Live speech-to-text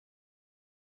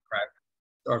Right.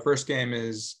 So our first game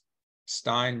is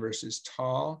Stein versus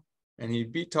Tall, and he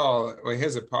beat Tall. Well, he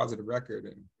has a positive record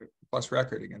and plus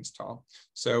record against Tall.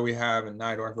 So we have a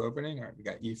Najdorf opening. All right, we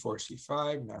got E4,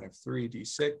 C5, Knight F3,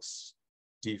 D6,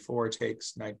 D4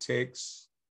 takes, Knight takes,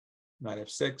 Knight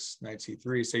F6, Knight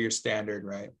C3. So your standard,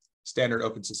 right? Standard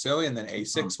open Sicilian, then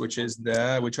A6, which is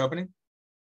which opening?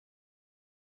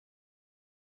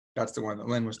 That's the one that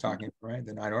Lynn was talking about, right?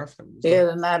 The Najdorf. Yeah,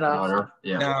 the Najdorf.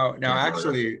 Yeah. Now,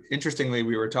 actually, interestingly,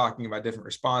 we were talking about different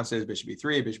responses, bishop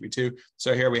E3, bishop E2.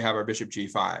 So here we have our bishop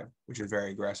G5, which is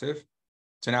very aggressive.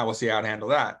 So now we'll see how to handle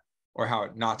that, or how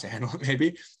not to handle it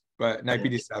maybe. But knight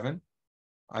BD7.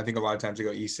 I think a lot of times they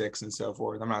go E6 and so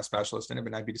forth. I'm not a specialist in it,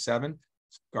 but knight BD7,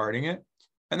 guarding it.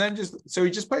 And then so he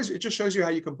just plays, it just shows you how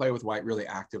you can play with white really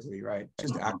actively, right?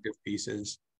 Just active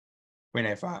pieces. Queen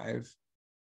A5.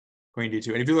 Queen D2.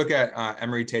 And if you look at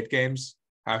Emery Tate games,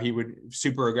 how he would,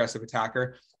 super aggressive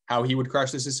attacker, how he would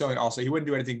crush the Sicilian. Also, he wouldn't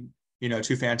do anything,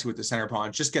 too fancy with the center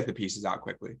pawn. Just get the pieces out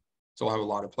quickly. So we'll have a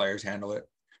lot of players handle it.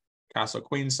 Castle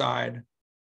queen side.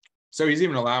 So he's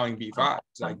even allowing B5.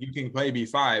 It's like you can play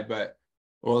B5, but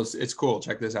well, it's cool.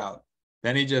 Check this out.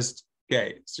 Then he just,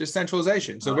 it's just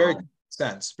centralization. So very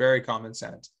common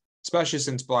sense, especially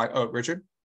since black. Oh, Richard.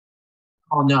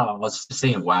 Oh no, I was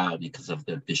saying wow because of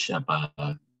the bishop.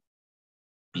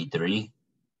 B3.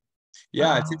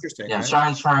 Yeah, it's interesting. Yeah, right?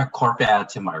 I'm trying to incorporate that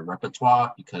to my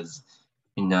repertoire because,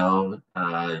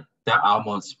 that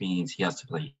almost means he has to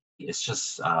play. It's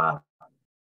just,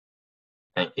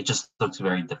 it just looks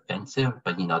very defensive,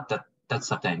 but that's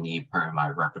something I need part of my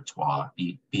repertoire.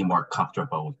 Be more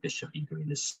comfortable with bishop E3 in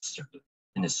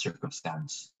this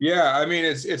circumstance. Yeah, I mean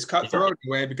it's cutthroat in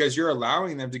a way because you're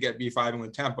allowing them to get B5 and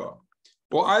with tempo.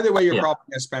 Well, either way, you're probably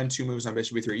going to spend 2 moves on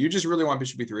bishop B3. You just really want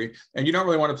bishop B3, and you don't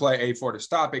really want to play A4 to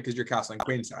stop it because you're castling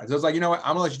queen side. So it's like, you know what?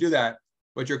 I'm going to let you do that,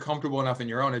 but you're comfortable enough in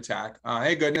your own attack.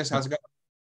 Hey, goodness, how's it going?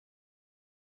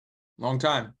 Long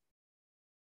time.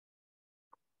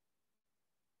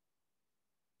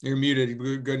 You're muted.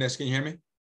 Goodness, can you hear me?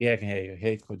 Yeah, I can hear you.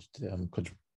 Hey, Coach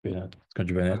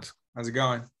Bennett. How's it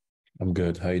going? I'm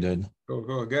good. How you doing?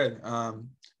 Cool, good.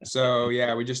 So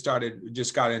yeah, we just got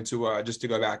into just to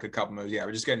go back a couple moves. Yeah,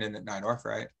 we're just getting into Najdorf,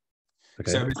 right?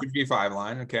 Okay. So bishop G5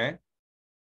 line, okay.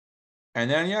 And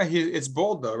then it's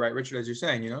bold though, right, Richard? As you're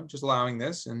saying, just allowing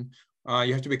this, and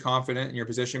you have to be confident in your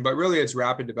position. But really, it's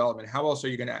rapid development. How else are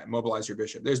you going to mobilize your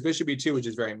bishop? There's bishop E2, which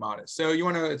is very modest. So you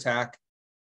want to attack.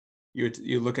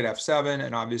 You look at F7,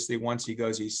 and obviously once he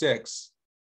goes E6,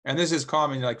 and this is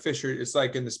common, like Fischer. It's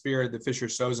like in the spirit of the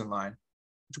Fischer-Sozen line,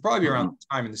 which would probably be around the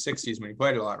time in the 60s when he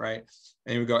played a lot, right?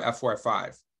 And he would go F4,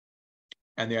 F5.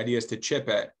 And the idea is to chip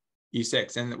at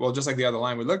E6. And well, just like the other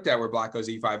line we looked at where black goes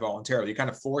E5 voluntarily, you kind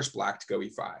of force black to go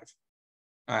E5.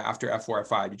 After F4,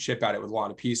 F5, you chip at it with a lot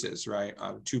of pieces, right?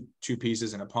 Two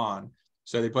pieces and a pawn.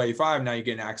 So they play E5, now you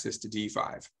get access to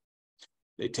D5.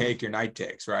 They take, your knight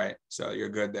takes, right? So you're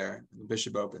good there. The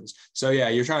bishop opens. So yeah,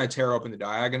 you're trying to tear open the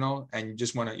diagonal, and you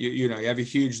just want to, you have a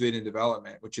huge lead in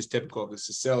development, which is typical of the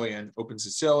Sicilian, open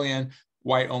Sicilian.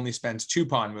 White only spends 2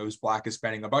 pawn moves. Black is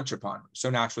spending a bunch of pawn moves.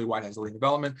 So naturally, white has a lead in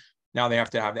development. Now they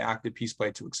have to have the active piece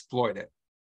play to exploit it.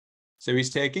 So he's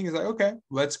taking, he's like, okay,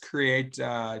 let's create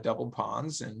double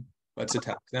pawns and let's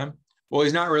attack them. Well,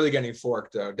 he's not really getting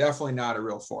forked though. Definitely not a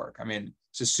real fork. I mean,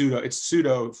 it's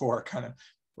pseudo fork kind of.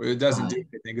 It doesn't do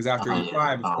anything because after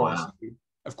E5,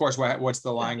 of course, what's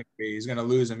the line going to be? He's going to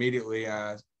lose immediately.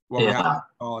 What would happen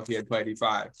if he had played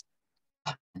E5?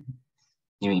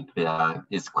 You mean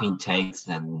it's queen takes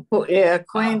and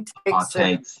queen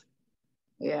takes.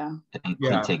 Yeah. I think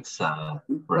queen takes.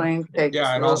 Queen takes.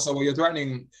 Yeah, and also you're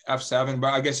threatening F7,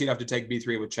 but I guess you'd have to take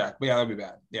B3 with check. But yeah, that'd be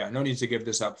bad. Yeah, no need to give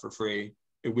this up for free.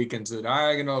 It weakens the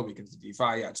diagonal, weakens the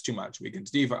D5. Yeah, it's too much.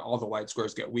 Weakens D5. All the white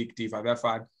squares get weak. D5,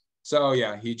 F5. So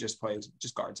yeah, he just guards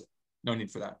it. No need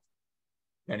for that.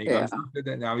 And he goes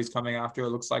after it. Now he's coming after. It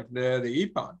looks like the E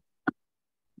pawn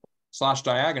 /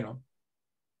 diagonal.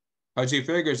 Because he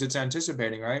figures it's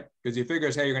anticipating, right? Because he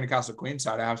figures, hey, you're going to castle queen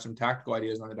side. I have some tactical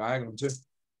ideas on the diagonal too.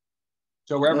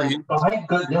 So wherever he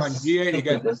on G8, he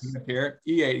gets him here.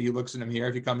 E8, he looks at him here.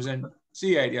 If he comes in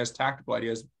C8, he has tactical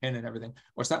ideas, pin and everything.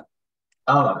 What's that?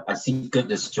 Oh, I see.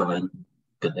 Goodness join.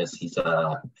 Goodness, he's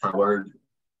a Howard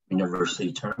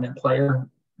University tournament player.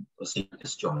 We'll see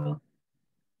this join.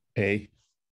 Hey.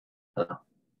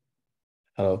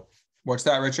 Hello. What's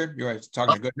that, Richard? You were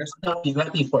talking to Goodness? No, he's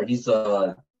met before. He's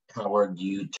a Howard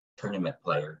U tournament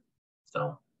player.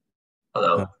 So,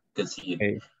 hello. Good to see you.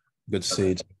 Hey. Good to see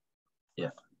you. Yeah.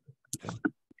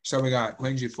 So we got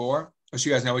queen G4. Oh, so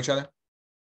you guys know each other?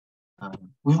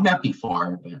 We've met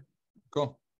before, but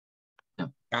cool. Yeah.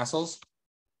 Castles.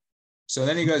 So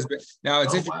then he goes, now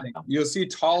it's interesting. Wow. You'll see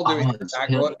Tall doing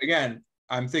again,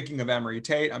 I'm thinking of Emery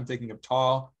Tate. I'm thinking of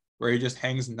Tall, where he just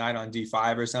hangs the knight on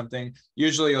d5 or something.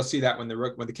 Usually you'll see that when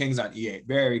the king's on e8.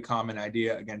 Very common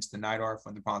idea against the knight orf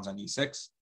when the pawn's on e6.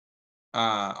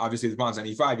 Obviously the pawn's on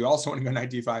e5. You also want to go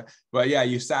knight d5. But yeah,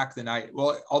 you sack the knight.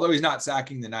 Well, although he's not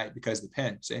sacking the knight because of the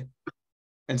pin, see?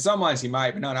 In some lines he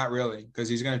might, but no, not really, because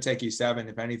he's going to take e7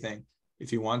 if anything, if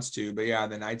he wants to. But yeah,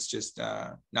 the knight's just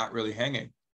not really hanging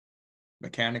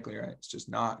mechanically, right? It's just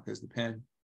not because the pin.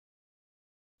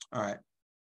 All right.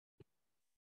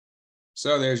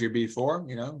 So there's your b4,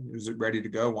 you know, is it ready to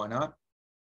go? Why not?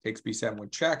 Takes b7 with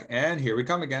check, and here we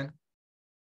come again.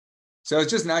 So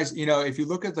it's just nice, you know, if you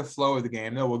look at the flow of the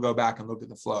game, though, we'll go back and look at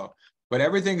the flow. But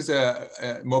everything's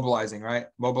mobilizing, right?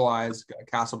 Mobilize,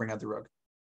 castle, bring out the rook.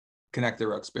 Connect the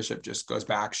rooks. Bishop just goes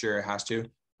back, sure, it has to.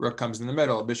 Rook comes in the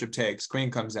middle, bishop takes, queen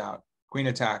comes out, queen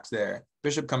attacks there,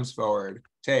 bishop comes forward,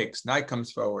 takes, knight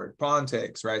comes forward, pawn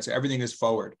takes, right? So everything is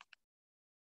forward.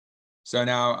 So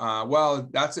now, well,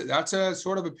 that's a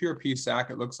sort of a pure piece sack,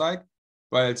 it looks like,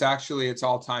 but it's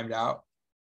all timed out.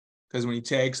 Because when he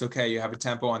takes, okay, you have a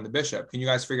tempo on the bishop. Can you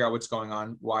guys figure out what's going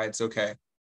on, why it's okay?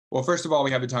 Well, first of all,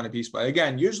 we have a ton of piece play.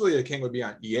 Again, usually the king would be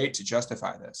on e8 to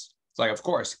justify this. It's like, of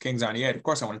course, king's on e8. Of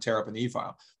course, I want to tear up in the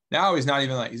e-file. Now he's not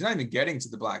even getting to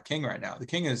the black king right now. The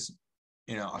king is,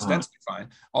 you know, ostensibly fine.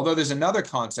 Although there's another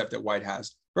concept that white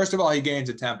has. First of all, he gains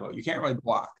a tempo. You can't really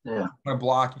block. Yeah. You want to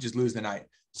block, you just lose the knight.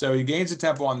 So he gains a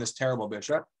tempo on this terrible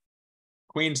bishop.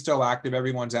 Queen's still active.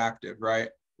 Everyone's active, right?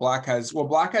 Black has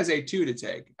a2 to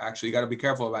take. Actually, you got to be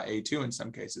careful about a2 in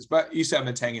some cases. But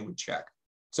e7 is hanging with check.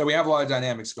 So we have a lot of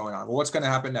dynamics going on. Well, what's going to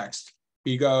happen next?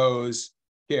 He goes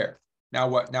here. Now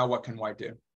what? Now what can white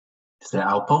do? Is there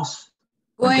outpost?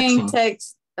 Queen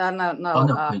takes.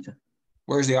 No.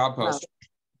 Where's the outpost?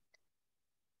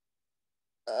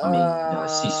 I mean,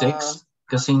 c6.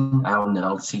 Guessing, I don't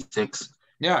know, c6.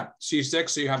 Yeah, c6.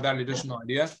 So you have that additional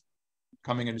idea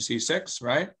coming into c6,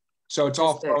 right? So it's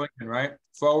all flowing in, right?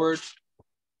 Forward,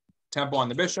 tempo on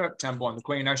the bishop, tempo on the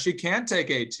queen. Now she can take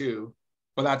a2,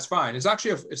 but that's fine. It's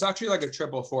actually like a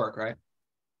triple fork, right?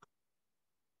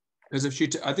 Because if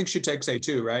I think she takes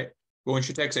a2, right? But when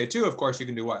she takes a2, of course, you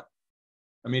can do what?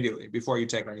 Immediately, before you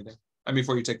take anything. And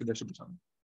before you take the bishop or something.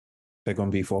 Take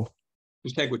on b4.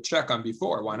 Just take with check on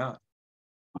b4. Why not?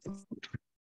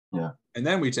 Yeah. And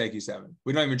then we take e7.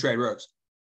 We don't even trade rooks.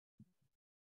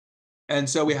 And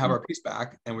so we have our piece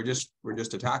back, and we're just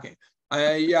attacking.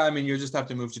 Yeah, I mean, you just have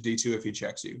to move to d2 if he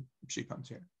checks you, if she comes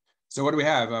here. So what do we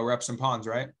have? We're up some pawns,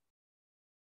 right?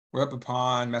 We're up a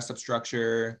pawn, messed up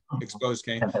structure, exposed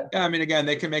king. Yeah, I mean, again,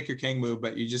 they can make your king move,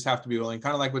 but you just have to be willing.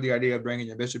 Kind of like with the idea of bringing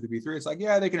your bishop to b3. It's like,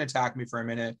 yeah, they can attack me for a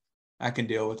minute. I can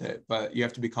deal with it, but you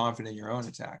have to be confident in your own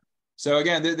attack. So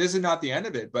again, this is not the end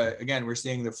of it, but again, we're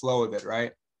seeing the flow of it,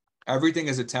 right? Everything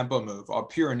is a tempo move, all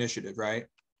pure initiative, right?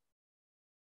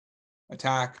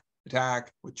 Attack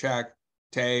with check,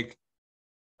 take.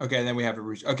 Okay, then we have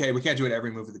okay, we can't do it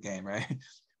every move of the game, right?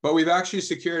 But we've actually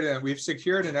secured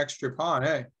an extra pawn.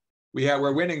 Hey,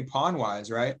 we're winning pawn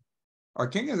wise, right? Our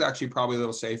king is actually probably a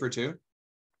little safer too.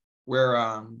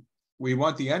 Where we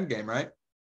want the end game, right?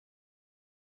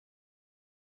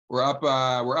 We're up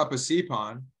a c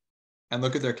pawn, and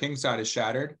look at their king side is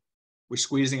shattered. We're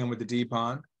squeezing them with the d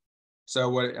pawn.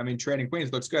 So trading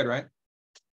queens looks good, right?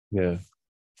 Yeah.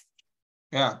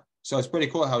 Yeah. So it's pretty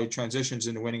cool how he transitions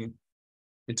into winning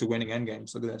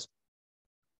endgames. Look at this.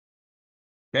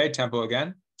 Okay, tempo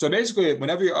again. So basically,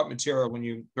 whenever you're up material, when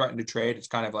you threaten to trade, it's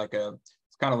kind of like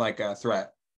a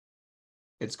threat.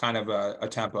 It's kind of a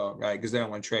tempo, right? Because they don't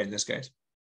want to trade in this case.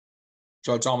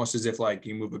 So it's almost as if like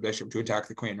you move a bishop to attack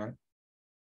the queen, right?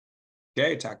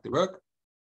 Okay, attack the rook.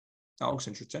 That looks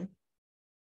interesting.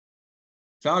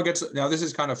 So now this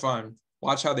is kind of fun.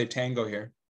 Watch how they tango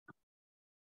here.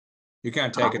 You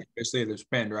can't take it, obviously, it's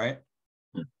pinned, right?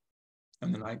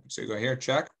 And then so you go here,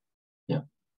 check. Yeah.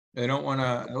 They don't want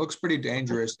to, it looks pretty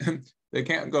dangerous. They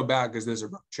can't go back because there's a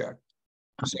rook check.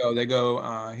 So they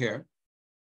go here.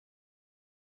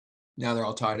 Now they're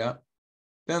all tied up.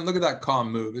 Then look at that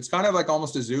calm move. It's kind of like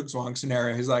almost a Zugzwang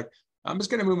scenario. He's like, I'm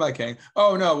just going to move my king.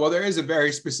 Oh, no. Well, there is a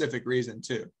very specific reason,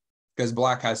 too, because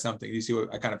black has something. You see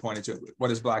what I kind of pointed to? What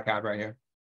does black have right here?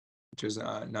 Which is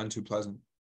none too pleasant.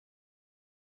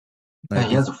 Yeah,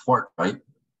 he has a fork, right?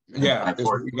 Yeah.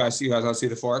 You guys see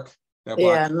the fork?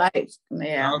 Yeah, nice.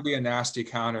 Yeah. That would be a nasty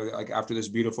counter, like after this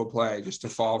beautiful play, just to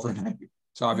fall for knight.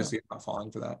 So obviously, it's not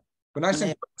falling for that. But nice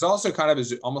thing, it's also kind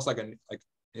of almost like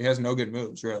it has no good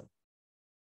moves, really.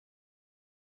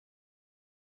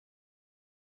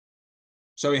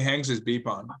 So he hangs his b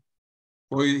pawn.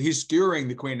 Well, he's skewering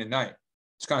the queen and knight.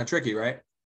 It's kind of tricky, right?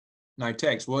 Knight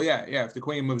takes. Well, yeah. If the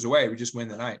queen moves away, we just win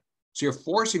the knight. So you're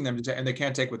forcing them to take, and they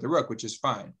can't take with the rook, which is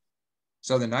fine.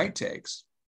 So the knight takes.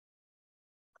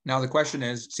 Now the question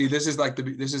is, see, this is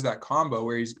that combo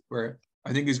where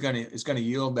I think it's gonna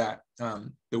yield that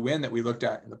the win that we looked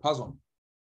at in the puzzle.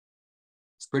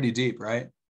 It's pretty deep, right?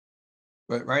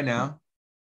 But right now,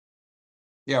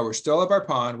 yeah, we're still up our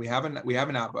pawn. We haven't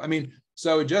output. I mean,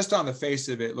 so just on the face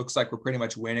of it, looks like we're pretty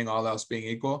much winning, all else being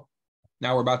equal.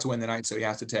 Now we're about to win the knight, so he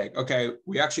has to take. Okay,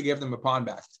 we actually give them a pawn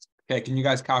back. Okay, can you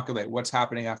guys calculate what's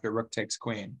happening after rook takes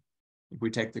queen? If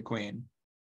we take the queen.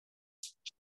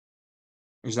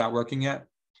 Is that working yet?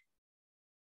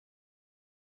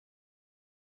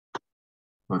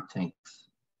 Rook takes.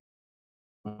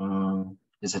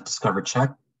 Is it discovered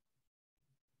check?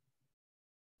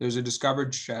 There's a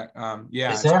discovered check.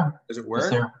 Yeah. Is there? Does it work? Is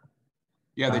there?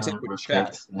 Yeah, they take with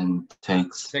check. And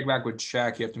takes. Take back with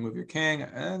check. You have to move your king,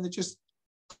 and it just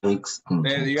takes. And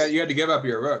takes. You had to give up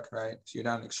your rook, right? So you're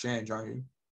down in exchange, aren't you?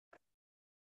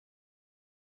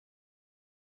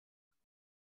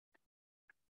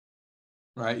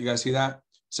 Right, you guys see that?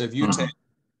 So if you take,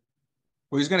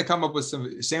 well, he's going to come up with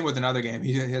same with another game.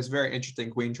 He has very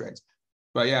interesting queen trades.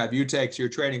 But yeah, if you take, so you're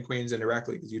trading queens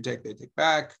indirectly because you take, they take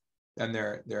back, then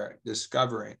they're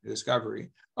discovery.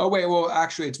 Oh wait, well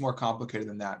actually it's more complicated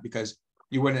than that because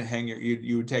you wouldn't hang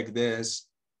you would take this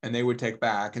and they would take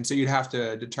back, and so you'd have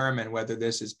to determine whether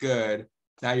this is good.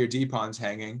 Now your D pawn's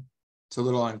hanging. It's a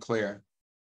little unclear.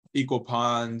 Equal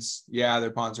pawns, yeah,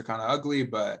 their pawns are kind of ugly,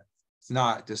 but it's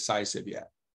not decisive yet.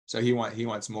 So he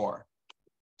wants more.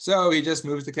 So he just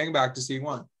moves the king back to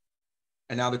C1.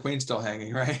 And now the queen's still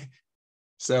hanging, right?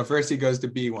 So first he goes to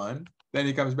B1, then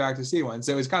he comes back to C1.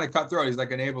 So it's kind of cutthroat. He's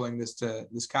like enabling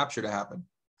this capture to happen.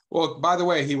 Well, by the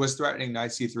way, he was threatening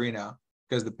knight C3 now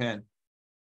because the pin.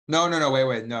 No,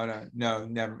 wait, no,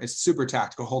 never. It's super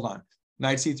tactical. Hold on.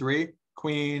 Knight C3,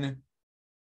 queen,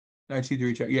 knight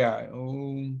C3 check. Yeah.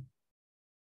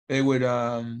 It would,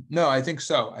 no, I think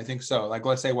so. Like,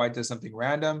 let's say white does something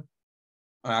random.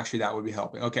 Oh, actually, that would be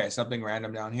helping. Okay, something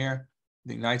random down here. I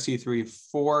think knight C3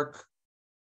 fork.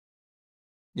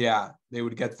 Yeah, they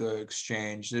would get the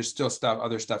exchange. There's still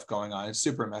other stuff going on. It's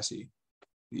super messy.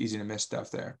 Easy to miss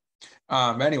stuff there.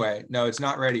 Anyway, no, it's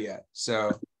not ready yet.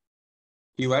 So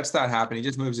he lets that happen. He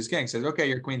just moves his king, says, okay,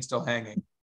 your queen's still hanging.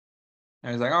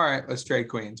 And he's like, all right, let's trade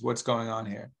queens. What's going on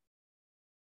here?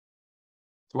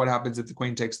 So what happens if the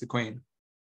queen takes the queen?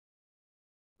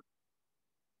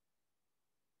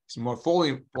 It's more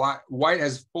fully black. White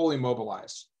has fully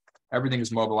mobilized. Everything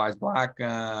is mobilized. Black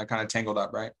kind of tangled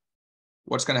up, right?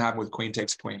 What's going to happen with queen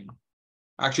takes queen?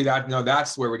 Actually,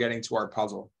 that's where we're getting to our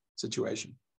puzzle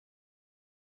situation.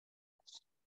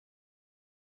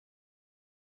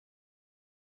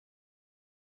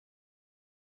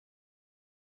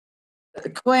 The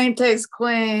queen takes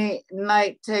queen,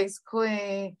 knight takes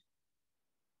queen,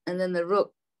 and then the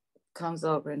rook comes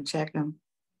over and check him.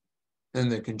 Then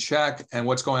they can check. And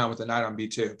what's going on with the knight on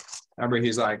B2? Remember,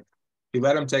 he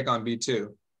let him take on B2.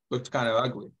 Looked kind of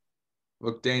ugly.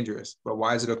 Looked dangerous. But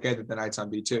why is it okay that the knight's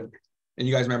on B2? And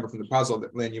you guys remember from the puzzle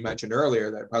that Lynn, you mentioned earlier,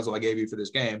 that puzzle I gave you for this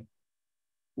game.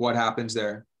 What happens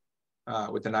there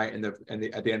with the knight at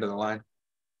the end of the line?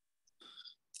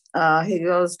 He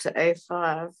goes to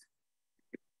A5.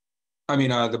 I mean,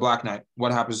 the black knight.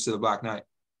 What happens to the black knight?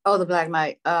 Oh, the black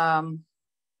knight. I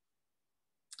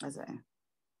say.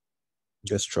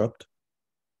 Gets trapped.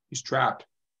 He's trapped.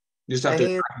 You just have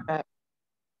to.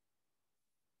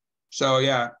 So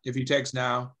yeah, if he takes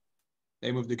now,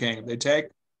 they move the king. If they take,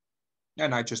 yeah,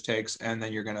 knight just takes, and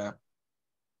then you're gonna,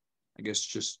 I guess,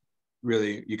 just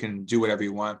really you can do whatever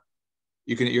you want.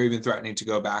 You're even threatening to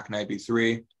go back knight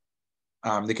B3.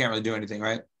 They can't really do anything,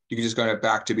 right? You can just go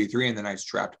back to B3, and the knight's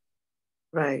trapped.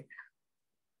 Right.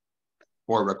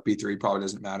 Or rook B3 probably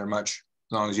doesn't matter much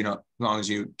as long as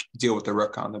you deal with the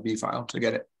rook on the B file to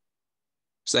get it.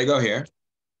 So they go here.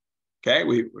 Okay,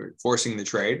 we're forcing the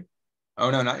trade. Oh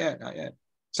no, not yet.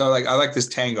 So I like this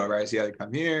tango, right? See how they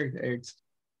come here, takes,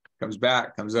 comes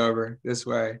back, comes over this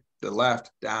way, to the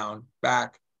left, down,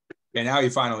 back. And now he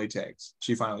finally takes.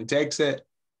 She finally takes it.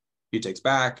 He takes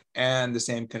back, and the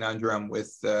same conundrum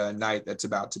with the knight that's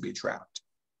about to be trapped.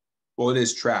 Well, it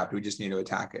is trapped. We just need to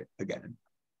attack it again.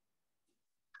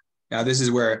 Now this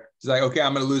is where it's like, okay,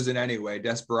 I'm going to lose it anyway.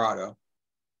 Desperado.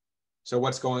 So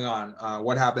what's going on?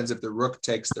 What happens if the rook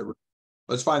takes the rook?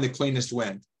 Let's find the cleanest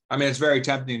win. I mean, it's very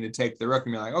tempting to take the rook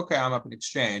and be like, okay, I'm up in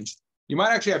exchange. You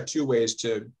might actually have two ways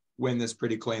to win this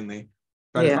pretty cleanly.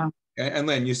 But yeah. And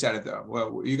Lynn, you said it though.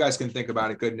 Well, you guys can think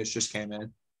about it. Goodness just came in.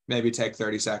 Maybe take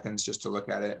 30 seconds just to look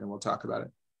at it and we'll talk about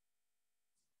it.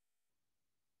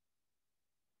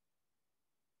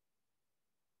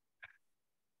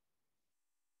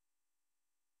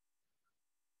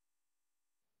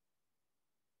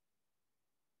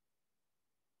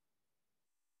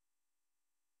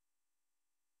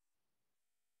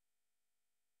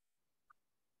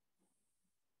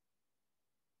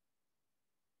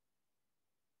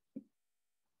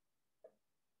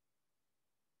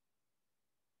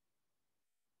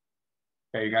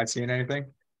 Okay, you guys seeing anything?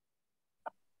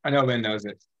 I know Lynn knows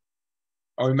it.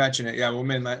 Oh, we mentioned it. Yeah, well,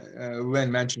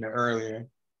 Lynn mentioned it earlier.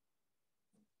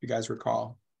 If you guys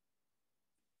recall.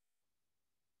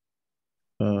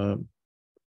 I'm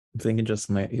thinking just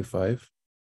knight e5.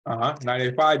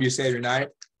 Knight a5, you save your knight.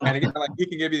 And again, like he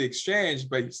can give you the exchange,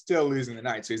 but he's still losing the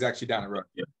knight. So he's actually down a rook.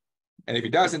 Yeah. And if he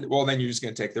doesn't, well, then you're just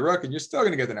going to take the rook and you're still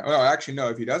going to get the knight. Well, actually, no,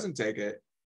 if he doesn't take it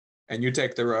and you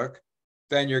take the rook,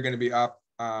 then you're going to be up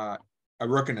a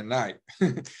rook and a knight.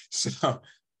 So,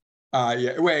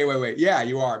 yeah, wait. Yeah,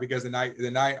 you are, because the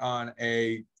knight on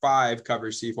a5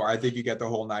 covers c4. I think you get the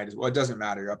whole knight as well. It doesn't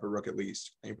matter. You're up a rook at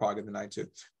least. And you probably get the knight too.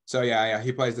 So yeah,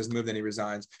 he plays this move, then he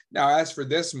resigns. Now, as for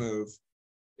this move,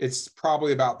 it's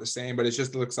probably about the same, but it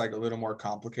just looks like a little more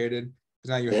complicated.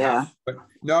 Because now you have, but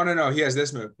no. He has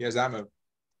this move. He has that move.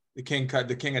 The king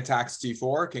attacks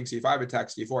d4, king c5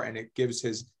 attacks d4, and it gives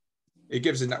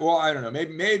well, I don't know.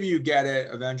 Maybe you get it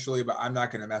eventually, but I'm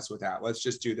not going to mess with that. Let's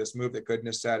just do this move that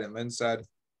Goodness said and Lynn said.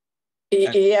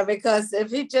 Yeah, because if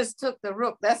he just took the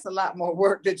rook, that's a lot more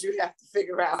work that you have to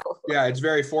figure out. Yeah, it's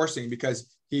very forcing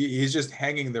because he's just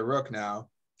hanging the rook now,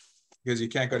 because you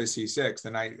can't go to c6.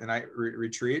 The knight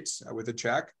retreats with a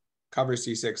check, covers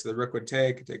c6. The rook would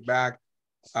take back.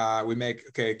 We make,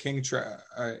 okay,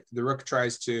 the rook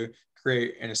tries to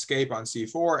create an escape on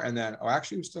c4, and then,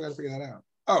 actually, we still got to figure that out.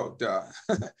 Oh, duh.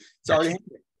 It's already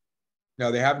happening.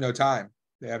 No, they have no time.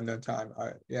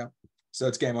 Yeah. So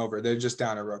it's game over. They're just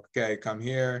down a rook. Okay, come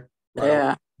here.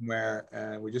 Right somewhere,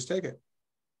 and we just take it.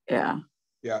 Yeah.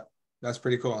 Yeah. That's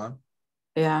pretty cool, huh?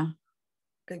 Yeah.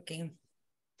 Good game.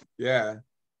 Yeah.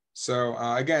 So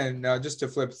again, now just to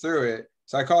flip through it,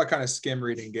 so I call it kind of skim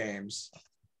reading games.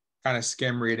 Kind of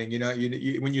skim reading. You know,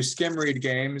 when you skim read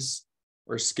games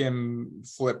or skim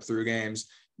flip through games,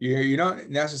 you don't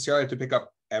necessarily have to pick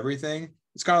up everything.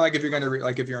 It's kind of like if you're going to read,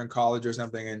 like if you're in college or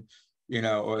something, and you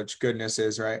know, which Goodness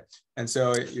is, right? And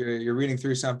so you're reading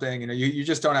through something, you know, you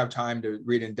just don't have time to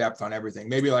read in depth on everything.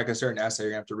 Maybe like a certain essay,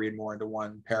 you're gonna have to read more into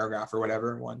one paragraph or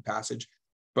whatever, one passage.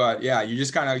 But yeah, you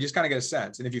just kind of get a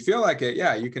sense. And if you feel like it,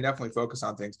 yeah, you can definitely focus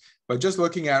on things. But just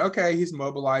looking at, okay, he's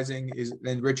mobilizing.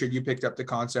 Then Richard, you picked up the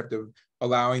concept of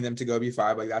allowing them to go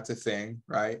b5, like that's a thing,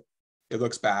 right? It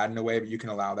looks bad in a way, but you can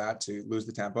allow that to lose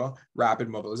the tempo. Rapid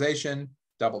mobilization,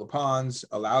 double the pawns,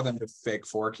 allow them to fake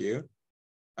fork you.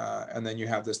 And then you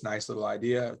have this nice little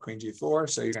idea of queen g4.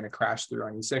 So you're going to crash through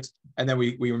on e6. And then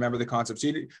we remember the concept.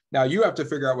 So now you have to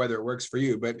figure out whether it works for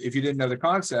you. But if you didn't know the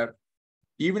concept,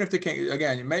 even if the king,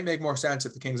 again, it may make more sense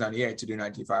if the king's on e8 to do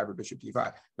knight d5 or bishop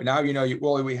d5. But now you know,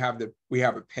 we have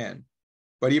a pin.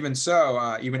 But even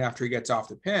so, even after he gets off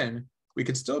the pin, we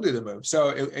can still do the move. So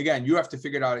again, you have to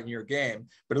figure it out in your game.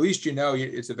 But at least you know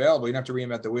it's available. You don't have to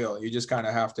reinvent the wheel. You just kind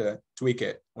of have to tweak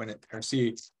it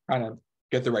kind of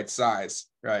get the right size,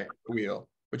 right? The wheel,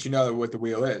 but you know what the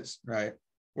wheel is, right?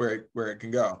 Where it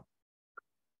can go.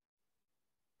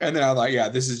 And then I'm like, yeah,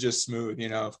 this is just smooth, you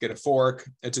know, get a fork.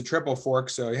 It's a triple fork.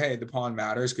 So, hey, the pawn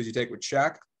matters because you take with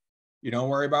check. You don't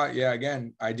worry about it. Yeah,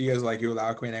 again, ideas like you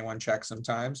allow queen a1 check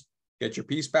sometimes. Get your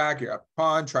piece back, you're up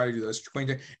pawn, try to do those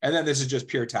queen. And then this is just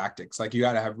pure tactics. Like you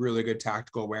got to have really good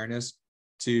tactical awareness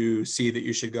to see that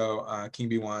you should go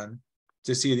king b1,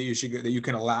 to see that you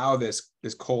can allow this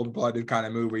cold-blooded kind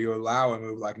of move where you allow a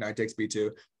move like knight takes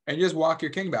b2 and you just walk your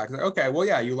king back. Like, okay, well,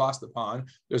 yeah, you lost the pawn.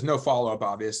 There's no follow-up,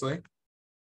 obviously.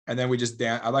 And then we just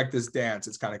dance. I like this dance.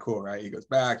 It's kind of cool, right? He goes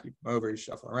back, you come over, you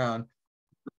shuffle around,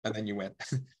 and then you win.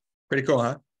 Pretty cool,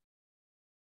 huh?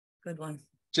 Good one.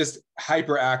 Just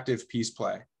hyperactive piece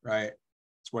play, right?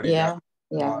 That's what he Yeah. does.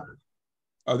 Yeah.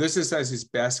 Oh, this says his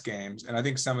best games. And I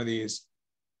think some of these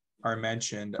are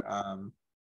mentioned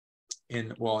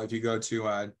if you go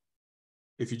to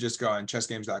if you just go on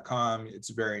chessgames.com,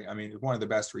 it's one of the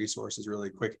best resources, really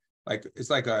quick. Like it's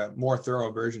like a more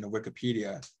thorough version of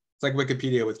Wikipedia. It's like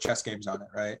Wikipedia with chess games on it,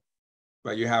 right?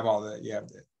 But you have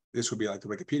this would be like the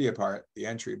Wikipedia part, the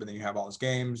entry, but then you have all those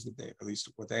games that at least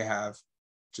what they have,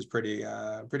 which is pretty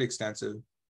extensive.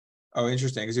 Oh,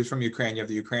 interesting, because he's from Ukraine. You have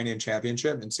the Ukrainian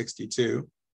championship in '62.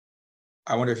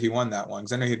 I wonder if he won that one,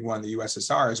 because I know he'd won the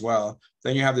USSR as well.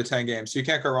 Then you have the 10 games. So you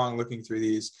can't go wrong looking through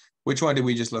these. Which one did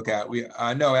we just look at?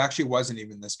 No, it actually wasn't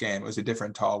even this game. It was a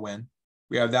different tall win.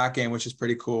 We have that game, which is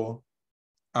pretty cool.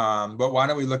 But why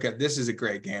don't we look at, this is a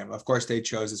great game. Of course, they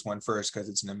chose this one first because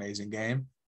it's an amazing game.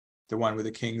 The one with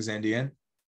the King's Indian.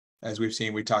 As we've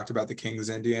seen, we talked about the King's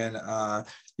Indian.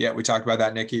 We talked about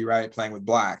that, Nikki, right? Playing with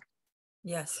black.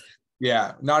 Yes.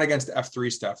 Yeah, not against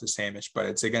F3 stuff, the same-ish, but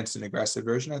it's against an aggressive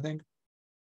version, I think.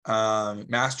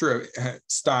 Master of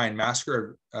Stein,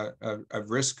 Master of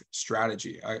Risk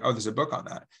Strategy. There's a book on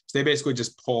that. So they basically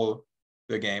just pull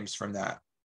the games from that.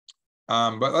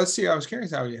 But let's see. I was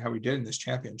curious how he did in this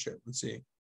championship. Let's see.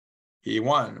 He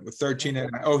won with 13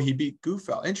 and he beat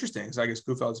Gufel. Interesting. So I guess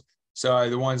Gufel's. So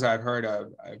the ones I've heard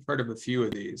of a few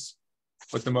of these,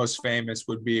 but the most famous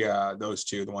would be those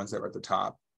two, the ones that were at the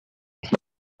top.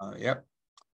 Yep,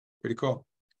 pretty cool.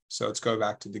 So let's go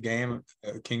back to the game.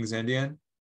 King's Indian.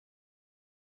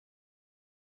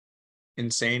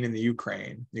 Insane in the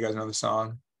Ukraine. You guys know the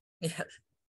song? Yes.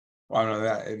 Well, I don't know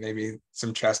that. Maybe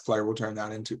some chess player will turn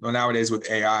that into. Well, nowadays with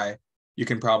AI, you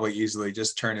can probably easily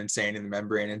just turn insane in the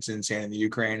membrane into insane in the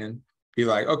Ukraine and be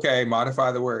like, okay,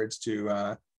 modify the words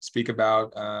to speak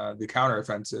about the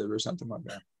counteroffensive or something like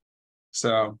that.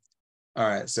 So, all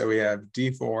right. So we have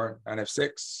D4, knight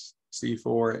F6,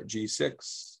 C4,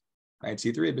 G6, knight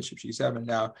C3, bishop G7.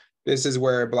 Now, this is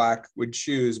where black would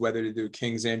choose whether to do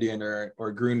King's Indian or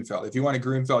Grunfeld. If you want a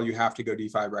Grunfeld, you have to go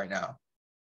D5 right now.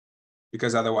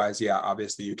 Because otherwise, yeah,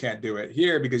 obviously you can't do it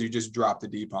here because you just drop the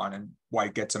D pawn and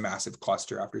white gets a massive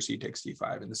cluster after C takes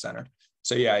D5 in the center.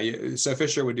 So yeah, so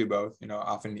Fischer would do both. You know,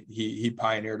 often he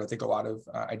pioneered, I think, a lot of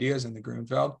ideas in the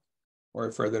Grunfeld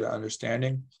or further to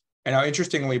understanding. And now,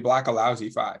 interestingly, black allows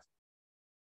E5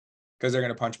 because they're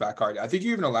going to punch back hard. I think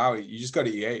you even allow it. You just go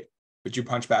to E8, but you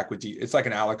punch back with D. It's like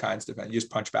an Alekhine's defense. You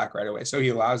just punch back right away. So he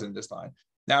allows in this line.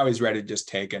 Now he's ready to just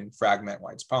take and fragment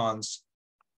white's pawns.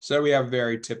 So we have a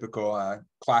very typical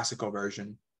classical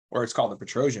version, or it's called the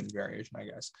Petrosian variation, I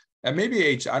guess. And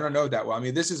maybe I don't know that well. I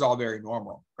mean, this is all very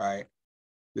normal, right?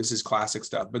 This is classic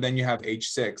stuff. But then you have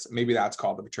H6. Maybe that's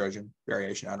called the Petrosian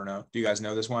variation. I don't know. Do you guys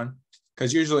know this one?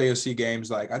 Because usually you'll see games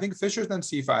like, I think Fischer's done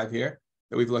C5 here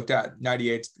that we've looked at.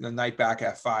 98, the knight back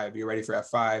F5. You're ready for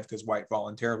F5 because white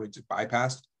voluntarily just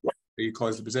bypassed. So you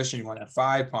close the position. You want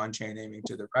F5, pawn chain aiming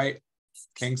to the right.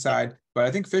 King side, but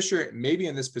I think Fischer maybe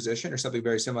in this position or something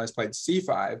very similar has played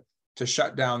C5 to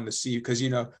shut down the C, because you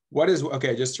know what is,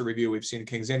 okay, just to review, we've seen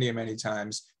King's Indian many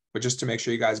times, but just to make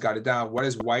sure you guys got it down, what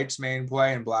is white's main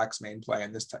play and black's main play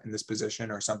in this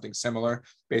position or something similar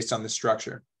based on the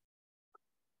structure?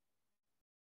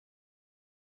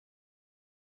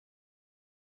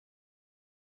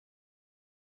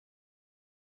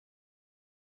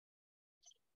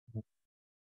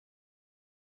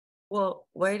 Well,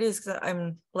 black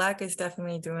is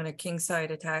definitely doing a king side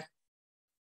attack.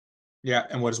 Yeah,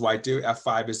 and what does white do?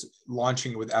 F5 is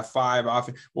launching with F5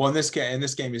 often. Well, in this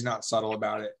game, he's not subtle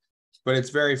about it, but it's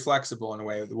very flexible in a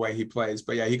way, the way he plays.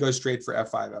 But yeah, he goes straight for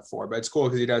F5, F4. But it's cool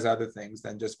because he does other things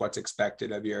than just what's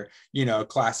expected of your, you know,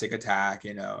 classic attack,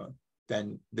 you know,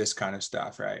 then this kind of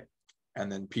stuff, right?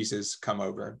 And then pieces come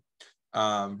over.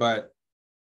 But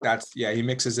that's, yeah, he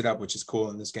mixes it up, which is cool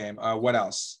in this game. What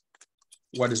else?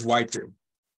 What does white do?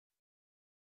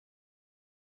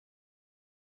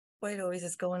 White always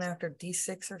is going after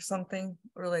D6 or something,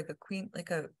 or like a queen, like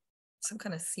some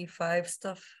kind of C5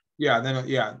 stuff. Yeah,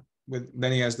 then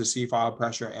then he has the C file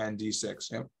pressure and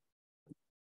D6. Yep.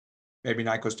 Maybe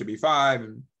knight goes to B5,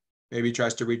 and maybe he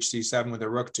tries to reach C7 with a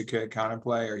rook to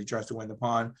counterplay, or he tries to win the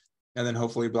pawn, and then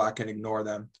hopefully black can ignore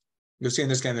them. You'll see in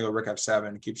this game they go rook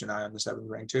F7, keeps an eye on the 7th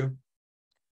rank too.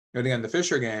 And again, the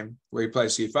Fischer game where he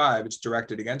plays C5, it's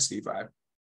directed against C5.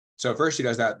 So first he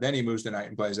does that, then he moves the knight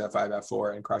and plays F5,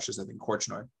 F4, and crushes, I think,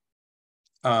 Korchnoi.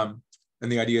 And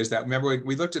the idea is that, remember,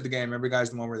 we looked at the game, remember guys,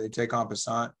 the one where they take en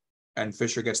passant and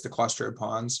Fischer gets the cluster of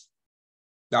pawns?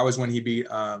 That was when he beat,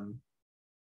 I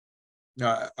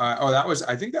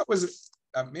think that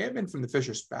may have been from the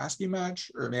Fischer-Spassky match,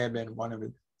 or it may have been one of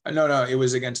it. No, it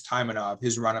was against Taimanov,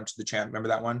 his run up to the champ. Remember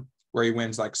that one where he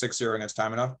wins like 6-0 against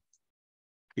Taimanov?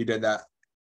 He did that.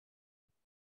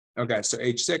 Okay, so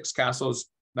H6, castles,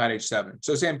 knight H7.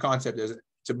 So same concept as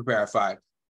to prepare F5.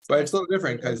 But it's a little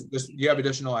different because you have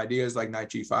additional ideas like knight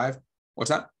G5. What's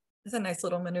that? It's a nice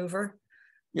little maneuver.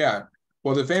 Yeah.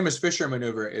 Well, the famous Fischer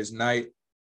maneuver is knight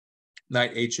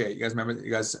H8. You guys remember? You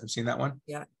guys have seen that one?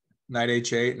 Yeah. Knight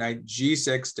H8, knight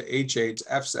G6 to H8,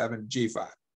 F7, G5,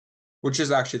 which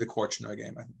is actually the Korchnoi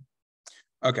game, I think.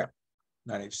 Okay.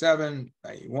 Knight H7,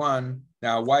 knight E1.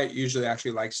 Now, white usually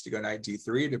actually likes to go knight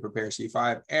D3 to prepare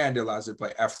C5, and allows it to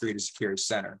play F3 to secure his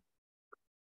center.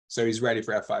 So he's ready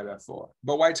for F5, F4.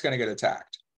 But white's going to get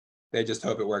attacked. They just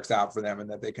hope it works out for them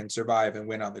and that they can survive and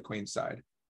win on the queen side.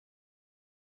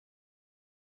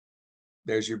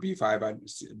 There's your B4,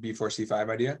 C5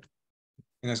 idea.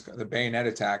 And that's the bayonet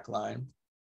attack line,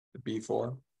 the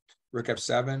B4. Rook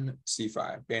F7,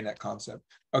 C5, bayonet concept.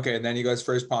 Okay, and then he goes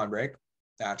for his pawn break.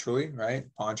 Naturally, right?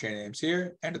 Pawn chain aims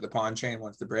here, end of the pawn chain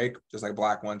wants the break, just like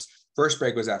black wants. First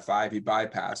break was F5, he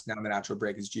bypassed. Now the natural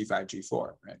break is G5,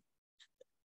 G4, right?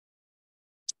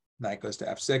 Knight goes to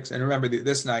F6. And remember,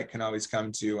 this knight can always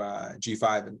come to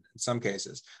G5 in some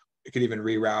cases. It could even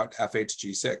reroute F8 to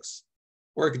G6.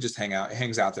 or it could just hang out. It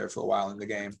hangs out there for a while in the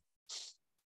game.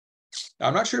 Now,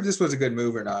 I'm not sure if this was a good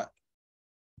move or not.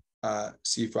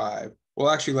 C5. Well,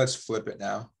 actually, let's flip it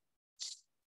now.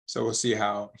 So we'll see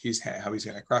how he's going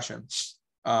to crush him.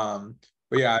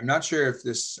 But yeah, I'm not sure if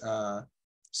this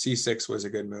C6 was a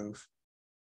good move.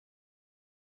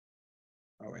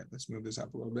 Oh wait, let's move this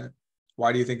up a little bit.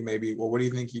 Why do you think maybe? Well, what do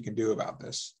you think you can do about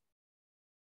this?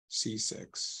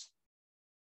 C6.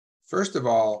 First of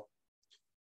all,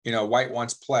 you know, white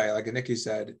wants play. Like Nikki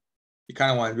said, you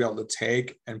kind of want to be able to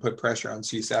take and put pressure on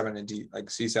C7 and like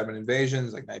C7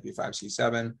 invasions, like knight B5,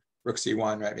 C7, rook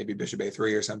C1, right? Maybe bishop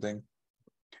A3 or something.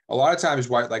 A lot of times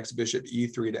white likes bishop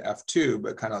E3 to F2,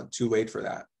 but kind of too late for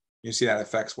that. You see that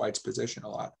affects white's position a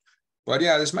lot. But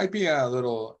yeah, this might be a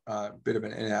little bit of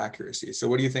an inaccuracy. So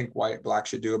what do you think black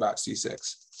should do about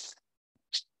C6?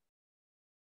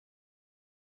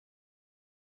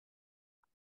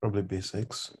 Probably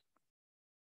B6.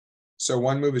 So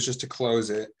one move is just to close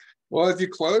it. Well, if you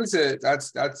close it,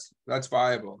 that's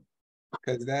viable.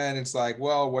 Because then it's like,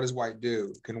 well, what does white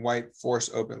do? Can white force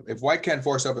open? If white can't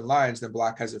force open lines, then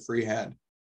black has a free hand.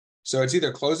 So it's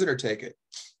either close it or take it.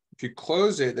 If you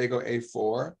close it, they go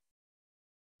A4.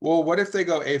 Well, what if they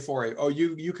go A4? Oh,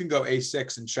 you can go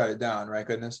A6 and shut it down, right?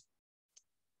 Goodness.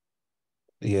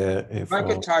 Yeah, You might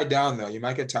get tied down though. You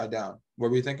might get tied down.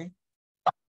 What were you thinking?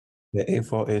 Yeah,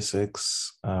 A4,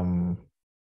 A6.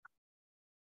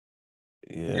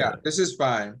 Yeah, this is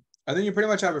fine. I think you pretty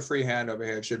much have a free hand over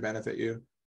here. It should benefit you.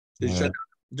 Yeah. Shut,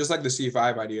 just like the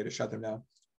C5 idea to shut them down.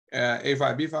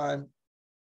 A5, B5.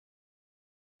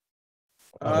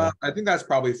 I think that's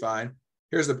probably fine.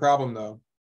 Here's the problem though.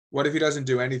 What if he doesn't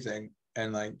do anything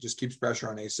and like just keeps pressure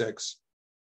on A6?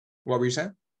 What were you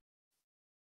saying?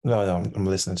 No, I'm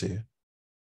listening to you.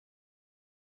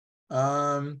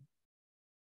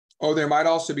 Oh, there might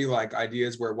also be like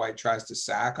ideas where white tries to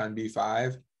sack on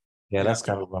B5. Yeah, that's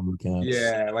kind of what I'm looking at.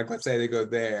 Yeah, like let's say they go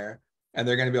there and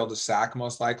they're going to be able to sack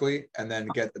most likely and then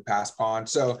get the pass pawn.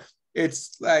 So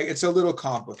it's like it's a little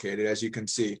complicated, as you can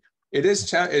see.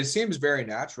 It seems very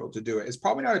natural to do it. It's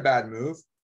probably not a bad move.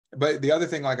 But the other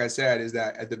thing, like I said, is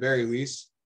that at the very least,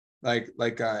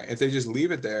 if they just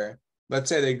leave it there, let's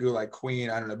say they go like queen,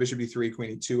 I don't know, bishop E3,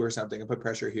 queen E2 or something and put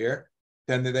pressure here,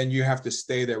 then you have to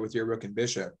stay there with your rook and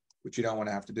bishop, which you don't want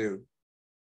to have to do,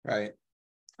 right?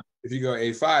 If you go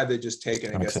A5, they just take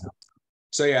it and get.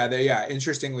 So yeah,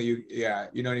 interestingly,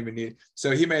 you don't even need.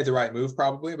 So he made the right move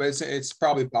probably, but it's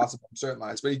probably possible in certain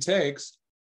lines. But he takes,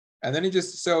 and then he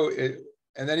just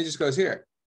goes here.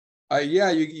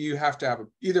 You have to have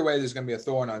either way. There's going to be a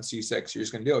thorn on C6. You're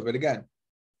just going to deal with it. But again,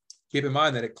 keep in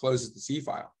mind that it closes the C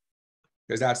file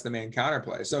because that's the main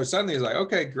counterplay. So suddenly it's like,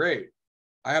 okay, great.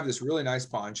 I have this really nice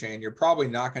pawn chain. You're probably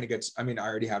not going to get. I mean, I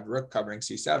already have rook covering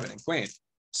C7 and queen,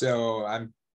 so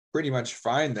I'm pretty much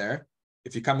fine there.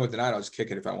 If you come with the knight, I'll just kick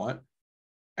it if I want.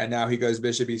 And now he goes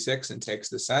bishop E6 and takes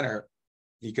the center.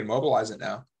 He can mobilize it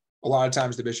now. A lot of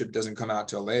times the bishop doesn't come out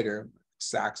till later,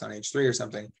 sacks on H3 or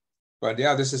something. But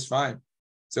yeah, this is fine.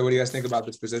 So what do you guys think about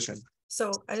this position?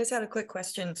 So I just had a quick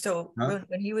question. So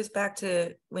when he was back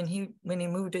to when he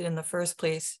moved it in the first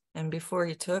place and before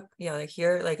he took, like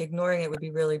here, like ignoring it would be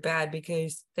really bad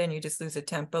because then you just lose a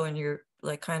tempo and you're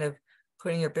like kind of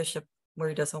putting your bishop where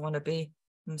he doesn't want to be.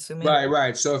 I'm assuming.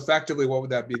 Right. So effectively, what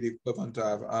would that be the equivalent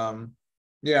of?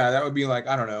 That would be like,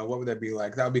 I don't know, what would that be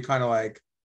like? That would be kind of like,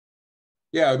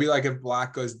 it would be like if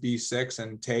black goes B6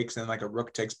 and takes and like a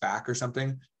rook takes back or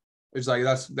something. It's like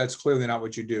that's clearly not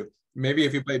what you do. Maybe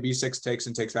if you play B6 takes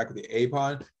and takes back with the A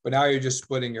pawn, but now you're just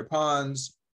splitting your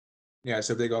pawns. Yeah,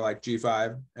 so if they go like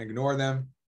G5, ignore them.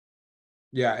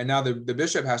 Yeah, and now the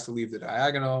bishop has to leave the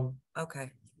diagonal.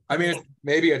 Okay. I mean,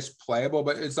 maybe it's playable,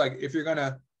 but it's like if you're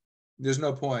gonna, there's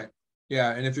no point.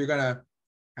 Yeah, and if you're gonna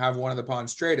have one of the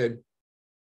pawns traded,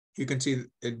 you can see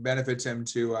it benefits him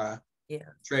to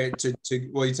trade to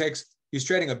well, he's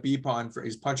trading a B pawn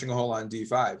he's punching a hole on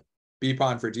D5. B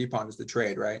pawn for D pawn is the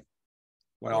trade, right?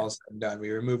 When all is said and done, we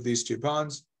remove these two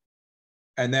pawns,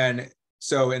 and then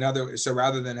so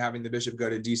rather than having the bishop go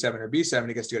to D7 or B7,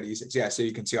 he gets to go to E6. Yeah, so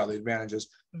you can see all the advantages.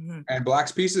 Mm-hmm. And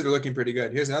black's pieces are looking pretty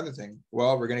good. Here's another thing.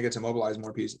 Well, we're going to get to mobilize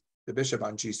more pieces. The bishop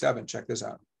on G7. Check this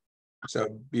out. So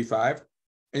B5,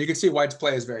 and you can see white's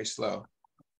play is very slow.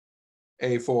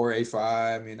 A4, A5.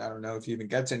 I mean, I don't know if he even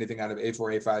gets anything out of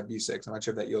A4, A5, B6. I'm not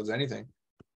sure if that yields anything.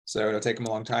 So it'll take him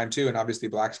a long time too. And obviously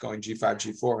black's going G5,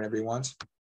 G4 whenever he wants.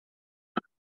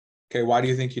 Okay, why do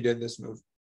you think he did this move?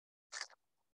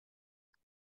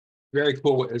 Very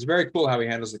cool. It's very cool how he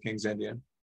handles the King's Indian.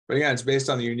 But again, it's based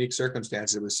on the unique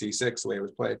circumstances with C6, the way it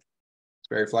was played. It's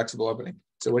very flexible opening.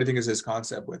 So what do you think is his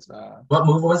concept with... What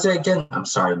move was it again? I'm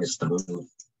sorry, I missed the move.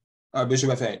 Bishop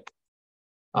f8.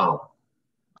 Oh.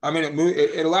 I mean,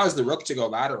 it allows the rook to go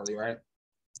laterally, right?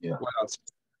 Yeah. What else?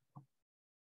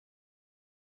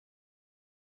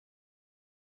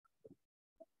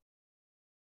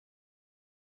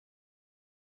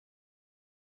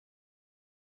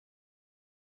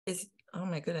 Oh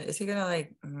my goodness, is he gonna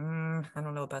like, I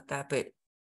don't know about that, but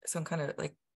some kind of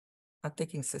like, I'm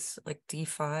thinking this like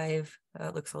d5.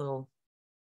 That looks a little.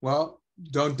 Well,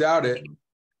 don't doubt it.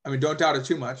 I mean, don't doubt it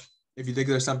too much. If you think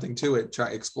there's something to it, try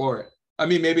explore it. I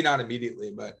mean, maybe not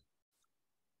immediately, but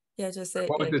Yeah, just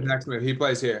what was his next move? He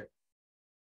plays here.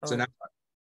 So now,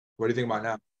 what do you think about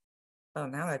now? Oh,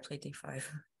 now I play d5.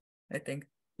 I think.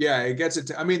 Yeah, it gets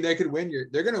it. I mean, they could win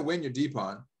they're going to win your d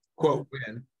pawn, quote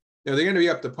win. You know, they're going to be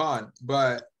up the pawn,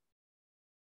 but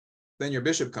then your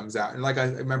bishop comes out. And like I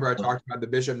remember I talked about the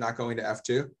bishop not going to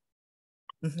f2.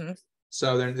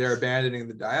 So they're abandoning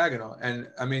the diagonal. And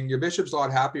I mean, your bishop's a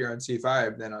lot happier on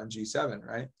c5 than on g7,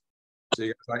 right? So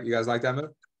you guys like that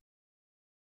move?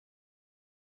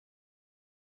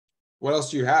 What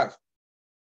else do you have?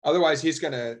 Otherwise, he's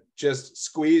going to just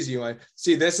squeeze you. And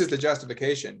see, this is the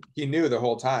justification. He knew the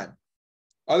whole time.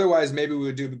 Otherwise, maybe we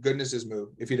would do the goodness's move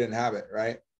if he didn't have it,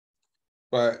 right?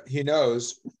 But he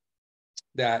knows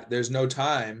that there's no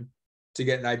time to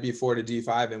get knight b4 to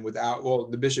d5 and without, well,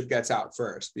 the bishop gets out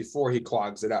first before he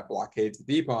clogs it up, blockades the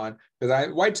d-pawn, because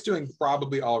white's doing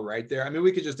probably all right there. I mean,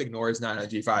 we could just ignore his knight on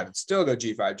g5 and still go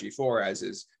g5, g4 as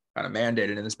is kind of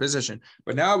mandated in this position.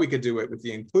 But now we could do it with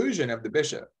the inclusion of the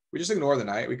bishop. We just ignore the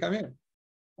knight, we come in.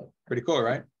 Pretty cool,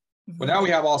 right? Well, now we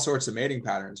have all sorts of mating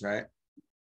patterns, right?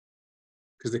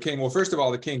 Because the king, well, first of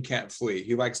all, the king can't flee.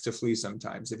 He likes to flee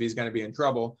sometimes. If he's going to be in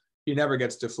trouble, he never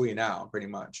gets to flee now, pretty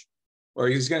much. Or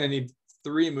he's going to need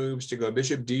 3 moves to go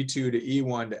bishop d2 to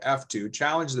e1 to f2,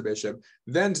 challenge the bishop,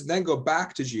 then go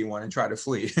back to g1 and try to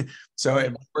flee.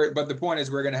 So, but the point is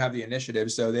we're going to have the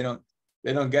initiative, so they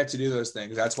don't get to do those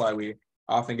things. That's why we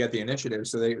often get the initiative.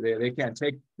 So they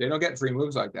don't get free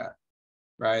moves like that,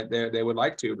 right? They would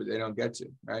like to, but they don't get to,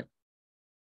 right?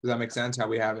 Does that make sense? How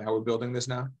we're building this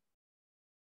now?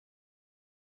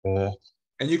 Yeah.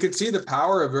 And you can see the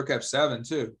power of rook f7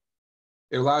 too.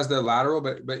 It allows the lateral,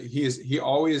 but he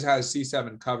always has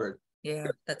c7 covered. Yeah,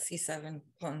 that c7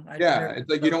 pawn. Yeah, it's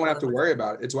like you don't have to worry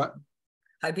about it. It's what?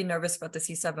 I'd be nervous about the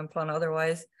c7 pawn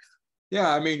otherwise.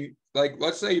 Yeah, I mean, like,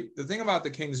 let's say the thing about the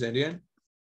King's Indian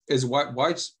is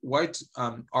White's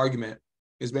argument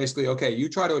is basically, okay, you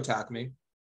try to attack me.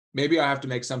 Maybe I have to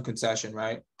make some concession,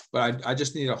 right? But I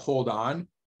just need to hold on,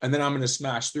 and then I'm going to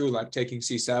smash through, like taking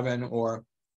c7 or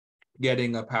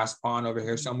getting a passed pawn over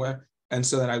here somewhere. And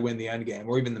so then I win the end game,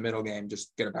 or even the middle game,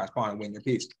 just get a passed pawn and win your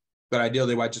piece. But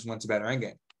ideally, White just wants a better end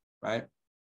game, right?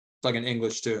 It's like an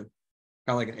English too, kind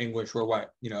of like an English where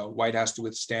White has to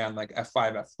withstand like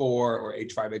f5, f4, or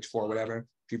h5, h4, whatever,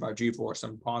 g5, g4,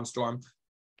 some pawn storm.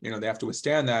 They have to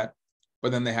withstand that,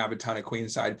 but then they have a ton of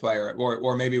queenside play,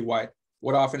 or maybe White.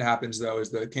 What often happens though is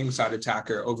the kingside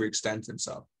attacker overextends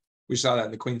himself. We saw that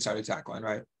in the queenside attack line,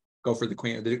 right? Go for the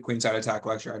queenside attack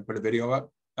lecture. I put a video up.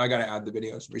 I got to add the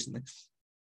videos recently.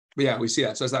 But yeah, we see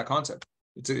that. So it's that concept.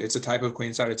 It's a type of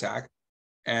queenside attack.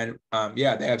 And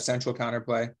yeah, they have central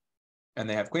counterplay and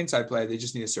they have queenside play. They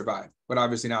just need to survive. But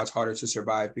obviously now it's harder to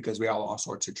survive because we all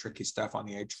sorts of tricky stuff on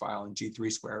the H file and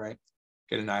G3 square, right?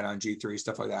 Get a knight on G3,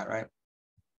 stuff like that, right?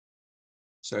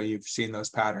 So you've seen those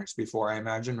patterns before, I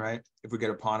imagine, right? If we get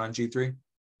a pawn on G3. We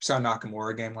saw a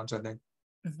Nakamura game once, I think,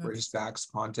 where he stacks,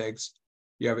 pawn takes.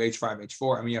 You have h5,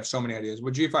 h4. I mean, you have so many ideas.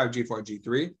 Well, g5, g4,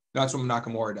 g3. That's what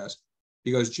Nakamura does.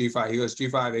 He goes g5. He goes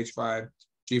g5, h5,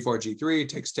 g4, g3.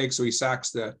 Takes.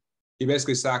 So he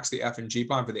basically sacks the f and g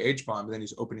pawn for the h pawn, but then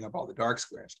he's opening up all the dark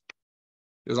squares.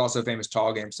 There's also a famous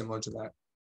tall game similar to that.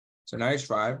 So now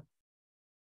h5.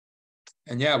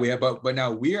 And yeah, we have, but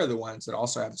now we are the ones that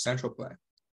also have the central play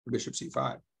for bishop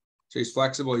c5. So he's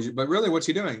flexible. But really, what's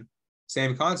he doing?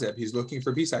 Same concept. He's looking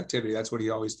for piece activity. That's what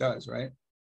he always does, right?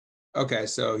 Okay,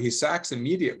 so he sacks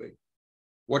immediately.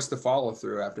 What's the follow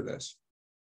through after this?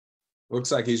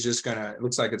 Looks like he's just gonna.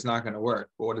 Looks like it's not gonna work.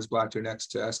 But what does Black do next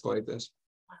to escalate this?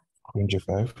 Queen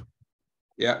g5.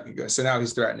 Yeah. So now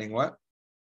he's threatening what?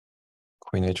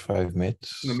 Queen h5 mate.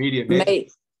 Immediate mate. They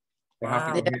Wow.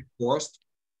 have to be forced.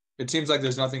 It seems like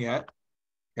there's nothing yet.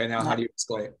 Okay, now how do you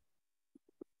escalate?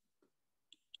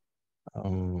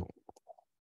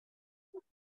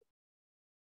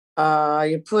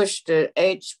 You push the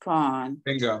H pawn.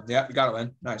 Bingo. Yeah, you got it,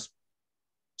 Lynn. Nice.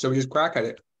 So we just crack at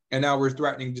it. And now we're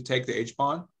threatening to take the H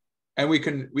pawn. And we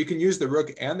can use the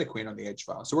rook and the queen on the H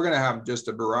file. So we're going to have just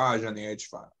a barrage on the H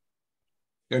file.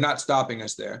 They're not stopping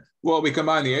us there. Well, we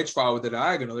combine the H file with the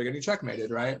diagonal, they're getting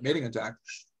checkmated, right? Mating attack.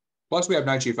 Plus, we have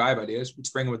knight g5 ideas. We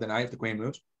spring with the knight, the queen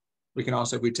moves. We can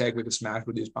also, if we take, we can smash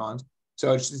with these pawns.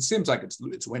 So it seems like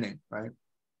it's winning, right?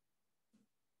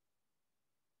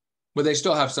 But they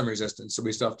still have some resistance, so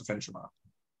we still have to finish them off.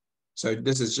 So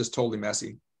this is just totally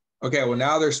messy. Okay, well,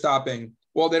 now they're stopping.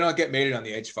 Well, they don't get mated on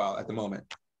the H file at the moment.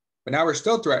 But now we're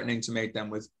still threatening to mate them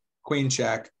with queen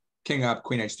check, king up,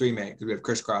 queen h3 mate, because we have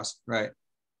crisscross, right?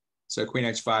 So queen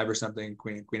h5 or something,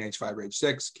 queen h5 or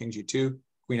h6, king g2,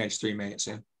 queen h3 mate,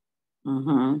 see?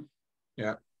 Mm-hmm.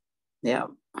 Yeah. Yeah.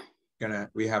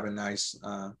 We have a nice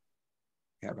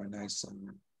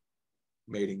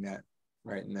mating net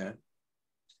right in there.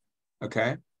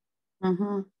 Okay.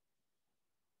 Mm-hmm.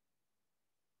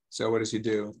 So what does he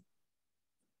do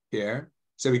here?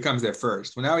 So he comes there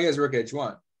first. Well, now he has rook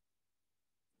h1.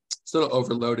 It's a little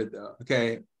overloaded though.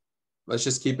 Okay, let's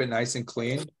just keep it nice and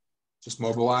clean. Just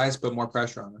mobilize, put more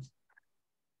pressure on him.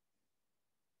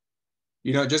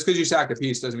 You know, just because you sack a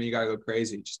piece doesn't mean you got to go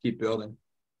crazy. Just keep building.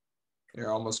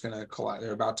 They're almost going to collapse.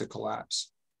 They're about to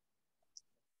collapse.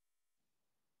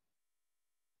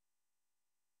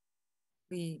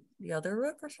 The other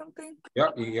rook or something?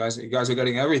 Yep, you guys are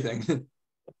getting everything. You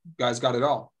guys got it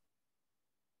all.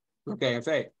 Rook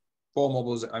AF8. Full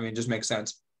mobiles, I mean, just makes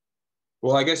sense.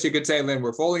 Well, I guess you could say, Lynn,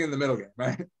 we're folding in the middle game,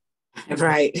 right?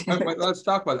 Right. Let's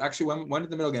talk about it. Actually, when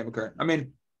did the middle game occur? I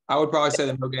mean, I would probably say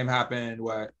the middle game happened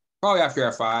probably after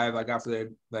F5,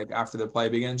 after the play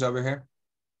begins over here.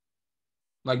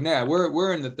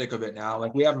 We're in the thick of it now.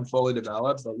 Like, we haven't fully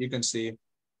developed, but you can see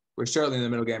we're certainly in the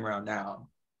middle game around now.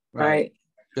 Right.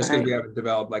 Just because we haven't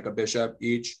developed like a bishop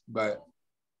each, but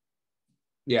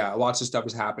yeah, lots of stuff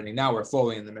is happening. Now we're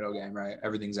fully in the middle game, right?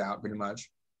 Everything's out pretty much.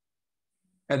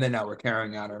 And then now we're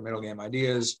carrying out our middle game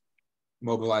ideas,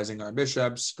 mobilizing our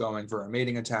bishops, going for a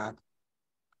mating attack.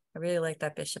 I really like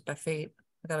that bishop F8.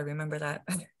 I gotta remember that.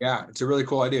 Yeah, it's a really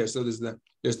cool idea. So there's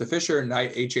the Fischer,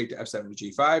 knight H8 to F7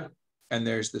 to G5, and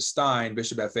there's the Stein,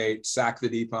 bishop F8, sack the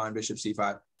D pawn, bishop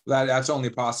C5. That's only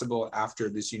possible after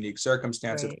this unique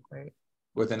circumstance right.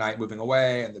 With the knight moving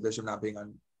away and the bishop not being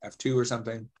on F2 or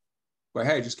something. But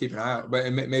hey, just keep an eye out. But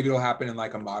maybe it'll happen in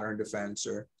like a modern defense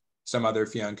or some other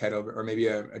fianchetto, or maybe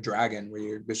a dragon where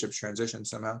your bishop's transition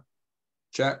somehow.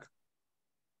 Check.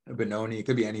 A Benoni, it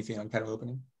could be any fianchetto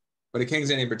opening. But a king's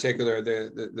in particular,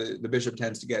 the bishop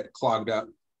tends to get clogged up,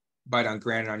 bite on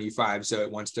granite on E5, so it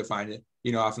wants to find it,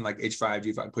 often like H5,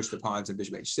 G5, push the pawns and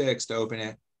bishop H6 to open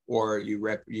it, or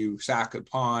you sack a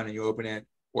pawn and you open it,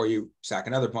 or you sack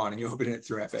another pawn and you open it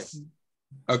through F8.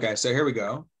 Okay, so here we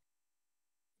go.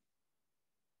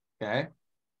 Okay.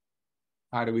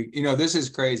 How do we, this is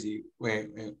crazy. Wait.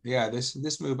 Yeah,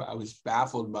 this move I was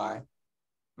baffled by.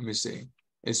 Let me see.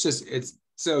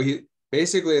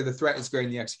 Basically the threat is great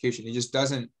in the execution. He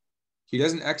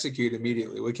doesn't execute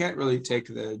immediately. We can't really take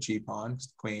the G pawn, the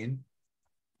queen.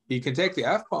 He can take the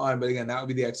F pawn, but again, that would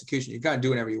be the execution. You can't do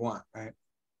whatever you want, right?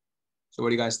 So what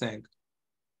do you guys think?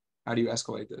 How do you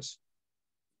escalate this?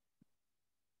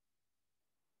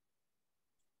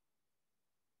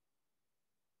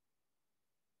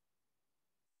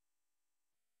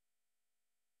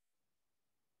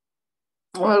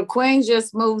 Well, queen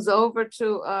just moves over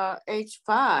to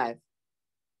H5.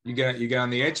 You get on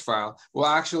the H file. Well,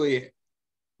 actually,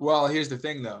 here's the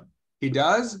thing though. He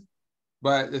does,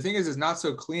 but the thing is, it's not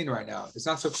so clean right now. It's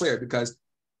not so clear because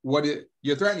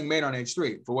you're threatening mate on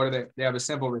H3. For what are they? They have a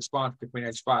simple response to queen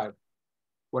H5.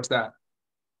 What's that?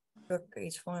 Rook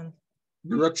H1.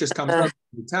 The rook just comes up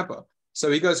the tempo.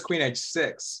 So he goes queen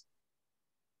H6.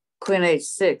 Queen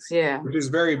H6, yeah. Which is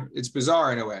it's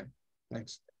bizarre in a way.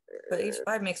 Thanks. But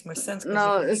H5 makes more sense.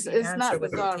 No, it's not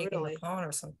bizarre, really. Pawn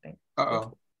or something.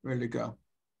 Uh-oh, where did it go?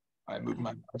 I moved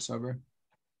my mouse over.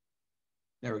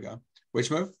 There we go.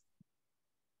 Which move? I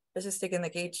was just thinking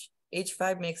like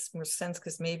H5 makes more sense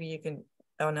because maybe you can.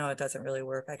 Oh no, it doesn't really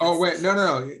work. I guess. Oh wait,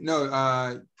 no.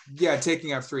 Yeah,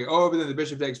 taking F3. Oh, but then the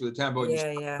bishop takes with the tempo. And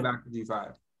yeah. Go back to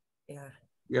D5. Yeah.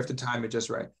 You have to time it just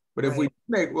right. But if we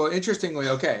interestingly,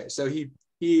 okay, so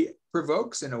he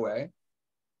provokes in a way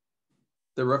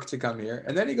the rook to come here,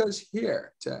 and then he goes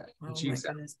here to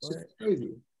G7. So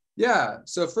crazy. Yeah.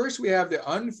 So first we have the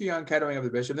unfianchettoing of the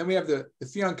bishop, then we have the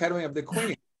fianchettoing of the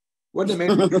queen. What an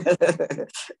amazing!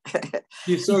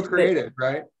 He's so creative,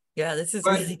 right? Yeah, this is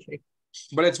really good.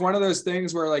 But it's one of those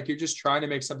things where like you're just trying to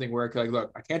make something work. Like,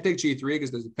 look, I can't take G3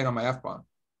 because there's a pin on my F pawn.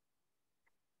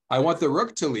 I want the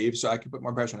rook to leave so I can put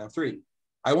more pressure on F3.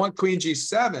 I want queen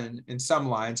G7 in some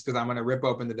lines because I'm going to rip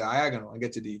open the diagonal and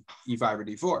get to E5 or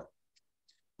D4.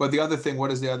 But the other thing,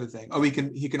 what is the other thing? Oh, he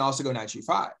can also go knight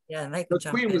G5. Yeah, the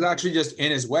queen was actually just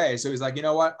in his way. So he's like, you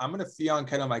know what? I'm going to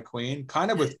fianchetto my queen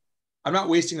kind of with I'm not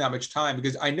wasting that much time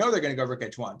because I know they're going to go rook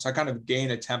h1. So I kind of gain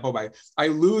a tempo I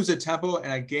lose a tempo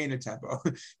and I gain a tempo,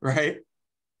 right?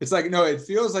 It's like, no, it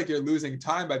feels like you're losing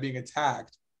time by being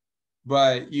attacked,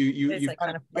 but you like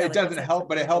kind of, it doesn't help,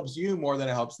 but it helps you more than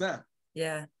it helps them.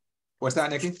 Yeah. What's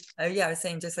that, Nikki? Yeah, I was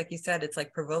saying, just like you said, it's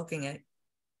like provoking it.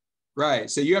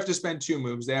 Right. So you have to spend 2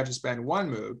 moves. They have to spend 1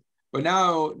 move. But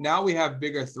now we have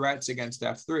bigger threats against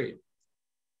f3.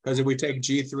 Because if we take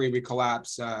g3, we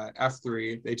collapse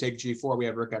f3. They take g4, we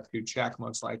have rook f2 check,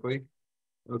 most likely. It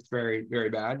looks very, very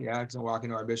bad. Yeah, because I'm walking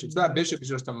to our bishop. So that bishop is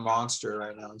just a monster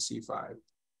right now in c5.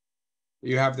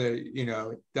 You have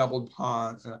the,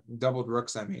 doubled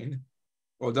rooks, I mean.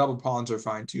 Well, double pawns are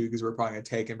fine too, because we're probably going to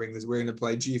take and bring this. We're going to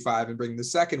play g5 and bring the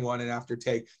second one. And after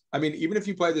take, I mean, even if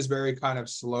you play this very kind of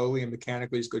slowly and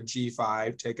mechanically, just go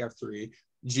g5, take f3,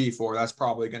 g4, that's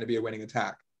probably going to be a winning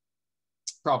attack.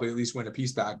 Probably at least win a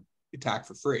piece back attack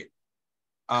for free.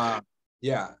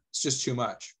 Yeah, it's just too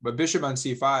much. But bishop on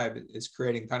c5 is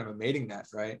creating kind of a mating net,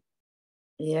 right?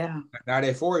 Yeah. Knight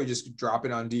a4, you just drop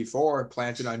it on d4,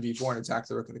 plant it on d4, and attack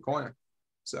the rook in the corner.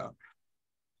 So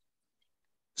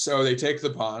they take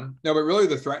the pawn. No, but really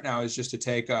the threat now is just to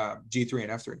take g3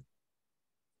 and f3.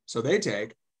 So they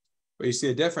take, but you see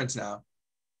a difference now.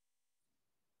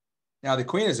 Now the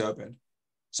queen is open.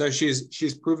 So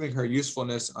she's proving her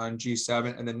usefulness on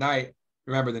g7, and the knight,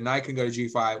 remember, the knight can go to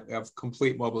g5. We have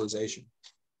complete mobilization.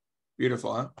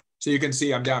 Beautiful, huh? So you can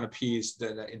see I'm down a piece,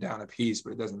 but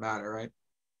it doesn't matter, right?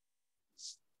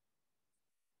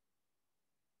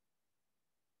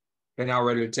 Okay, now we're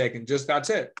ready to take, and just that's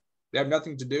it. They have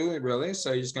nothing to do, really,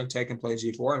 so you're just going to take and play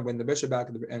g4 and win the bishop back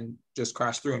and just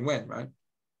crash through and win, right?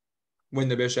 Win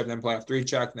the bishop, then play f3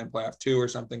 check, and then play f2 or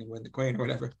something and win the queen or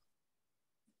whatever.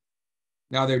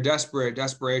 Now they're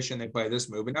desperation, they play this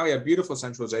move. And now we have beautiful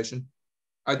centralization.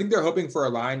 I think they're hoping for a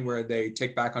line where they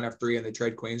take back on f3 and they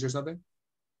trade queens or something.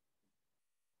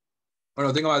 Oh,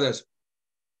 no, think about this.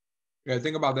 Yeah,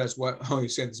 think about this. You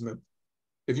see this move.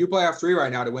 If you play f3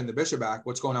 right now to win the bishop back,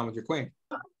 what's going on with your queen?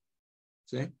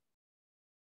 See?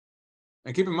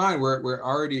 And keep in mind, we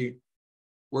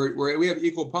have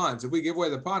equal pawns. If we give away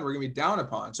the pawn, we're going to be down a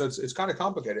pawn. So it's kind of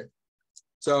complicated.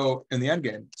 So in the end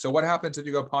game, so what happens if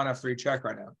you go pawn f3 check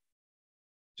right now?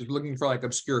 Just looking for like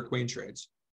obscure queen trades.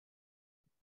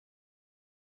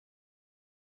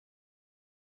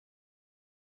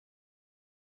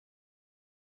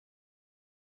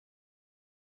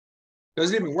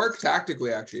 Doesn't even work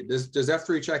tactically, actually. Does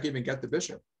f3 check even get the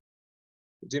bishop?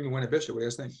 Does it even win a bishop? What do you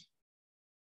guys think?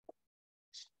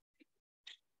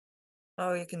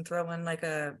 Oh, you can throw in like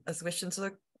a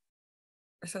Zwischenstück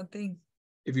or something.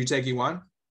 If you take e1?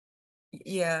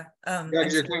 Yeah.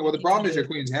 Your queen, well, the problem is your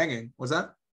queen's hanging. What's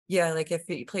that? Yeah, like if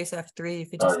you place f3,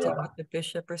 if you just take with the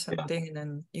bishop or something, and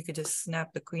then you could just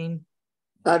snap the queen.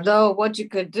 Although what you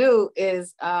could do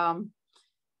is f3,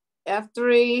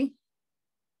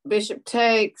 bishop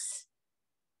takes.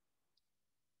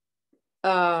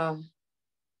 No,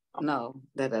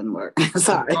 that doesn't work.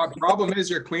 Sorry. The problem is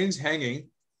your queen's hanging.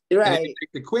 Right. And if you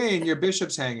take the queen, your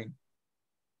bishop's hanging.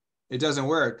 It doesn't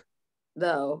work.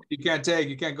 No. You can't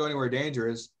go anywhere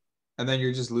dangerous, and then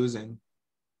you're just losing.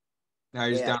 Now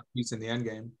you're just down a piece in the end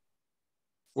game.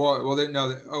 Well,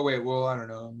 no. Oh wait. Well, I don't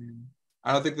know. I mean,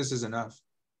 I don't think this is enough.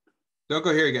 Don't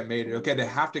go here. You get mated. Okay, they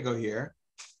have to go here.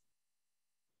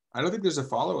 I don't think there's a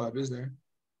follow-up, is there?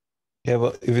 Yeah,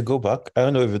 but if you go back, I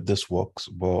don't know if this works,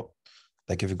 but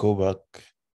like if you go back,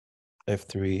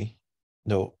 f3,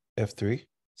 no, f3.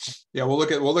 Yeah, we'll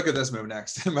look at this move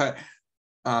next. But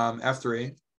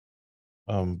f3.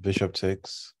 Bishop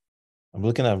takes. I'm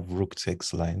looking at rook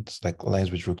takes lines, like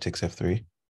lines which rook takes f3.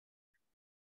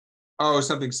 Oh,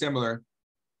 something similar.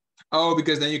 Oh,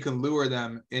 because then you can lure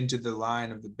them into the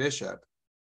line of the bishop.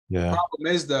 Yeah.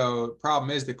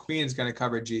 Problem is the queen's going to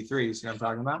cover g3. You see what I'm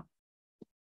talking about?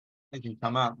 It can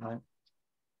come up, right?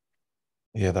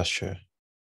 Yeah, that's true.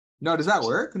 No, does that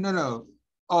work? No.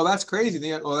 Oh, that's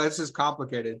crazy. Well, that's just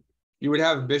complicated. You would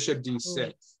have bishop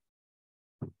d6.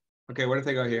 Okay, what if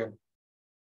they go here?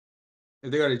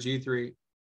 If they go to g3,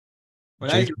 well,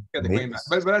 now you can get the queen back.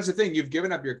 But that's the thing. You've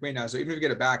given up your queen now, so even if you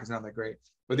get it back, it's not that great.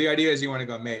 But the idea is you want to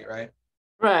go mate, right?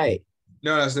 Right.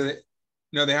 No. So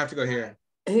they have to go here.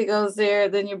 He goes there,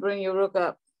 then you bring your rook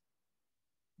up.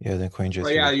 Yeah, then queen g3.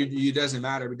 Well, yeah, you doesn't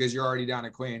matter because you're already down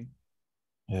a queen.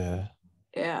 Yeah.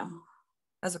 Yeah.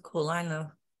 That's a cool line,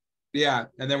 though. Yeah,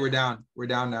 and then we're down. We're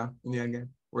down now in the end game.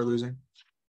 We're losing.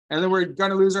 And then we're going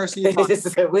to lose our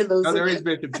c5. We're losing. No, there is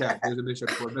bishop check. There's a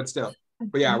bishop forward, but still.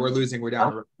 But yeah, we're losing. We're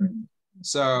down.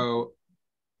 So,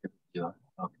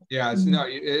 yeah,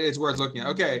 it's worth looking at.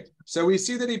 Okay, so we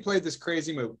see that he played this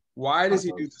crazy move. Why does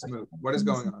he do this move? What is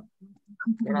going on?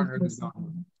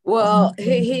 Well,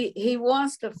 he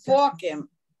wants to fork him.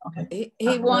 Okay.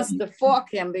 He wants to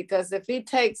fork him because if he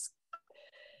takes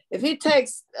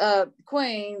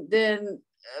queen, then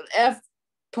F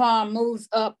pawn moves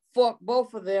up, fork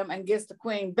both of them, and gets the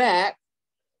queen back.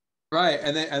 Right,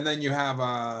 and then you have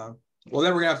well,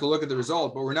 then we're gonna have to look at the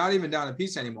result, but we're not even down a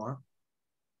piece anymore.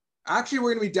 Actually,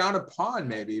 we're gonna be down a pawn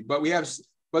maybe, but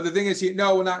the thing is,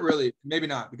 no, well, not really, maybe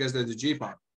not, because there's a G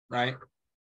pawn, right?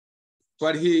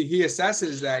 But he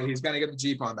assesses that he's gonna get the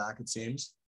G pawn back, it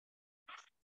seems.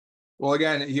 Well,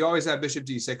 again, he always had bishop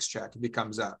D6 check if he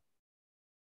comes up.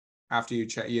 After you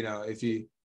check, if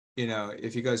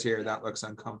he goes here, that looks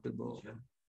uncomfortable.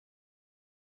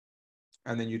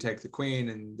 And then you take the queen,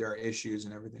 and there are issues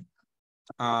and everything.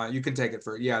 You can take it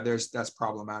for, that's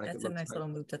problematic. That's a nice little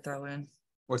move to throw in.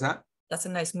 What's that? That's a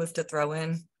nice move to throw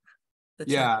in.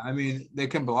 Yeah, I mean, they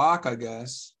can block, I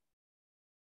guess.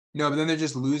 No, but then they're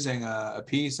just losing a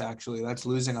piece, actually. That's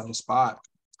losing on the spot.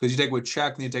 Because you take with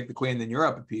check, and you take the queen, then you're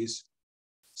up a piece.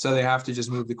 So they have to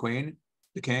just move the queen,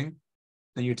 the king,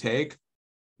 then you take.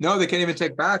 No, they can't even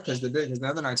take back because the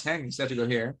other knight's hanging. So they have to go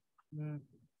here. Mm.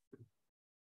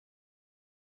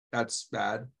 That's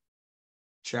bad.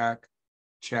 Check,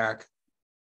 check.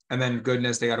 And then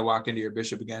goodness, they got to walk into your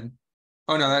bishop again.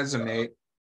 Oh no, that's a mate.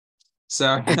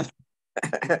 So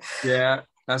yeah,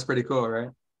 that's pretty cool, right?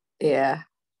 Yeah.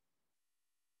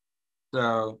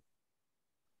 So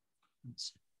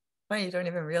well, you don't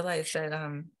even realize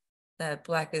that that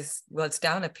black is, well, it's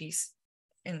down a piece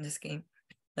in this game.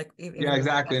 Like yeah,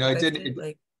 exactly. No, it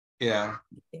didn't. Yeah.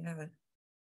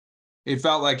 It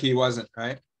felt like he wasn't,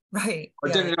 right? Right. Or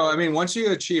didn't know. I mean, once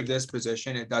you achieve this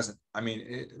position, it doesn't. I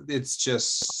mean, it's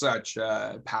just such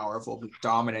a powerful,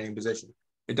 dominating position.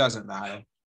 It doesn't matter.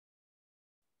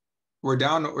 We're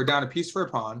down a piece for a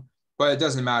pawn, but it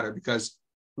doesn't matter because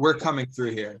we're coming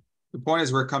through here. The point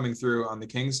is we're coming through on the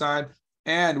king side,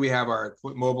 and we have our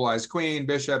mobilized queen,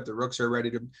 bishop. The rooks are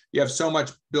ready to. You have so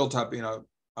much built up,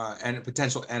 and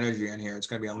potential energy in here. It's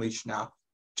going to be unleashed now.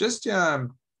 Just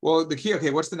well, the key. Okay,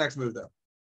 what's the next move though?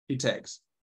 He takes.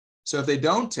 So if they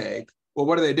don't take, well,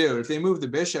 what do? If they move the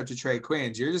bishop to trade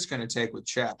queens, you're just going to take with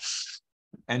check,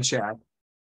 and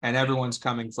everyone's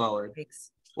coming forward.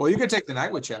 Well, you could take the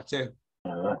knight with check too,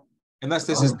 unless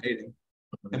this is mating.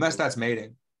 Unless that's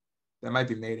mating, that might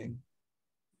be mating.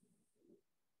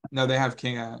 No, they have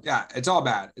king. Yeah, it's all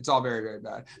bad. It's all very, very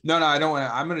bad. No, I don't want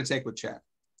to. I'm going to take with check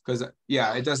because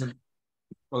it doesn't.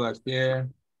 Well, look here.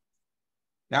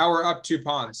 Now we're up 2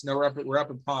 pawns. No, we're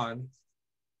up a pawn.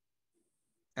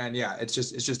 And yeah, it's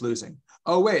just losing.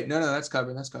 Oh wait, no, that's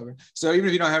covered. That's covered. So even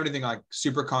if you don't have anything like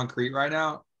super concrete right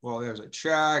now, well, there's a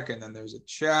check, and then there's a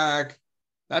check.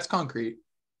 That's concrete.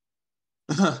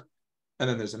 And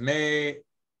then there's a mate.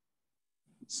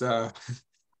 So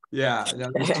yeah,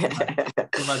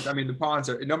 too much. I mean, the pawns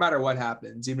are, no matter what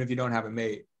happens, even if you don't have a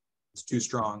mate, it's too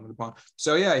strong. The pawn.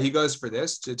 So yeah, he goes for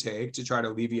this to try to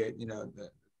alleviate, the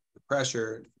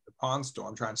pressure, the pawn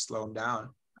storm, trying to slow him down,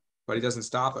 but he doesn't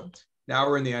stop him. Now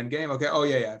we're in the end game. Okay. Oh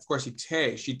yeah. Of course she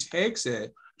takes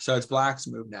it. So it's black's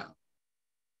move now.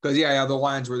 Because the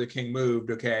lines where the king moved.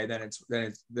 Okay. Then it's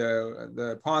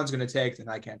the pawn's going to take. Then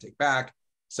I can't take back.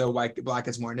 So black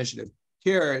gets more initiative.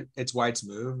 Here it's white's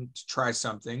move to try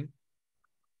something.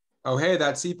 Oh hey,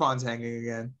 that C pawn's hanging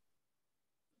again.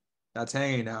 That's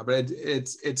hanging now, but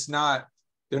it's not.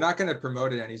 They're not going to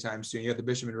promote it anytime soon. You have the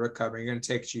bishop and rook covering. You're going to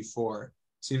take G4.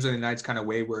 Seems like the knight's kind of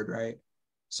wayward, right?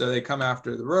 So they come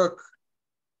after the rook,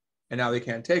 and now they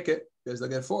can't take it because they'll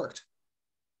get forked.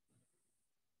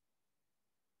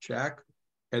 Check.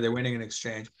 Okay, they're winning an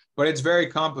exchange, but it's very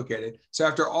complicated. So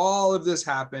after all of this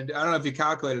happened, I don't know if he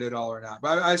calculated it all or not,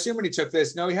 but I assume when he took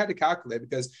this, no, he had to calculate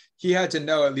because he had to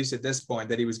know at least at this point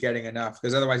that he was getting enough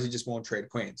because otherwise he just won't trade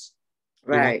queens.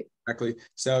 Right. Exactly.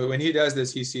 So when he does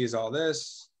this, he sees all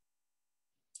this.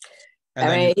 And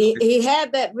I mean, he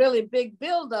had that really big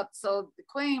buildup, so the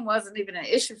queen wasn't even an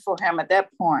issue for him at that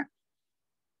point.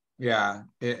 Yeah,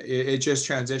 it just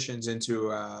transitions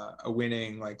into a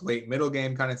winning, like late middle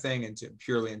game kind of thing,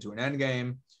 purely into an end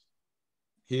game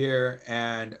here.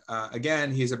 And again,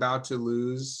 he's about to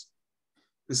lose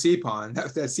the C pawn.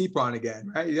 That C pawn again,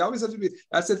 right? You always have to be.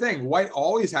 That's the thing. White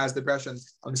always has the pressure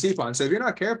on the C pawn. So if you're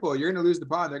not careful, you're going to lose the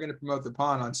pawn. They're going to promote the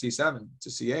pawn on C7 to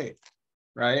C8,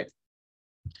 right?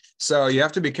 So you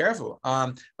have to be careful.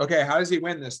 Okay, how does he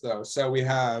win this though? So we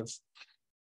have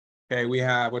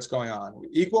what's going on.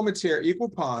 Equal material, equal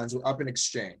pawns were up in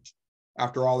exchange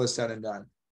after all is said and done.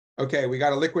 Okay, we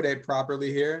got to liquidate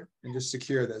properly here and just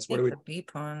secure this. What do we? The B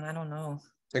pawn. I don't know.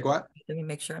 Take what? Let me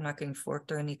make sure I'm not getting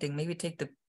forked or anything. Maybe take the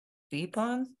B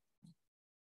pawn.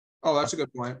 Oh, that's a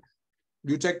good point.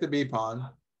 You take the B pawn.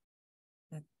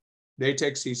 Okay. They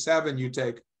take C7, you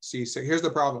take C6. Here's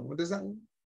the problem. What does that mean?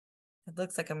 It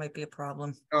looks like it might be a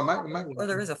problem. Oh, it might Or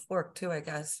there is a fork too, I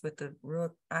guess, with the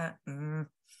rook.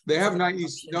 They have knight E.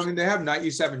 I mean, they have knight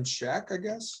E7 check, I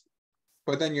guess.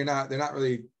 But then they're not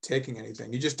really taking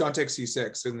anything. You just don't take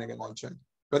C6, so then they get knight check.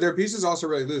 But their piece is also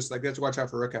really loose. Like, you have to watch out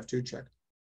for rook F2 check.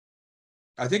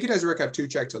 I think he does rook F2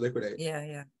 check to liquidate.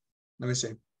 Yeah. Let me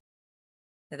see.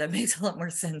 Yeah, that makes a lot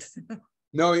more sense.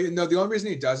 No, the only reason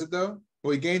he does it though,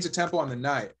 well, he gains a tempo on the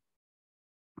knight.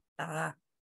 Okay.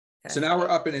 So now we're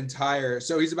up an entire.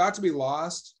 So he's about to be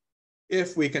lost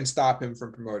if we can stop him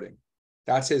from promoting.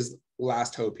 That's his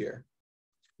last hope here.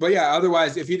 But yeah,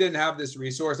 otherwise, if he didn't have this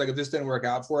resource, like if this didn't work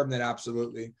out for him, then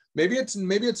absolutely. Maybe it's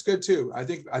good too. I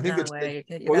think it's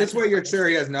good. Well, this way you're sure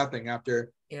he has nothing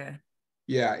after. Yeah.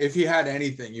 Yeah, if he had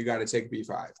anything, you got to take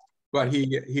B5. But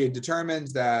he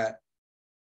determines that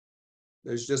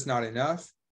there's just not enough.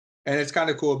 And it's kind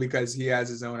of cool because he has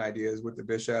his own ideas with the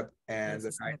bishop and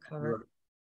the knight.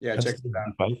 Yeah, check it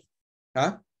out.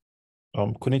 Huh?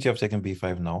 Couldn't you have taken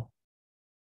B5 now?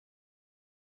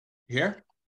 Here?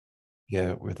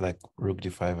 Yeah, with like rook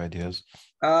D5 ideas.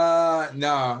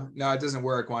 No, it doesn't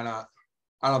work. Why not?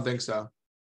 I don't think so.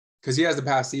 Because he has the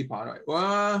pass C pawn, right?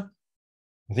 Well,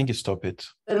 I think you stop it.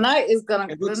 The knight is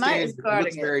gonna. It looks The knight is guarding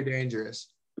it looks very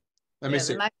dangerous. Let me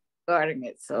see. The knight is guarding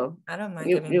it, so I don't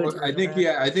mind. I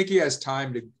think he has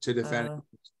time to defend it.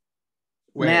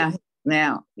 Wait.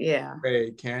 Now, yeah.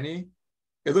 Wait, can he?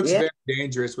 It looks very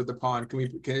dangerous with the pawn.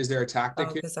 Is there a tactic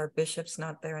here? Because our bishop's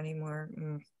not there anymore.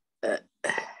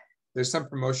 There's some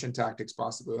promotion tactics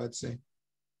possibly. Let's see.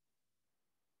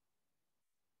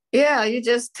 Yeah, you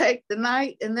just take the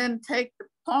knight and then take the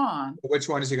pawn. Which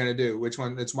one is he going to do? Which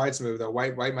one? It's White's move though.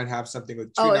 White might have something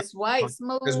with. Oh, it's White's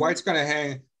move. Because White's going to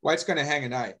hang a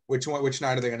knight. Which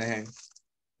knight are they going to hang?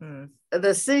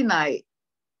 The C knight.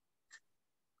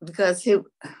 Because he.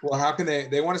 Well, how can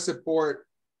they want to support?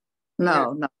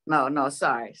 No.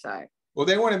 Sorry. Well,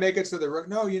 they want to make it so the rook.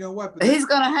 No, you know what? He's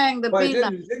going to hang the B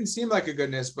knight. It didn't seem like a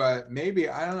goodness, but maybe,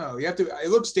 I don't know. You have to. It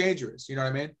looks dangerous. You know what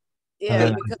I mean? Yeah,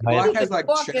 because Black has like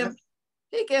check.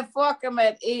 He can fork him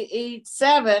at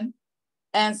E7,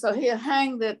 and so he'll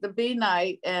hang the B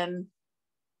knight and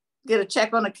get a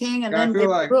check on the king, and then get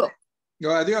the rook.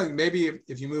 No, I think maybe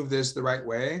if you move this the right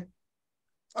way.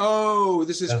 Oh,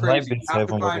 this is crazy.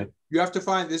 You have to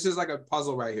find. This is like a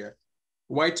puzzle right here.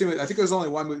 White to. I think there's only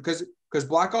one move because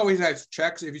black always has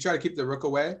checks. If you try to keep the rook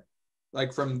away,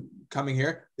 like from coming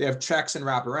here, they have checks and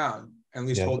wrap around. At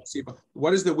least hold the C.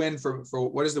 What is the win for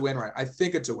what is the win, right? I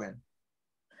think it's a win.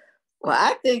 Well,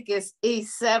 I think it's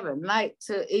E7, knight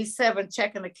to E7,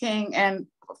 checking the king and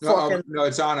no,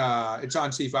 it's on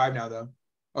C5 now though.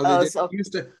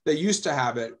 They used to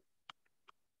have it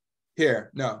here.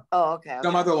 No. Oh, okay.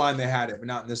 Some other line they had it, but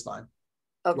not in this line.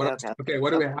 Okay.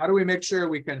 How do we make sure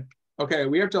we can? Okay,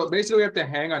 we have to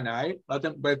hang a knight. Let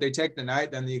them, but if they take the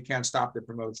knight, then you can't stop the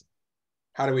promotion.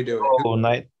 How do we do it? Oh,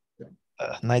 knight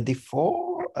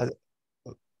D4.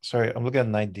 Sorry, I'm looking at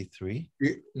knight D3.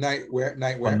 Knight where?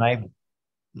 Knight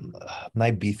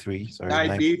B3. Sorry,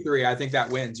 knight B3. I think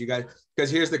that wins. You guys, because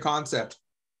here's the concept: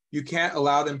 you can't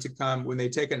allow them to come when they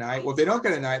take a knight. Well, if they don't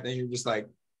get a knight, then you're just like,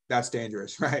 that's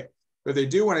dangerous, right? But they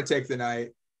do want to take the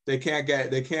knight. They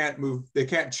can't move. They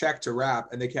can't check to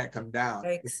wrap, and they can't come down.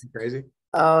 It's crazy.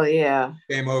 Oh yeah.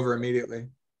 Game over immediately.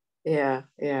 Yeah.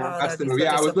 Oh, that's the move.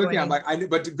 Yeah, I was looking. I'm like,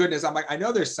 but to goodness, I'm like, I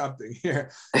know there's something here.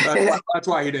 That's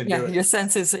why he didn't do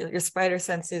it. Your spider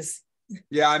senses.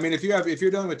 Yeah, I mean, if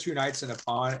you're dealing with two knights and a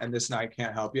pawn, and this knight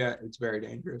can't help you, it's very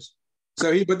dangerous.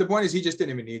 So but the point is, he just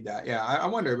didn't even need that. Yeah, I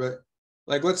wonder, but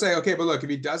like, let's say, okay, but look, if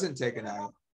he doesn't take a knight,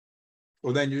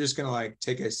 well, then you're just gonna like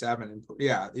take A7, and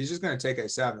he's just gonna take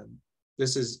A7.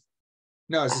 It's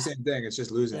the same thing. It's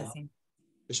just losing.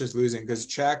 It's just losing because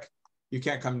check, you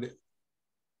can't come to.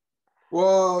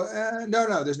 Well,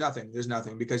 no, there's nothing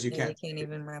because you can't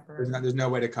even wrap around. There's no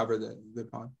way to cover the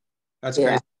pawn. That's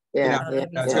crazy. Yeah.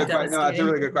 That's a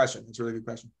really good question. It's a really good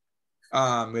question.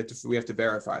 We have to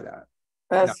verify that.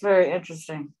 That's very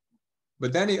interesting.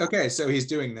 But then so he's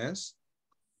doing this.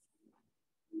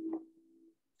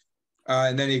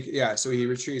 And then so he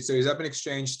retreats. So he's up in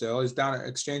exchange still. He's down at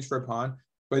exchange for a pawn,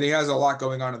 but he has a lot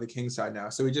going on the king side now.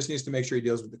 So he just needs to make sure he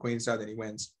deals with the queen side, then he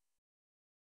wins.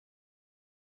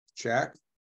 Check.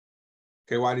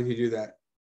 Okay, why did he do that?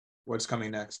 What's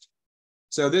coming next?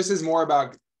 So this is more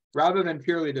about, rather than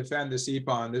purely defend the C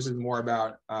pawn, this is more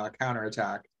about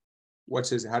counterattack.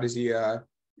 How does he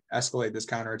escalate this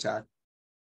counterattack?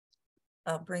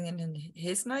 Bringing in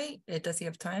his knight. Does he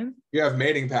have time? You have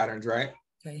mating patterns, right?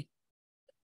 Okay.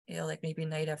 Yeah, like maybe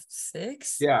knight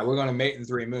f6. Yeah, we're going to mate in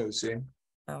 3 moves. See?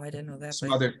 Oh, I didn't know that.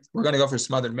 Smothered. We're going to go for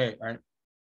smothered mate, right?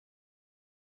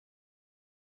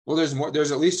 Well, there's more.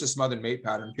 There's at least a smothered mate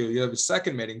pattern too. You have a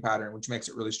second mating pattern, which makes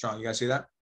it really strong. You guys see that?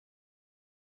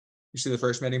 You see the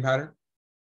first mating pattern?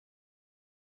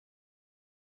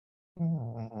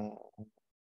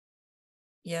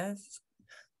 Yes.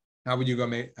 How would you go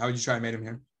mate? How would you try and mate him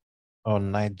here? Oh,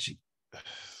 knight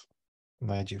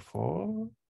g4.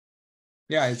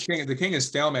 Yeah, it's king. The king is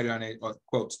stalemated on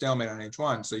quote stalemate on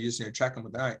h1. So you just need to check him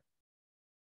with the knight.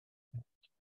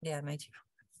 Yeah, knight g4.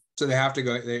 So they have to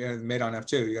go. They mate on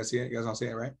f2. You guys see it? You guys all see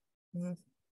it, right? Mm-hmm.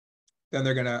 Then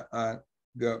they're gonna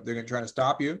go. They're gonna try to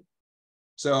stop you.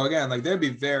 So again, like they'd be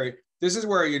very. This is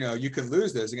where you could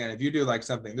lose this again if you do like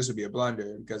something. This would be a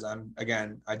blunder because I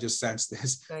just sense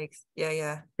this. Like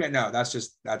yeah. No,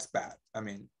 that's bad. I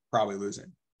mean, probably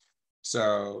losing.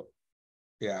 So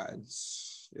yeah,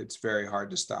 it's very hard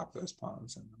to stop those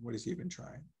pawns. And what is he even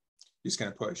trying? He's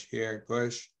gonna push here,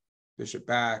 push, bishop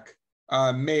back.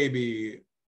 Maybe.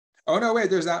 Oh no, wait,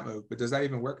 there's that move, but does that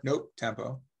even work? Nope,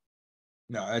 tempo.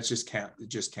 No, that just can't. It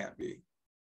just can't be.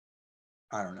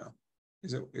 I don't know.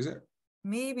 Is it?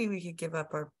 Maybe we could give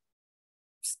up our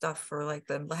stuff for like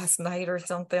the last night or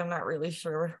something. I'm not really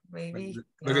sure. Maybe.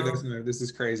 Look at this move. This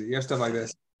is crazy. You have stuff like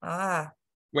this.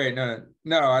 Wait, no.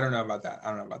 I don't know about that.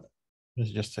 It's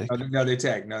just take. No, they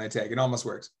take. It almost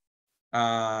works.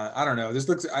 I don't know. This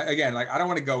looks again like I don't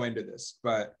want to go into this,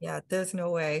 but yeah, there's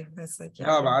no way. That's like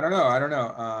no, but I don't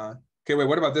know. Okay, wait.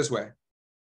 What about this way?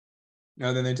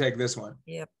 No, then they take this one.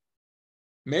 Yep.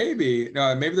 Maybe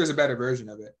there's a better version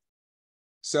of it.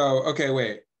 So okay,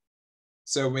 wait.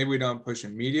 So maybe we don't push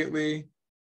immediately.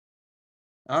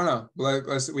 I don't know.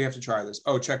 We have to try this.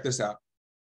 Oh, check this out.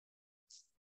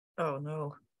 Oh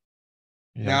no.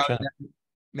 Yeah,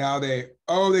 now they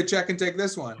check and take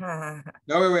this one.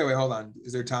 No, wait, hold on.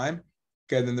 Is there time?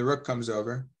 Okay, then the rook comes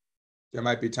over. There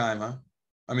might be time, huh?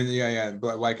 I mean, yeah.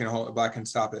 Black can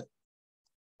stop it.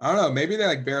 I don't know. Maybe they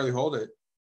like barely hold it.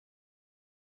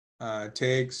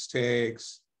 Takes.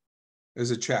 There's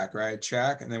a check, right?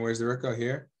 Check, and then where's the rook go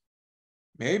here?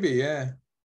 Maybe, yeah.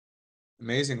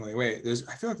 Amazingly, wait.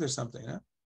 I feel like there's something, huh?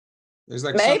 There's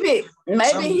like maybe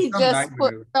he just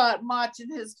start marching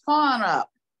his pawn up.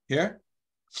 Here?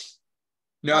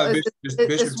 No,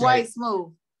 bishop white's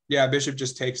move. Yeah, bishop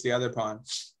just takes the other pawn.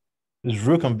 Is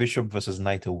rook and bishop versus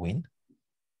knight a win?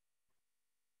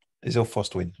 Is your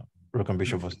first win? Rook and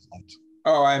bishop versus knight.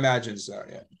 Oh, I imagine so,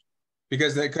 yeah.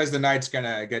 Because the knight's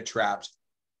gonna get trapped.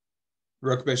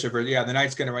 Rook bishop, or yeah, the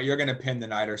knight's you're gonna pin the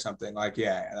knight or something. Like,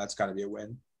 yeah, that's gotta be a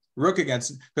win. Rook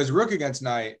against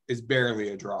knight is barely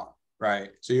a draw, right?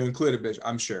 So you include a bishop,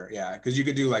 I'm sure, yeah, because you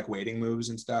could do like waiting moves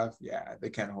and stuff. Yeah, they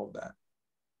can't hold that.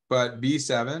 But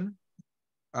b7,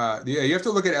 yeah, you have to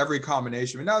look at every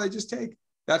combination. But now they just take.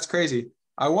 That's crazy.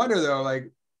 I wonder though,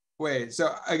 like, wait.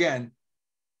 So again,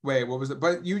 wait, what was it?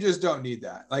 But you just don't need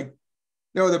that. Like,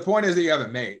 no, the point is that you have a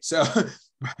mate. So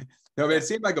no, but it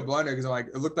seemed like a blunder because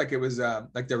it looked like it was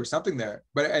like there was something there.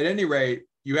 But at any rate,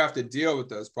 you have to deal with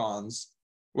those pawns,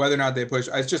 whether or not they push.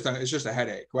 It's just a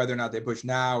headache, whether or not they push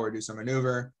now or do some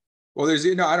maneuver. Well,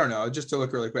 I don't know. Just to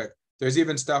look really quick, there's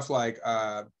even stuff like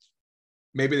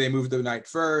maybe they move the knight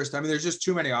first. I mean, there's just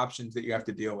too many options that you have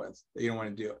to deal with that you don't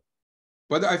want to do.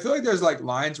 But I feel like there's like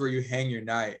lines where you hang your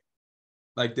knight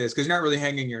like this because you're not really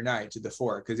hanging your knight to the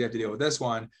fork because you have to deal with this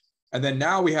one. And then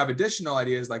now we have additional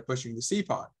ideas like pushing the c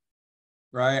pawn,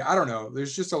 right? I don't know.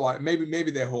 There's just a lot.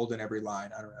 Maybe they hold in every line.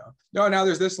 I don't know. No, now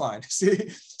there's this line.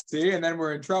 See, and then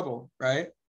we're in trouble, right?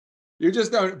 You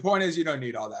just don't. The point is, you don't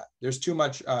need all that. There's too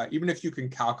much. Even if you can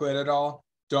calculate it all,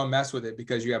 don't mess with it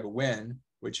because you have a win,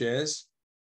 which is.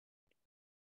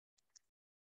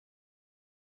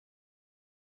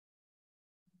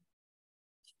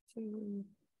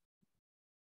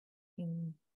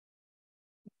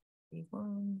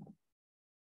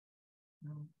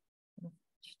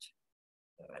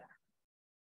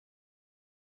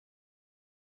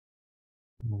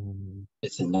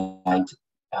 It's a knight.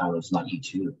 It's not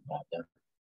e2.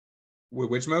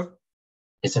 Which move?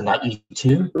 It's a knight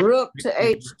e2. Rook to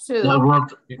h2. No, rook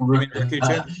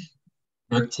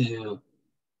to.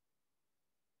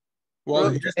 Well,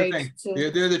 here's the thing.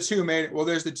 They're the two mating. Well,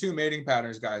 there's the two mating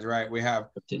patterns, guys. Right? We have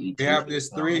this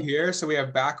 3 here, so we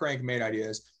have back rank mate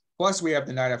ideas. Plus, we have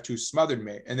the knight f2 smothered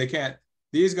mate, and they can't.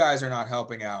 These guys are not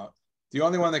helping out. The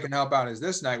only one that can help out is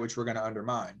this knight, which we're going to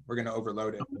undermine. We're going to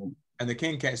overload it, and the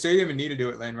king can't. So you don't even need to do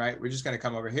it, Lynn. Right? We're just going to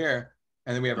come over here,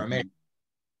 and then we have our mate.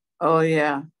 Oh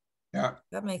yeah. Yeah.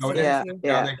 That makes sense.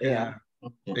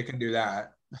 They can do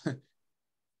that,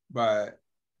 but.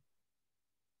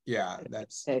 Yeah,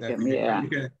 that's yeah.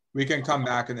 We can come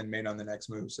back and then mate on the next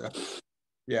move. So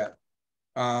yeah,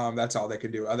 that's all they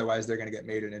could do. Otherwise, they're gonna get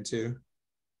mated into.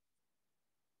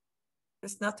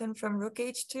 There's nothing from rook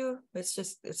h2. It's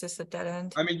just a dead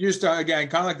end. I mean, you just again,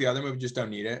 kind of like the other move, you just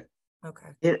don't need it. Okay.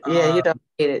 Yeah, you don't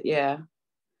need it. Yeah.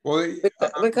 Well,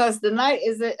 because the knight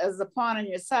is a pawn on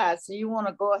your side, so you want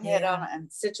to go ahead on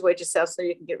and situate yourself so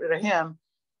you can get rid of him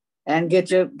and get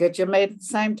your mate at the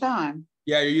same time.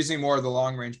 Yeah, you're using more of the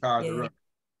long range power of the rook.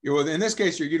 Well, in this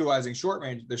case, you're utilizing short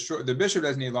range. The bishop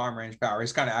doesn't need long range power.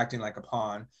 He's kind of acting like a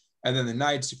pawn, and then the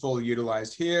knight's fully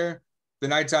utilized here. The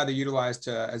knight's either utilized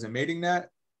as a mating net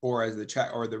or as the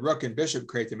check, or the rook and bishop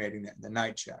create the mating net. And the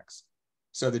knight checks.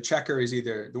 So the checker is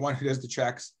either the one who does the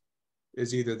checks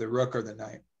is either the rook or the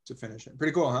knight to finish it.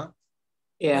 Pretty cool, huh?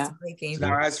 Yeah. That's a great game. So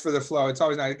now, as for the flow, it's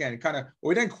always not, again, kind of, well,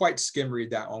 we didn't quite skim read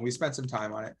that one. We spent some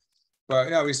time on it, but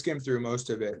no, we skimmed through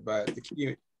most of it. But the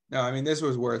key, no, I mean, this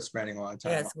was worth spending a lot of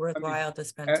time. Yeah, it's worthwhile to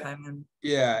spend time on.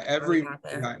 Yeah,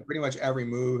 pretty much every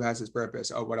move has its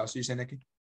purpose. Oh, what else did you say, Nikki?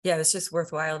 Yeah, it's just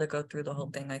worthwhile to go through the whole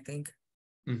thing, I think.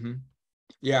 Mm-hmm.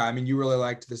 Yeah, I mean, you really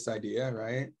liked this idea,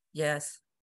 right? Yes.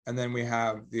 And then we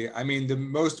have the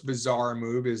most bizarre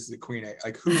move is the queen eight.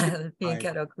 Like who's the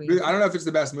fianchetto queen? I don't know if it's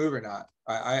the best move or not.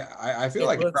 I feel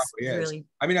like it probably is. Really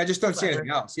I mean, I just don't see anything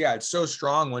else. Yeah, it's so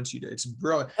strong once you do. It's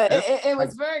brilliant. It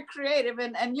was very creative,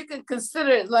 and you can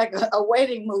consider it like a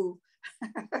waiting move.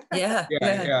 Yeah.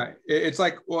 It's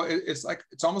like, well, it's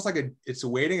almost like it's a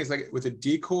waiting. It's like with a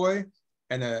decoy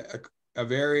and a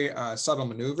very subtle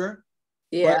maneuver.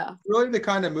 Yeah. But really the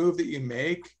kind of move that you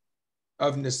make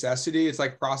of necessity. It's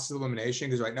like process elimination,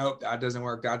 because like, nope, that doesn't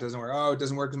work. That doesn't work. Oh, it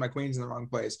doesn't work because my queen's in the wrong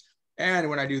place. And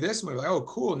when I do this move, like, oh,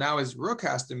 cool. Now his rook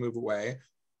has to move away.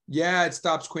 Yeah, it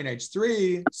stops queen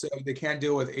h3. So they can't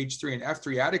deal with h3 and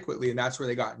f3 adequately. And that's where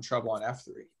they got in trouble on f3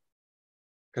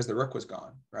 because the rook was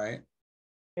gone, right?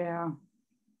 Yeah.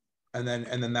 And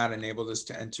then that enabled us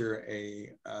to enter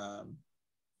an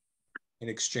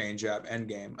exchange up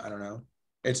endgame. I don't know.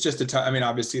 It's just I mean,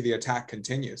 obviously the attack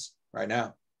continues right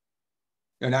now.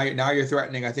 Now you're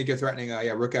threatening. I think you're threatening.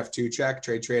 Rook f2 check,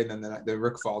 trade, and then the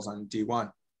rook falls on d1.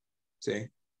 See.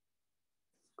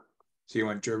 So you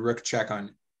went to rook check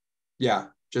on,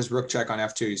 just rook check on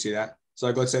f2. You see that? So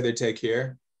like, let's say they take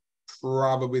here.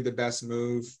 Probably the best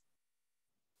move.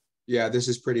 Yeah, this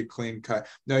is pretty clean cut.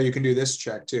 No, you can do this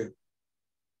check too.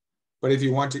 But if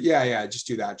you want to, just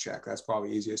do that check. That's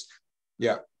probably easiest.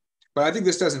 Yeah. But I think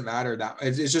this doesn't matter. That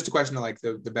it's just a question of like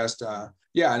the best.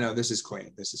 No, this is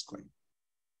clean. This is clean.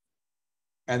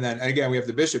 And then again, we have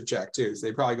the bishop check too. So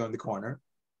they probably go in the corner.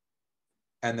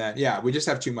 And then, we just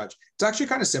have too much. It's actually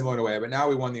kind of similar in a way, but now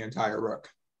we won the entire rook.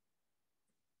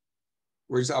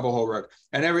 We just have a whole rook.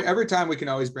 And every time we can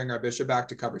always bring our bishop back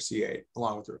to cover c8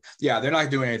 along with the rook. Yeah, they're not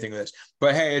doing anything with this.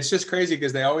 But hey, it's just crazy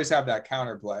because they always have that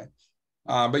counterplay.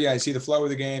 But yeah, you see the flow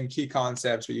of the game, key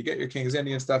concepts, where you get your King's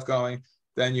Indian stuff going.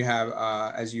 Then you have,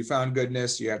 as you found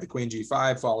goodness, you have the queen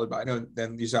g5 followed by,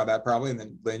 then you saw that probably,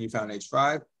 and then you found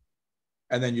h5.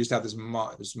 And then you just have this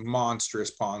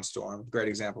monstrous pawn storm. Great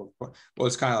example. Well,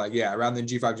 it's kind of like, rather than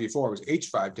g5, g4, it was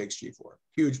h5 takes g4.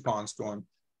 Huge pawn storm.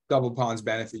 Double pawns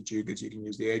benefit you because you can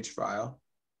use the h file.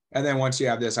 And then once you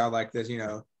have this, I like this,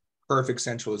 perfect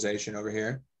centralization over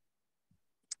here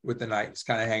with the knight. It's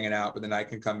kind of hanging out, but the knight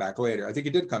can come back later. I think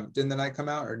it did come. Didn't the knight come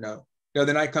out or no? No,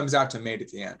 the knight comes out to mate at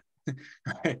the end.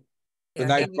 Right? The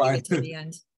knight waited till the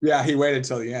end. Yeah, he waited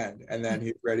till the end, and then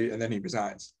he's ready, and then he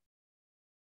resigns.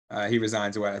 He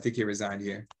resigns away. I think he resigned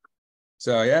here.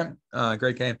 So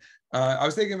great game. I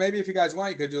was thinking maybe if you guys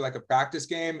want, you could do like a practice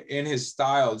game in his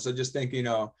style. So just think,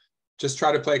 just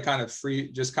try to play kind of free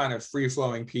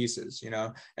flowing pieces, And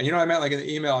what I meant, like in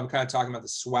the email, I'm kind of talking about the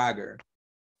swagger.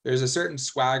 There's a certain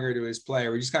swagger to his play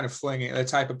where he's just kind of flinging, the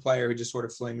type of player who just sort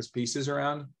of flings pieces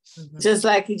around. Just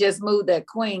like he just moved that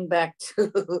queen back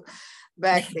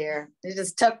there. He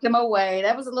just tucked him away.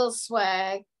 That was a little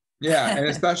swag. Yeah, and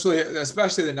especially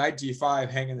the knight d5,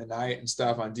 hanging the knight and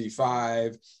stuff on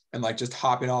d5, and like just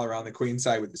hopping all around the queen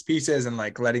side with his pieces and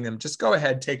like letting them just go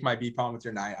ahead, take my b pawn with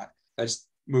your knight. I just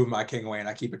move my king away and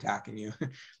I keep attacking you,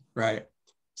 right?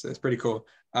 So it's pretty cool.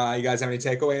 You guys have any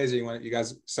takeaways?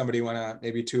 Or somebody want to,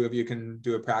 maybe two of you can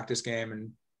do a practice game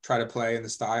and try to play in the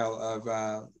style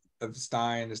of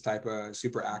Stein, this type of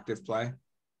super active play?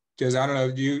 Because I don't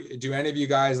know, do any of you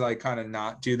guys like kind of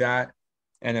not do that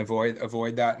and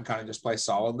avoid that and kind of just play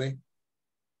solidly?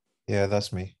 Yeah,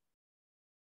 that's me.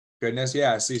 Goodness,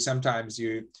 yeah. See, sometimes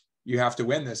you have to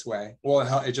win this way.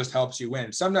 Well, it just helps you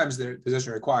win. Sometimes the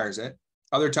position requires it.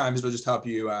 Other times it'll just help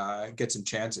you get some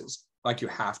chances. Like you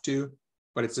have to,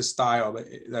 but it's a style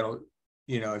that'll,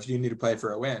 if you need to play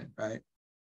for a win, right?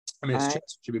 I mean, it's chess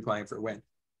you should be playing for a win.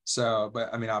 So,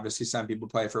 but I mean, obviously some people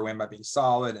play for a win by being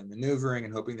solid and maneuvering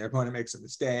and hoping their opponent makes a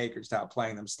mistake or just out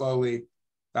playing them slowly.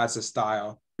 That's a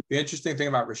style. The interesting thing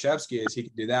about Reshevsky is he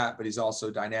can do that, but he's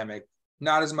also dynamic,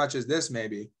 not as much as this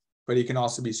maybe, but he can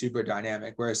also be super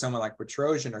dynamic. Whereas someone like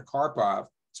Petrosian or Karpov,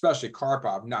 especially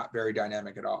Karpov, not very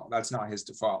dynamic at all. That's not his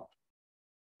default.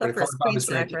 But Karpov is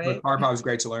great. Right? But Karpov is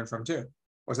great to learn from too.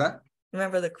 What's that?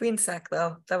 Remember the queen sack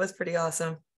though? That was pretty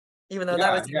awesome. Even though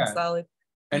that was even solid.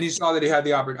 And he saw that he had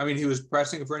the opportunity. I mean, he was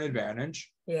pressing for an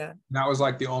advantage. Yeah. And that was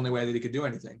like the only way that he could do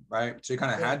anything, right? So he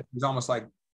kind of had. He was almost like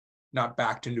not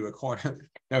backed into a corner.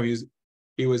 No, he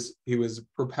was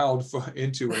propelled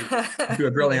into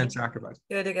a brilliant sacrifice.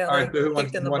 Good to go. All right, so who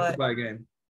wants to play a game?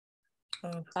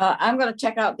 I'm going to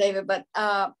check out David, but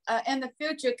in the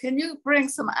future, can you bring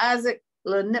some Isaac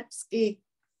Lenipsky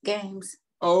games?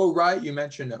 Oh, right, you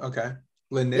mentioned it. Okay,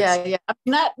 Lenipsky. Yeah.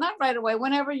 Not right away.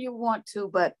 Whenever you want to,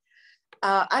 but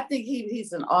I think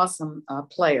he's an awesome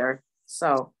player.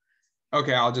 So.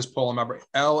 Okay, I'll just pull him up.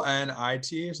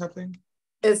 LNIT or something.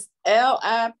 It's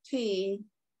LIP.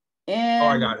 Oh,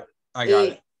 I got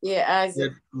it. Yeah,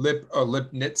 Isaac.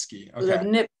 Lipnitsky.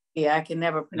 Okay. Lipnitsky. I can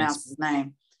never pronounce his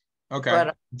name. Okay.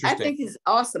 But I think he's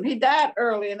awesome. He died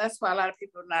early, and that's why a lot of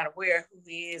people are not aware who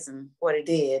he is and what he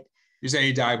did. You say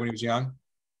he died when he was young?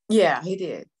 Yeah, he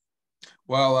did.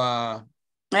 Well,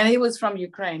 and he was from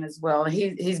Ukraine as well.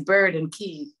 He's buried in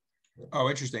Kyiv. Oh,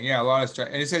 interesting. Yeah, a lot of stuff.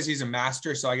 And it says he's a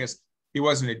master, so I guess he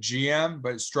wasn't a GM,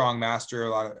 but a strong master. A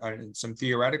lot of some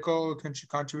theoretical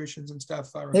contributions and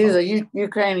stuff. He was a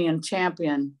Ukrainian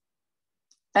champion,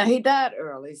 and he died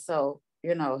early, so he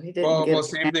didn't. Well,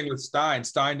 same thing with Stein.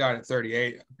 Stein died at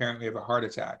 38, apparently of a heart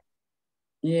attack.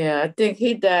 Yeah, I think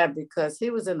he died because he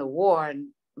was in the war, and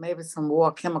maybe some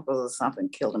war chemicals or something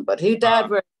killed him. But he died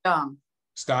very young.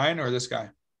 Stein or this guy?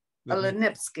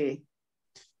 Lenipsky.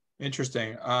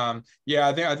 Interesting. Yeah,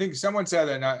 I think someone said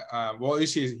that. Well, at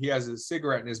least he has a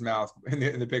cigarette in his mouth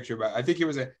in the picture. But I think he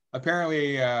was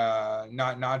apparently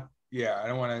not. Yeah, I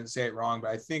don't want to say it wrong,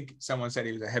 but I think someone said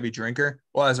he was a heavy drinker.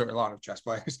 Well, as are a lot of chess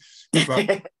players.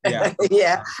 But, yeah.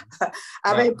 Yeah.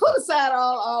 I mean, put aside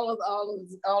all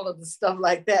of the stuff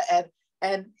like that,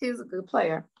 and he's a good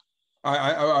player.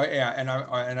 Yeah,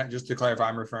 and just to clarify,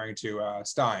 I'm referring to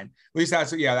Stein. At least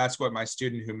that's what my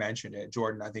student who mentioned it,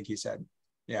 Jordan. I think he said.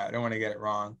 Yeah, I don't want to get it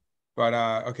wrong, but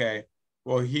okay.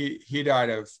 Well, he died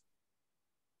of.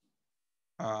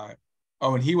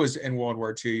 And he was in World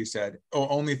War II. You said,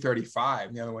 only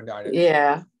 35. The other one died at.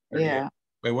 Yeah. 38. Yeah.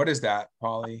 Wait, what is that,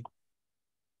 Polly?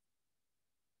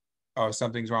 Oh,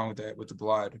 something's wrong with the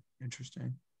blood.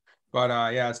 Interesting. But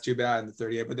yeah, it's too bad in the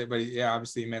 38. But yeah,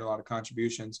 obviously he made a lot of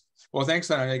contributions. Well, thanks,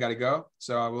 son. I know you got to go.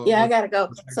 So I will. Yeah, I got to go.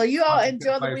 So you all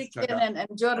enjoy the weekend and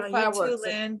enjoy the fireworks. You too,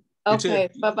 Lynn. Okay.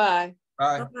 Bye-bye.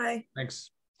 Bye. Bye.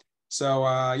 Thanks. So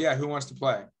yeah, who wants to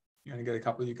play? You're gonna get a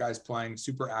couple of you guys playing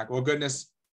super act. Well, goodness,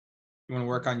 you want to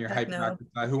work on your hype practice.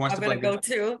 Who wants to play? I'm gonna go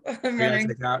too. I'm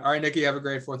running. All right, Nikki, have a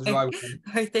great 4th of July. All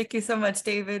right, thank you so much,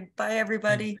 David. Bye,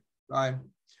 everybody. Bye.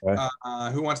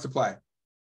 Who wants to play? I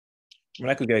mean,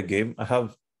 I could get a game.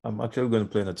 I'm actually going to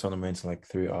play in a tournament in like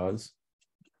 3 hours.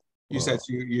 You said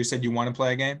you want to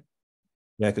play a game?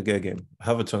 Yeah, I could get a game. I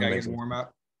have a tournament. Warm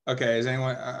up. Okay, is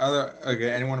anyone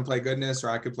anyone want to play Goodness, or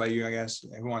I could play you, I guess.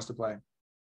 Who wants to play?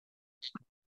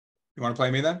 You want to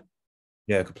play me then?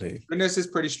 Yeah, I could play you. Goodness is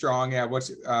pretty strong. Yeah, let's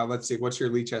see, what's your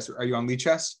lead chess? Are you on lead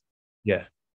chess? Yeah.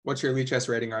 What's your lead chess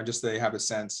rating on, just so they have a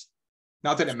sense?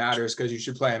 Not that it matters because you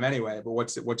should play them anyway, but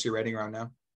what's your rating around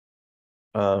now?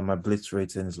 My blitz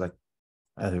rating is like,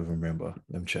 I don't remember.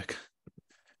 Let me check.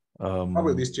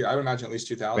 Probably at least I would imagine at least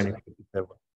 2000.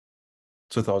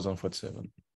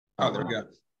 2047. Oh, there we go.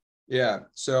 Yeah.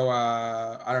 So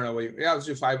I don't know. Let's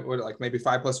do 5, like maybe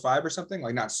 5 + 5 or something,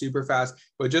 like not super fast,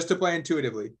 but just to play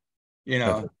intuitively,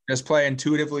 just play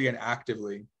intuitively and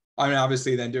actively. I mean,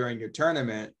 obviously then during your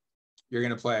tournament, you're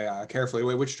going to play carefully.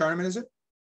 Wait, which tournament is it?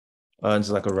 It's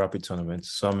like a rapid tournament.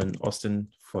 So I'm in Austin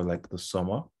for like the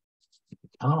summer.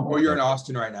 Oh, you're in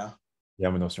Austin right now? Yeah,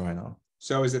 I'm in Austin right now.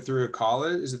 So is it through a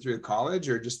college? Is it through a college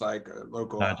or just like a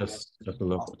local? Just a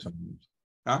local tournament.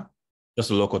 Huh? Just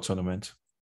a local tournament.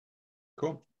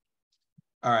 Cool.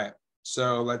 All right.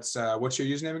 So let's, what's your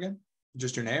username again?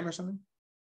 Just your name or something?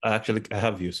 I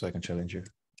have you, so I can challenge you.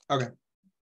 Okay.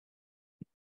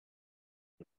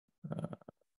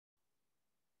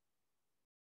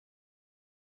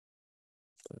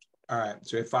 All right.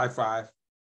 So we have 5-5.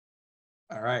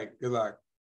 All right. Good luck.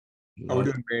 Oh, we're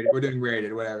doing graded. We're doing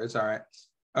graded. Whatever. It's all right.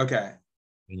 Okay.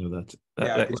 You know that.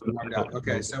 Yeah.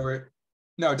 Okay. So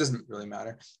no, it doesn't really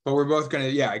matter. But we're both gonna.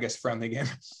 Yeah, I guess friendly game.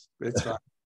 But it's fine.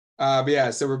 But yeah,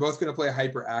 so we're both going to play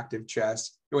hyperactive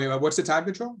chess. Wait, what's the time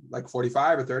control? Like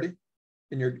 45 or 30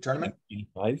 in your tournament?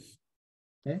 85.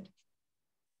 Okay.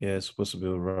 Yeah, it's supposed to be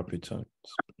a rapid time.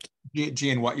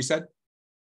 G and what you said?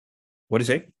 What do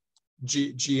you say?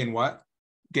 G and what?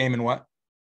 Game and what?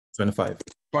 25.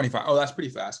 25. Oh, that's pretty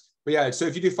fast. But yeah, so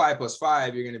if you do 5 +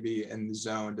 5, you're going to be in the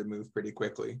zone to move pretty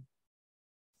quickly.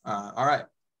 All right.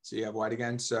 So you have white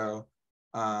again. So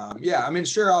yeah, I mean,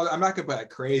 sure, I'm not going to play like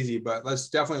crazy, but let's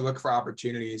definitely look for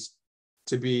opportunities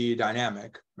to be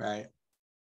dynamic, right?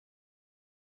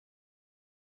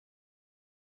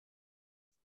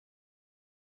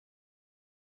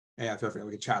 Yeah, feel free.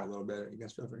 We can chat a little bit. You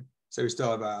guys feel free. So we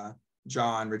still have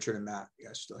John, Richard, and Matt. You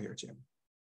guys are still here too.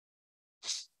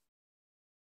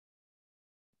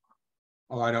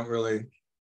 Oh, I don't really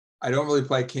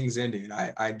play King's Indian.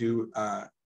 I do.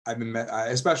 I've been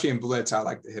especially in Blitz. I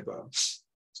like the hippo.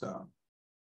 So.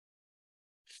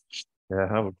 Yeah,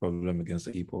 I have a problem against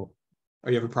the hippo. Oh,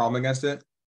 you have a problem against it?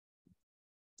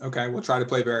 Okay, we'll try to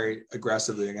play very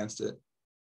aggressively against it.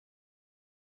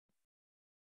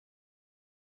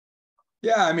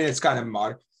 Yeah, I mean, it's kind of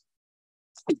modern.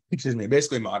 Excuse me,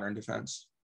 basically modern defense.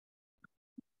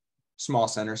 Small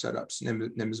center setups.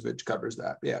 Nimzovich covers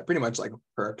that. Yeah, pretty much like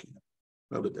Perk, a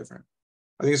little bit different.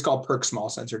 I think it's called Perk small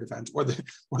center defense, or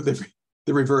the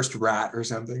reversed rat or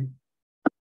something.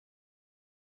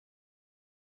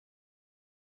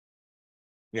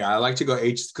 Yeah, I like to go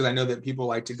H because I know that people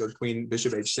like to go queen,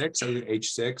 bishop H6, so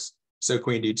H6. So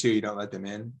queen D2, you don't let them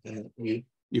in. And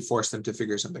you force them to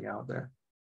figure something out there.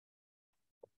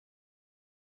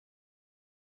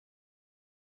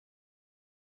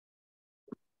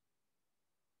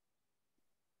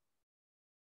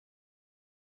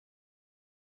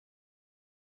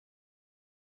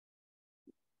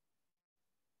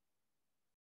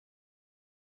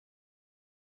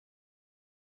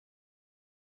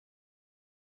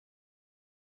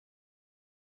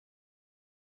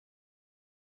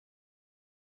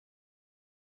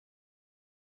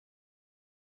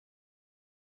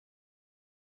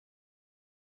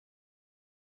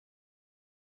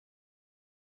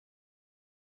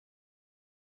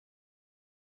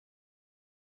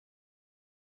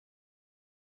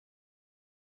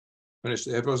 Finish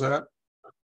the hippo setup.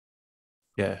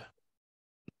 Yeah.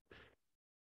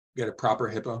 Get a proper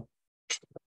hippo.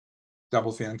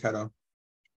 Double fianchetto.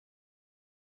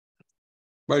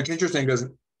 But it's interesting because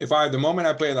the moment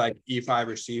I play like E5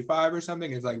 or C5 or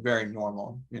something, it's like very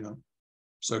normal, you know.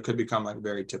 So it could become like a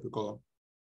very typical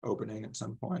opening at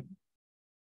some point.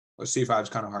 But C5 is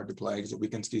kind of hard to play because it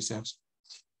weakens D6.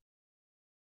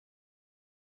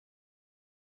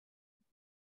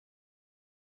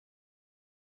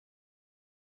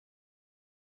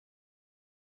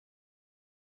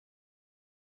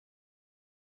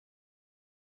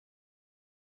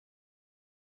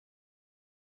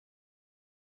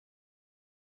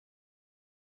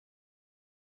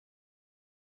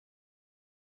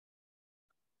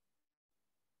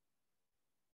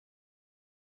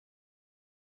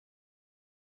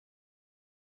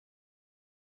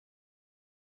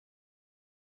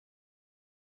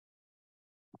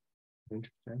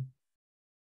 Interesting.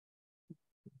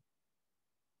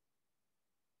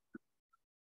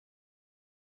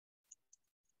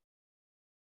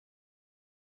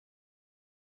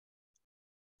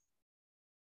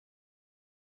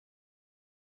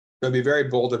 It'd be very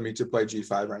bold of me to play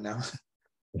G5 right now.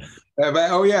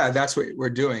 But oh yeah, that's what we're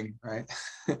doing, right?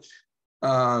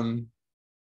 Knight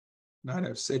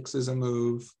F6 is a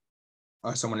move.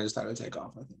 Oh, someone is trying to take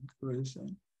off, I think. What is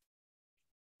it?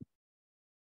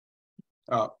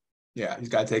 Oh, yeah, he's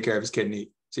got to take care of his kidney.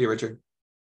 See you, Richard.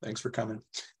 Thanks for coming.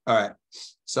 All right.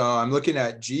 So I'm looking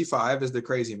at G5 as the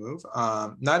crazy move.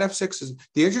 Knight F6 is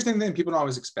the interesting thing people don't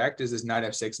always expect is this Knight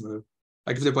F6 move.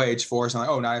 Like if they play H4, so I'm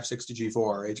like, oh, Knight F6 to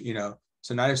G4, you know.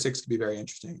 So Knight F6 could be very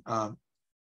interesting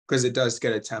because it does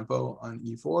get a tempo on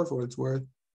E4 for what it's worth.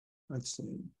 Let's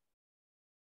see.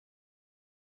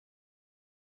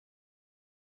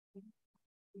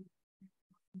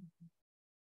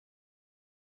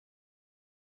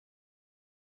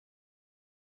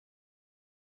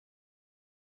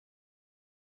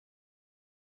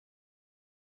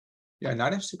 Yeah,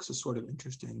 Knight F6 is sort of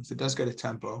interesting. It does get a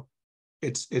tempo.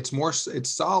 It's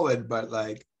solid, but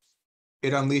like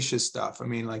it unleashes stuff. I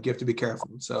mean, like you have to be careful.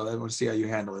 So I want to see how you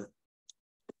handle it.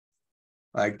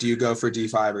 Like, do you go for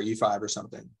D5 or E5 or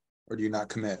something? Or do you not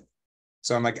commit?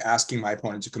 So I'm like asking my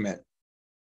opponent to commit.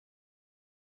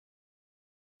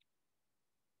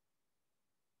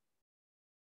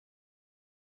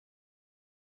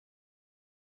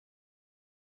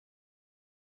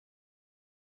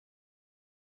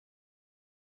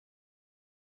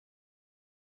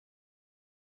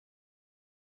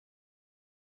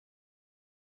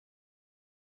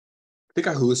 think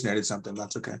I hallucinated something.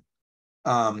 That's okay.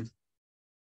 I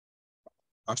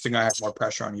was thinking I had more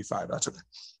pressure on E5. That's okay.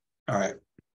 All right.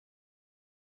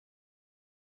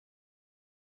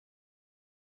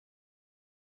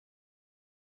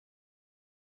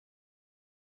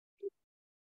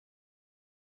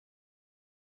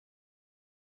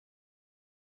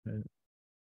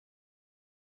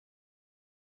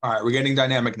 All right, we're getting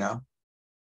dynamic now.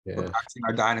 Yeah. We're practicing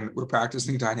our dynamic. We're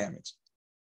practicing dynamics.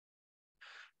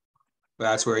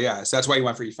 But that's where, yeah. So that's why you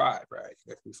went for E5, right?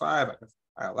 You go for E5.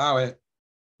 I allow it.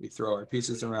 We throw our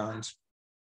pieces around.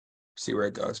 See where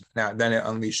it goes. Now, then it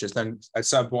unleashes. Then at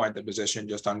some point, the position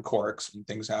just uncorks and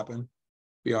things happen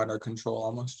beyond our control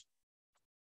almost.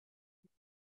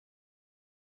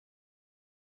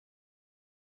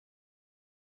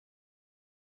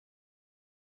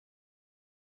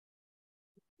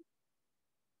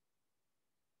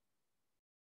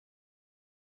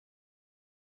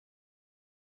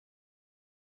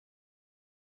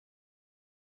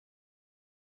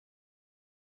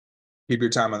 Keep your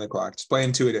time on the clock. Just play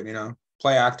intuitive, you know,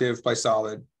 play active, play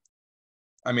solid.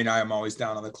 I mean, I am always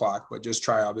down on the clock, but just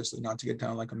try obviously not to get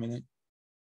down like a minute.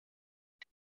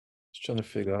 Just trying to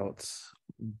figure out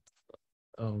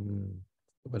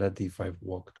whether D5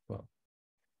 worked, but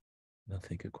I don't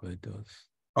think it quite does.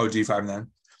 Oh, D5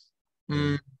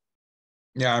 then.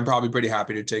 Yeah, I'm probably pretty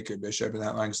happy to take your bishop in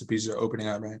that line because the pieces are opening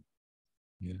up, right?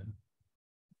 Yeah.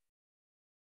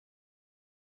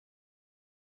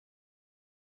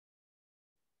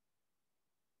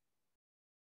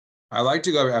 I like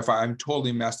to go F5. I'm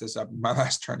totally messed this up in my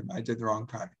last tournament. I did the wrong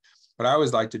time. But I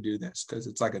always like to do this because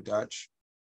it's like a Dutch.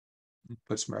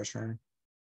 Put some pressure in.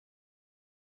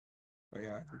 But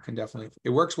yeah, it can definitely, it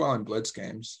works well in blitz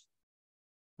games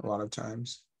a lot of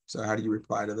times. So how do you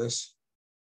reply to this?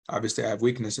 Obviously, I have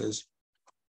weaknesses.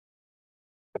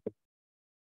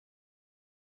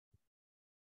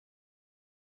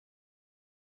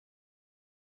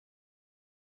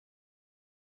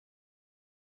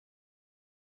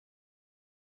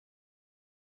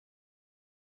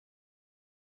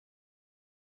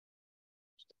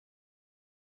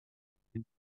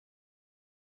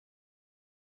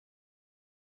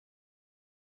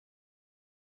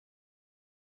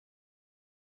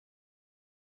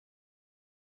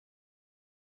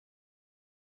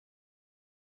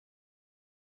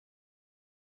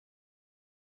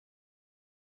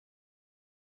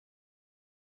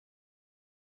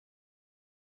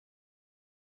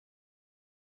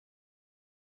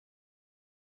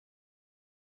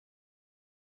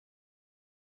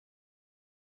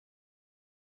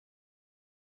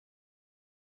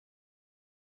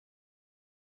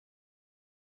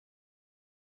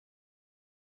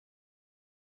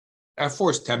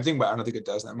 F4 is tempting, but I don't think it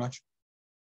does that much.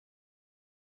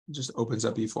 It just opens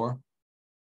up E4.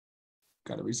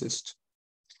 Got to resist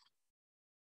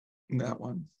that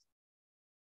one.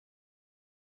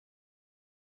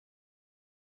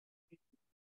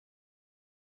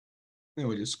 Then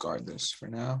we just guard this for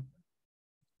now.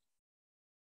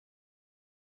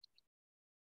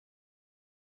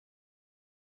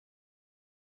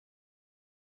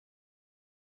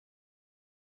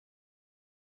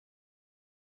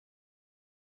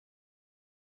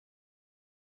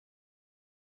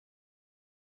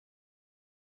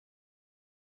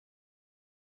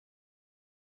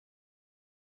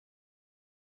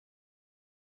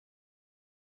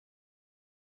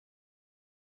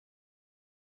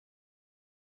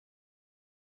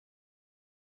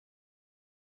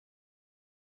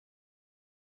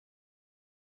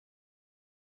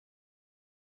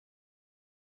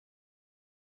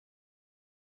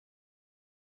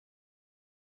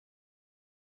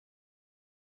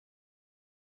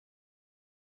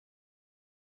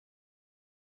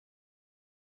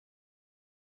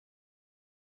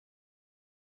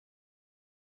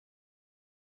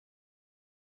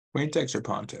 Queen takes or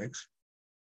pawn takes.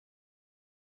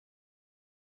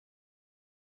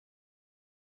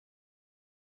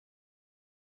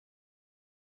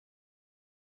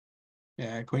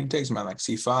 Yeah, queen takes my like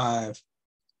C5.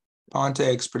 Pawn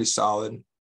takes, pretty solid.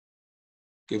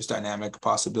 Gives dynamic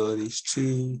possibilities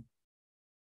to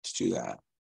do that.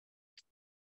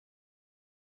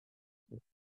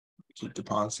 Keep the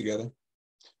pawns together.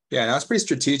 Yeah, that's pretty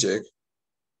strategic.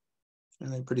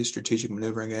 Really pretty strategic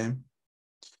maneuvering game.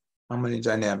 How many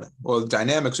dynamic? Well, the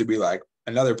dynamics would be like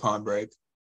another pawn break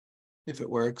if it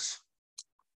works.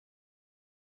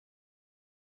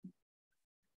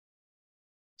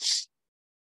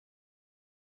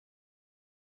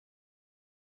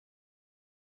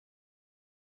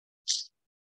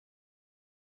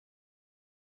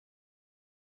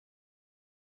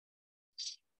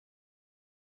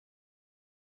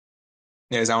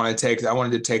 Yes, I wanted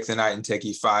to take the knight and take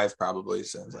e5 probably.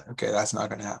 So I was like, okay, that's not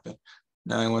going to happen.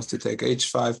 Now he wants to take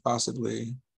h5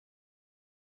 possibly.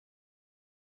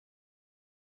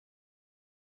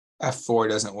 f4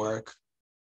 doesn't work.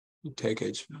 You take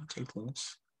h5, take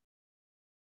this.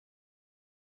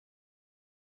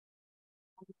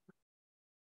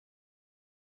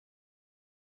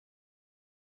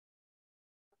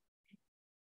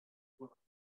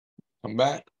 Come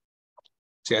back.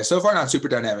 So yeah, so far not super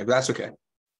dynamic, but that's okay.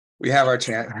 We have our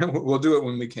chance. We'll do it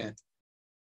when we can.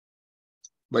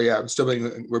 But yeah,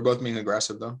 we're both being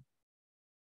aggressive though.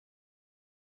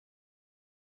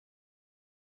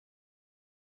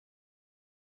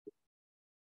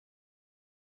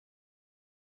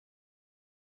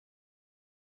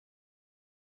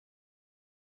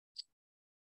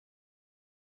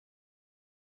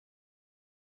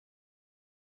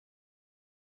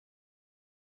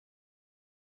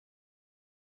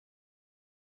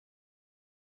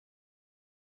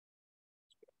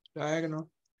 Diagonal.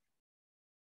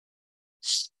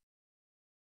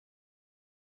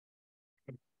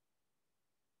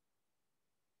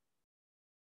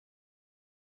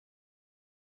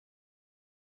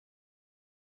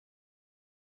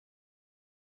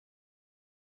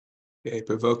 Okay,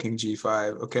 provoking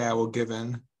g5. Okay, I will give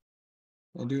in.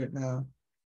 I'll do it now.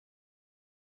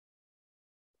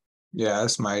 Yeah,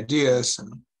 that's my idea. So.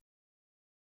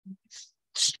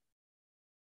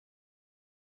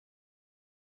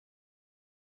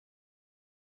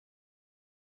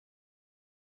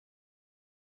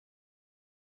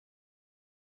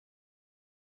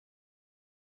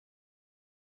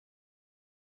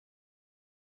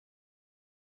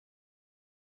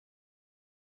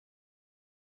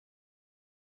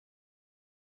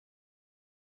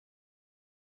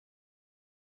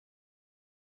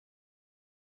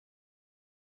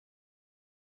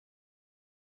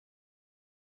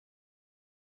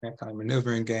 That kind of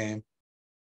maneuvering game.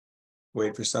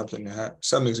 Wait for something to happen.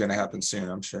 Something's going to happen soon,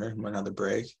 I'm sure. Another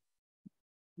break.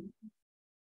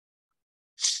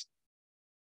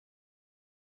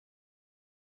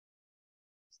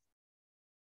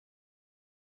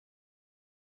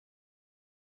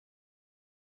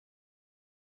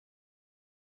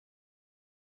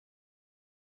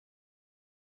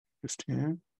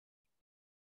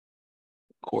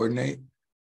 Coordinate.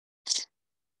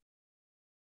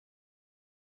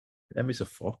 I missed a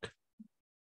fork.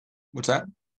 What's that?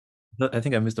 No, I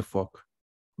think I missed a fork.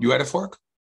 You had a fork?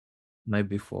 Knight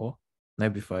b4.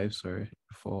 Knight b5, sorry.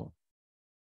 Before.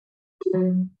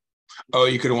 Oh,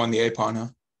 you could have won the A pawn, huh?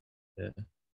 Yeah.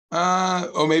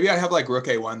 Oh, maybe I'd have like rook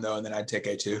A1 though, and then I'd take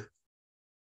A2.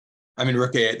 I mean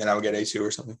rook A8, then I would get A2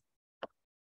 or something.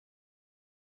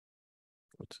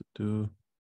 What to do?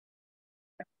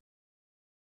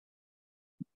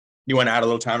 You want to add a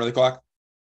little time to the clock?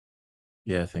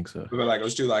 Yeah, I think so.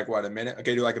 Let's do like what, a minute?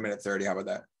 Okay, do like a minute 30. How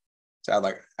about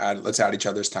that? Let's add each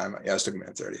other's time. Yeah, let's do a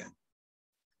minute 30.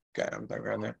 Okay, I'm like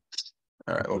around there.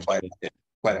 All right, we'll play it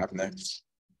happen there.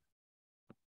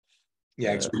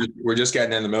 Yeah, we're just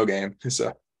getting in the middle game,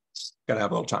 so gotta have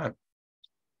a little time.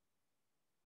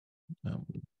 Yeah.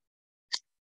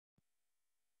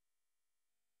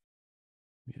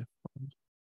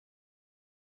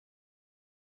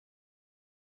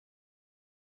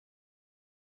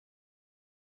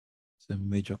 It's a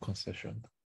major concession.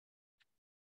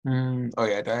 Oh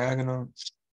yeah, diagonal.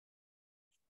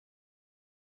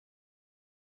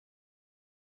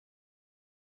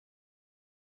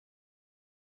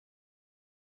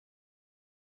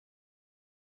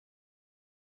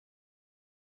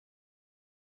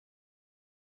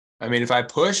 I mean, if I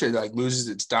push it, like loses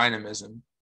its dynamism.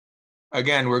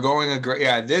 Again, we're going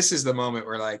yeah, this is the moment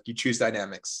where like you choose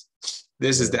dynamics.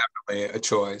 This is definitely a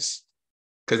choice.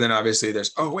 Because then obviously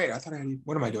there's, oh wait, I thought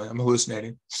what am I doing? I'm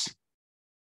hallucinating.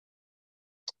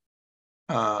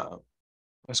 I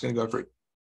was gonna go for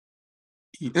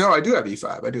no, I do have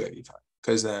e5. I do have e5.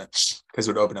 Because it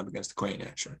would open up against the queen,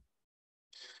 yeah, sure.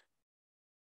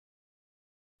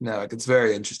 No, like it's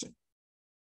very interesting.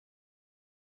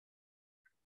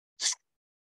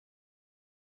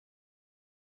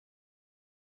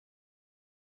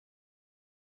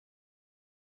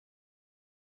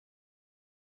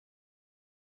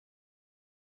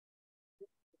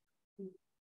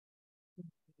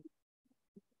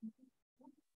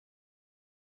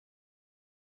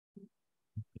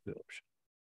 The option.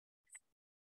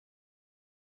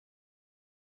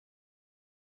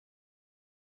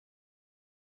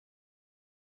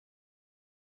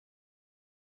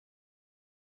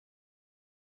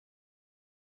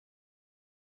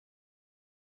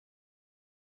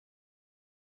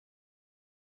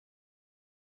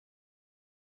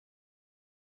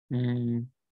 Again,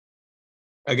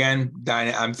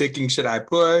 I'm thinking, should I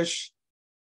push?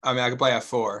 I mean, I could play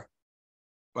F4,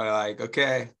 but like,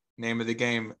 okay, name of the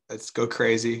game. Let's go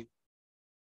crazy.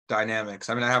 Dynamics.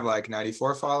 I mean, I have like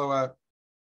 94 follow-up.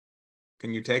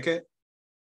 Can you take it?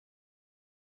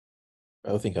 I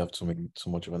don't think I have too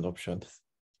much of an option.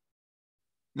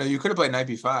 No, you could have played knight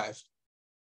b5.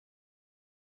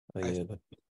 Yeah,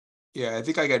 yeah, I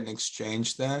think I get an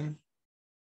exchange then.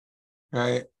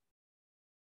 Right? I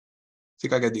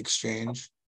think I get the exchange.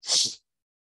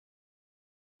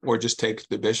 Or just take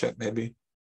the bishop, maybe.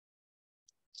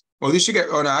 Well, at least you get,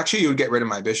 oh no, actually you would get rid of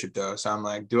my bishop though. So I'm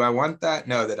like, do I want that?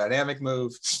 No, the dynamic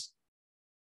move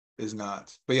is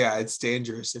not. But yeah, it's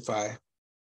dangerous if I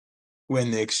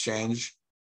win the exchange.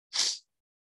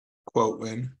 Quote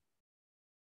win.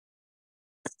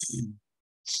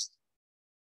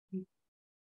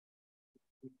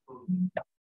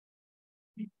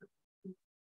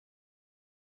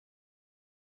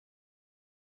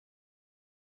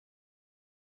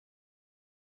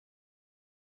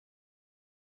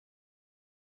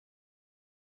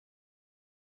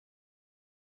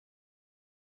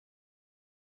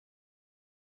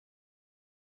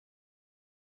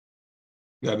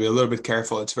 You gotta be a little bit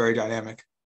careful. It's very dynamic.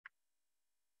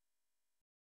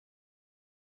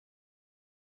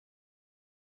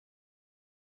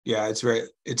 Yeah,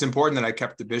 it's important that I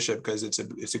kept the bishop because it's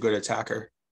a good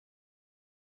attacker.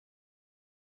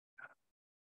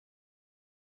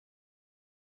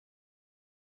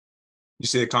 You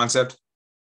see the concept?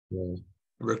 Yeah.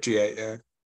 Rook g8, yeah.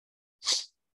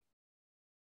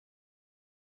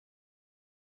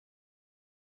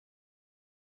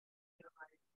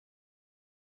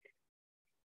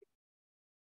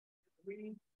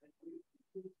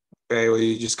 Okay, well,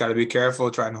 you just got to be careful,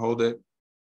 try and hold it.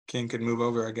 King could move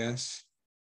over, I guess.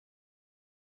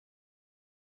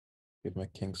 Give my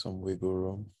king some wiggle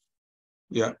room.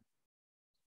 Yeah.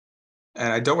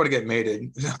 And I don't want to get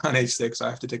mated on h6, so I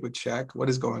have to take with check. What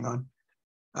is going on?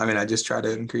 I mean, I just try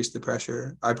to increase the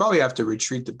pressure. I probably have to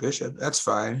retreat the bishop. That's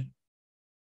fine.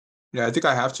 Yeah, I think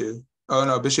I have to. Oh,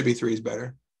 no, bishop e3 is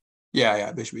better.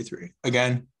 Yeah, bishop e3.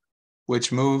 Again,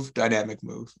 which move? Dynamic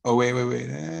move. Oh, wait.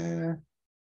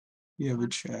 You have a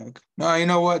check. No, you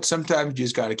know what? Sometimes you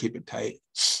just got to keep it tight.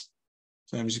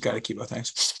 Sometimes you just got to keep, oh,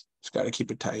 thanks. Just got to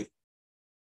keep it tight.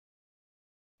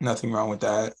 Nothing wrong with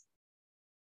that.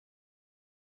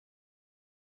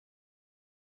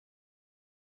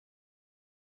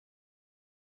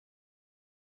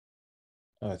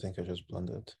 I think I just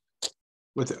blundered.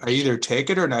 I either take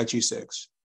it or knight g6.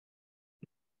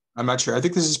 I'm not sure. I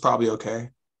think this is probably okay.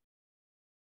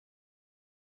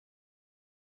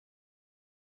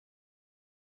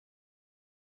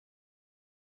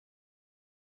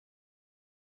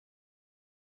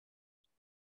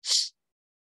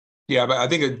 Yeah, but I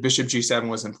think a bishop g7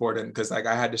 was important because like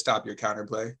I had to stop your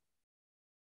counterplay.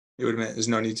 It would have been, there's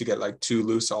no need to get like too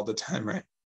loose all the time, right?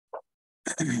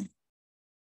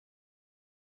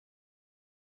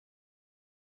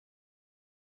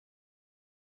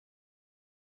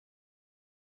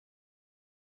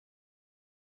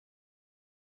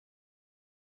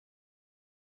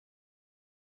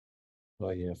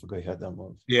 Oh yeah, I forgot you had that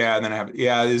move. Yeah, and then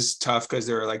it's tough because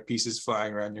there are like pieces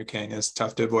flying around your king. It's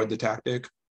tough to avoid the tactic.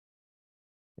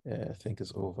 Yeah, I think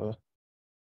it's over.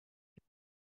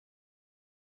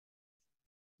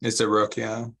 It's a rook,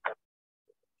 yeah.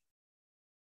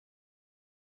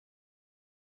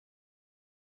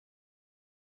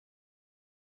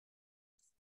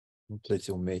 Play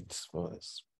your mates for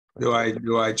us. Do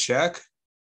I check?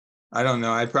 I don't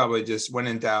know. I probably just, when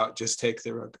in doubt, just take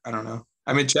the rook. I don't know.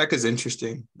 I mean, check is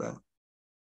interesting, but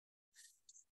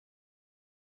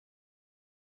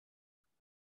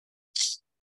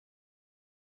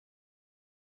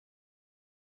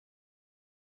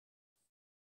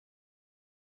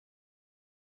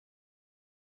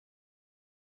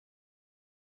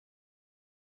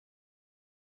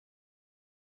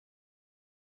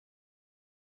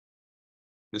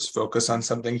just focus on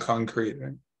something concrete,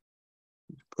 right?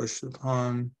 Push the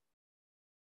pawn.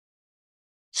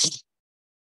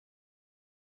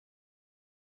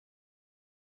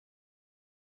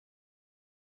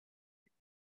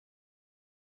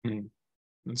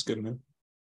 That's good enough.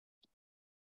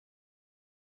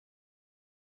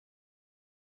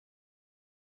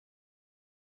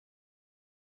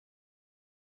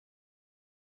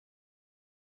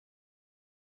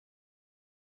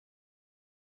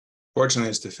 Fortunately,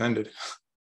 it's defended.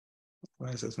 Why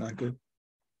is that not good?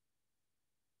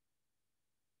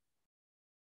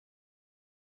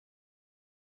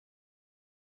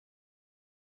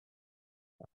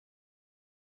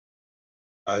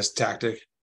 It's tactic.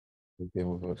 Game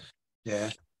over. Yeah.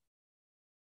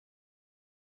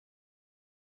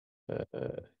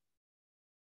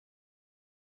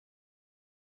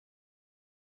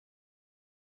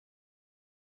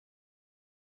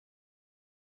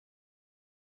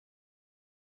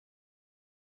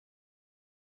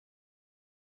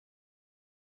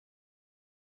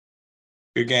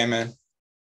 Good game, man.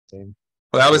 Same.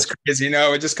 Well, that was crazy.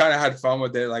 We just kind of had fun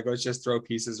with it. Like, let's just throw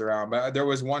pieces around. But there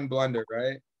was one blunder,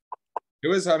 right? It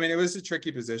was a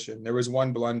tricky position. There was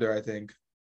one blunder, I think.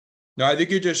 No, I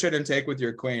think you just shouldn't take with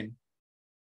your queen.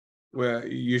 Well,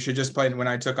 you should just play when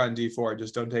I took on d4.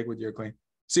 Just don't take with your queen.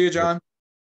 See you, John.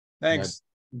 Thanks.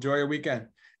 Enjoy your weekend.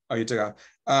 Oh, you took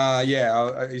off.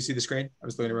 Yeah. You see the screen? I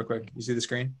was looking real quick. You see the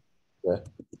screen? Yeah.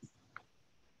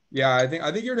 Yeah, I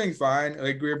think you're doing fine.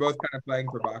 Like, we were both kind of playing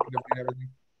provocatively and everything.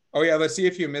 Oh yeah, let's see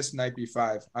if you missed knight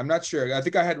b5. I'm not sure. I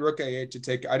think I had rook a8 to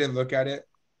take. I didn't look at it.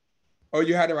 Oh,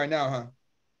 you had it right now, huh?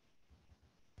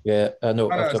 Yeah. No.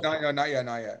 No, it's not. No, not yet.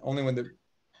 Only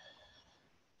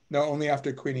only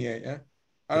after queen e8. Yeah.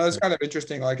 I know it's kind of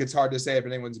interesting. Like, it's hard to say if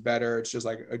anyone's better. It's just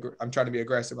like I'm trying to be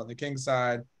aggressive on the king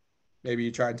side. Maybe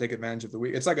you try and take advantage of the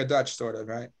weak. It's like a Dutch sort of,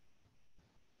 right?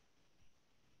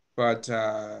 But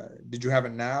did you have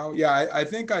it now? Yeah, I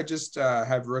think I just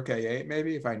have rook a8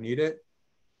 maybe if I need it.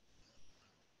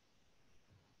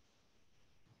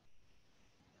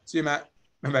 See you, Matt,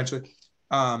 eventually.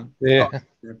 Yeah.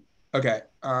 Okay.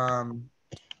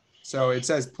 So it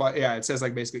says plus, yeah, it says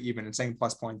like basically even. It's saying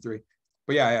plus 0.3.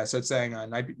 But yeah. So it's saying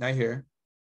knight here.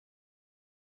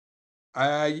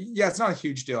 Yeah, it's not a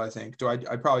huge deal, I think.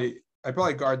 I probably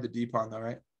guard the d pawn though,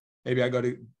 right? Maybe I go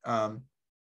to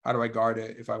how do I guard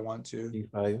it if I want to?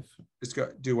 D5. Just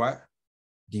go do what?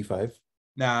 D5.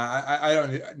 Nah, I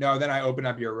don't know. Then I open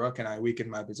up your rook and I weaken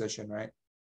my position, right?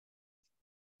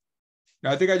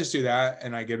 No, I think I just do that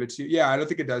and I give it to you. Yeah, I don't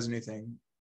think it does anything.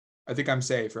 I think I'm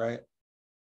safe, right?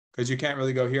 Because you can't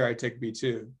really go here. I take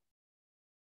b2.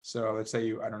 So let's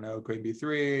say I don't know, queen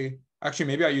b3. Actually,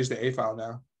 maybe I use the a file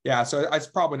now. Yeah, so it's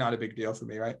probably not a big deal for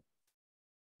me, right?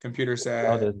 Computer said.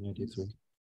 Now there's knight a3.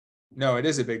 No, it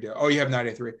is a big deal. Oh, you have knight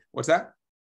a3. What's that?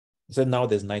 I said now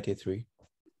there's knight a3.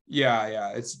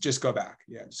 Yeah. It's just go back.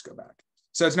 Yeah, just go back.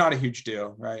 So it's not a huge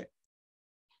deal, right?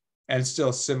 And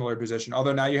still similar position.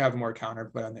 Although now you have more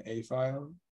counterplay on the a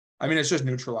file. I mean, it's just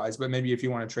neutralized, but maybe if you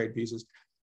want to trade pieces.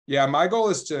 Yeah, my goal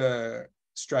is to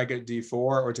strike at d4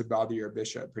 or to bother your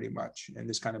bishop pretty much in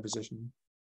this kind of position.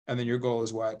 And then your goal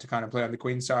is what? To kind of play on the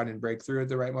queen side and break through at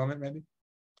the right moment, maybe?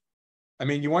 I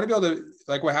mean, you want to be able to,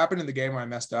 like what happened in the game where I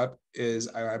messed up is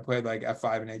I played like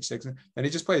f5 and h6, and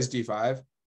he just plays d5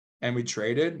 and we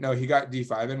traded. No, he got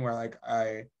d5 in where like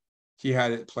he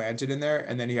had it planted in there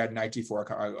and then he had knight d4.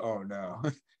 Oh no,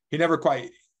 he never quite,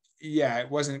 yeah, it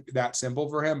wasn't that simple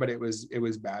for him, but it was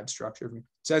bad structure for me. It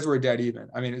says we're dead even.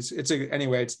 I mean,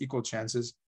 anyway, it's equal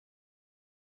chances.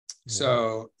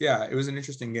 So yeah, it was an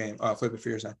interesting game. Oh, flip it for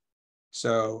your side.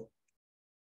 So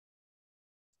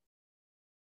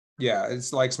yeah,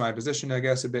 it's likes my position, I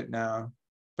guess, a bit now.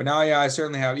 But now, yeah, I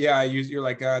certainly have. Yeah, you're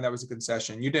like, that was a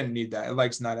concession. You didn't need that. It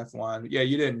likes knight f1. Yeah,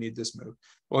 you didn't need this move.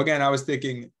 Well, again, I was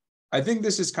thinking, I think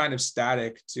this is kind of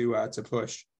static to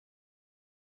push.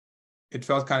 It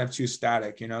felt kind of too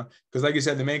static, because like you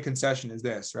said, the main concession is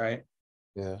this, right?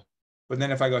 Yeah. But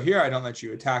then if I go here, I don't let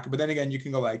you attack. But then again, you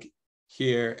can go like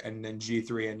here and then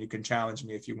g3, and you can challenge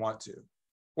me if you want to,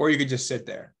 or you could just sit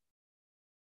there.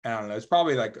 I don't know. It's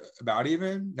probably like about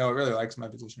even. No, it really likes my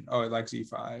position. Oh, it likes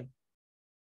e5.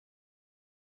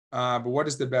 But what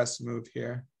is the best move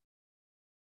here?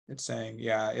 It's saying,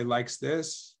 yeah, it likes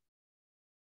this.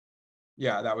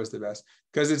 Yeah, that was the best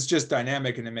because it's just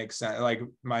dynamic and it makes sense. Like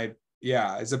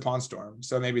it's a pawn storm.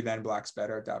 So maybe then black's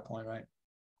better at that point, right?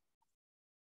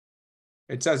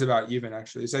 It says about even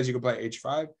actually. It says you can play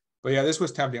h5. But yeah, this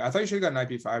was tempting. I thought you should have got knight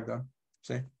b5 though.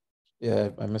 See? Yeah,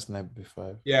 I missed knight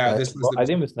b5. Yeah, I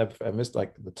didn't miss knight b5. I missed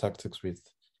like the tactics with.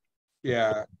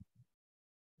 Yeah.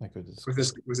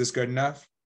 Was this good enough?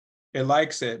 It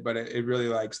likes it, but it really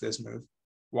likes this move.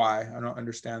 Why? I don't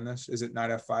understand this. Is it knight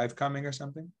f5 coming or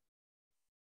something?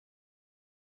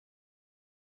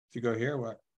 If you go here,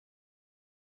 what?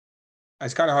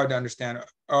 It's kind of hard to understand.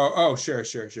 Oh, sure.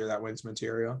 That wins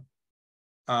material.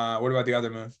 What about the other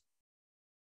move?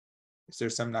 Is there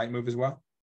some knight move as well?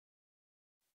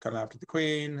 Come after the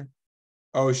queen.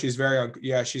 Oh, she's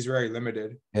very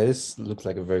limited. Yeah, this looks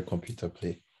like a very computer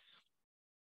play.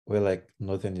 Where like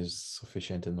nothing is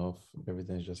sufficient enough.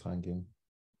 Everything's just hanging.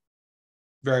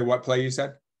 Very what play you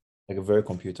said? Like a very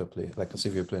computer play, like as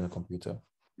if you're playing a computer.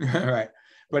 Right.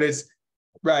 But it's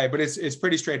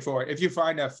pretty straightforward. If you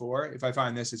find f4, if I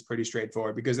find this, it's pretty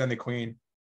straightforward because then the queen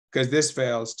because this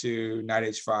fails to knight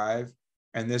h5,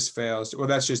 and this fails to, well,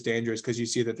 that's just dangerous because you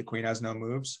see that the queen has no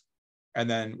moves. And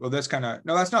then, well, that's kind of,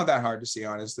 no, that's not that hard to see,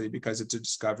 honestly, because it's a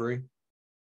discovery.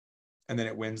 And then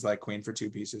it wins like queen for 2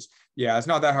 pieces. Yeah, it's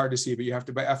not that hard to see, but you have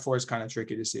to, but f4 is kind of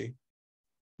tricky to see.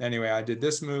 Anyway, I did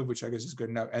this move, which I guess is good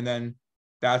enough. And then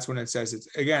that's when it says it's,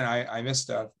 again, I missed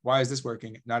stuff. Why is this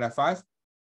working? Not f5?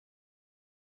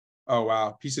 Oh,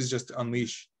 wow. Pieces just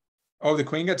unleash. Oh, the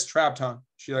queen gets trapped, huh?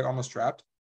 She like almost trapped.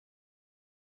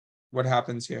 What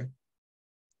happens here?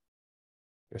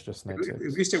 It's just at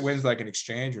least it wins like an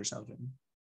exchange or something.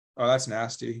 Oh, that's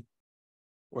nasty.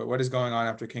 Wait, what is going on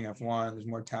after king f1? There's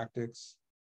more tactics.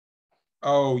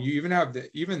 Oh, you even have the,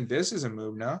 even this is a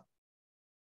move, no?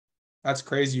 That's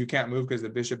crazy. You can't move because the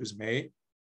bishop is mate.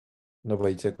 No, but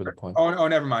you take with the pawn. Oh,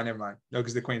 never mind. No,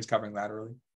 because the queen's covering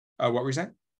laterally. What were you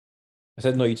saying? I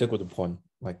said no, you take with the pawn.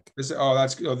 Like this.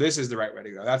 This is the right way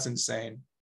to go. That's insane.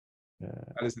 Yeah.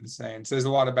 That is insane. So there's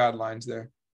a lot of bad lines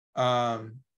there.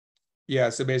 Yeah,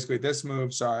 so basically this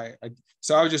move, sorry.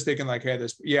 So I was just thinking like, hey,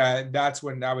 that's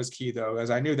when that was key though,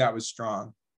 as I knew that was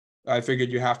strong. I figured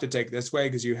you have to take this way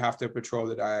because you have to patrol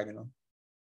the diagonal.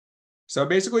 So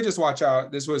basically just watch out.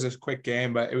 This was a quick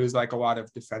game, but it was like a lot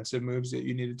of defensive moves that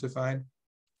you needed to find.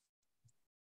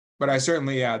 But I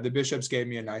certainly, the bishops gave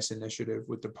me a nice initiative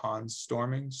with the pawns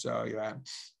storming. So yeah,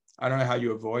 I don't know how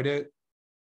you avoid it.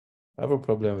 I have a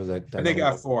problem with like I think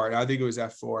f4. I think it was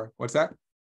f4. What's that?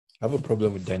 I have a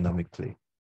problem with dynamic play.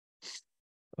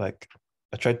 Like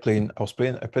I played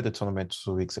the tournament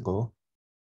 2 weeks ago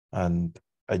and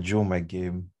I drew my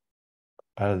game.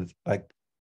 I had like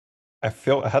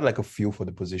a feel for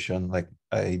the position. Like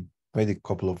I made a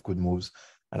couple of good moves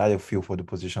and I had a feel for the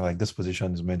position. Like this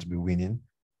position is meant to be winning,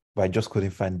 but I just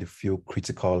couldn't find the few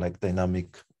critical, like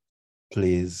dynamic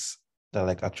plays that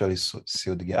like actually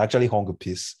sealed the game. I actually hung a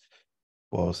piece,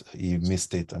 but he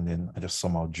missed it. And then I just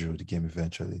somehow drew the game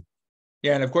eventually.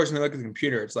 Yeah, and of course, when you look at the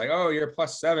computer, it's like, oh, you're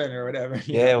 +7 or whatever.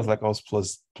 Yeah, it was like I was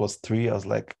plus 3. I was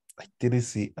like, I didn't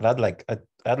see. And I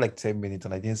had like 10 minutes,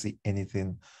 and I didn't see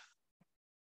anything.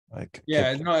 Like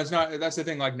yeah, no, it's not. That's the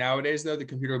thing. Like nowadays, though, the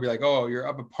computer will be like, oh, you're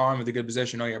up a pawn with a good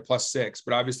position. Oh, you're +6.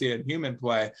 But obviously, in human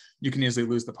play, you can easily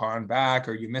lose the pawn back,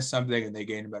 or you miss something, and they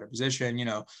gain a better position.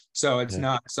 So it's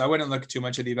not. So I wouldn't look too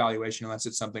much at the evaluation unless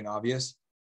it's something obvious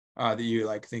that you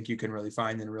like think you can really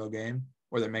find in a real game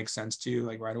or that makes sense to you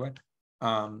like right away.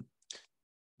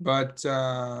 But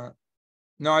no,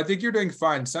 I think you're doing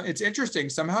fine. So it's interesting.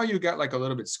 Somehow you got like a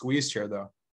little bit squeezed here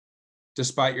though,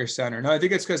 despite your center. No, I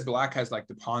think it's because black has like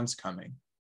the pawns coming.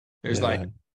 There's no,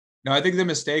 I think the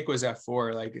mistake was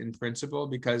f4, like in principle,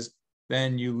 because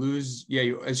then you lose.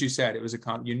 Yeah, as you said, it was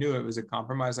you knew it was a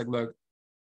compromise. Like, look,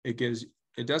 it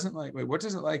doesn't like, wait, what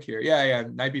does it like here? Yeah.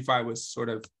 Knight b5 was sort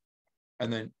of,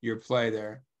 and then your play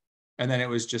there. And then it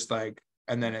was just like,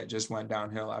 and then it just went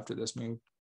downhill after this move.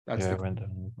 That's it went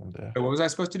down from there. So what was I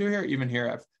supposed to do here? Even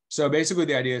here, so basically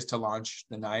the idea is to launch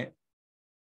the knight.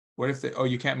 What if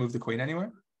you can't move the queen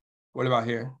anywhere? What about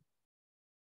here?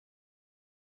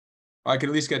 I could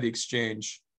at least get the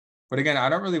exchange. But again, I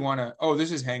don't really want to,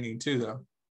 this is hanging too though.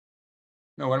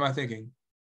 No, what am I thinking?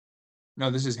 No,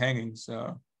 this is hanging,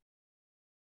 so.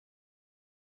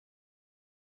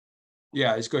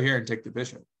 Yeah, just go here and take the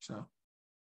bishop, so.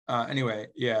 Anyway,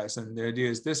 yes, and the idea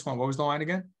is this one. What was the line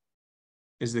again?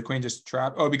 Is the queen just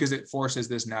trapped? Oh, because it forces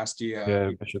this nasty.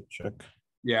 Bishop check.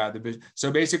 Yeah,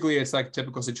 so basically it's like a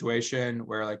typical situation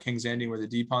where like king's ending where the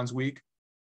d pawn's weak,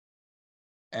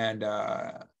 and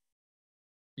and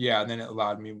then it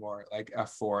allowed me more like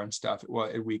f4 and stuff. Well,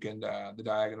 it weakened the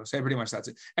diagonal. So pretty much that's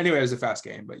it. Anyway, it was a fast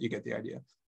game, but you get the idea.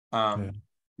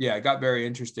 It got very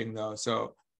interesting though.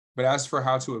 So, but as for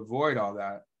how to avoid all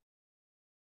that.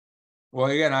 Well,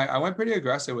 again, I went pretty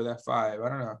aggressive with f5. I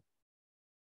don't know.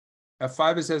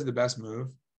 f5 it says the best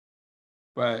move,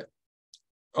 but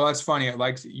that's funny.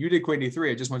 Like you did queen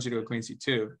d3. It just wants you to do a queen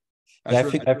c2. I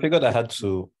figured I had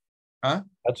to. Huh?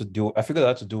 I figured I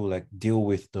had to do like deal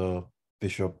with the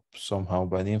bishop somehow,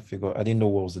 but I didn't know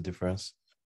what was the difference.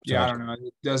 So I don't know.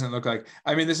 It doesn't look like.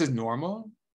 I mean, this is normal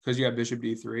because you have bishop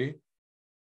d3,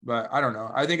 but I don't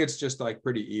know. I think it's just like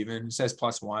pretty even. It says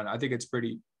 +1. I think it's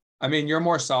pretty. I mean, you're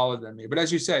more solid than me, but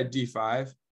as you said,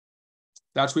 d5,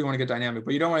 that's where you want to get dynamic,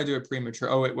 but you don't want to do it premature.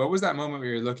 Oh, wait, what was that moment where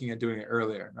you're looking at doing it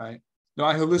earlier, right? No,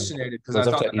 I hallucinated because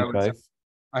I thought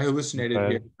I hallucinated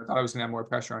here. I thought I was going to have more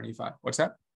pressure on e5. What's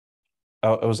that?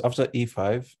 It was after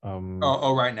e5.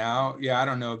 Right now? Yeah, I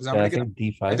don't know. Because I'm going to get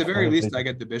d5. At the very least, I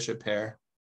get the bishop pair.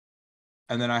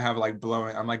 And then I have like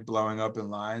I'm blowing up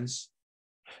in lines.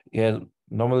 Yeah,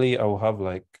 normally I will have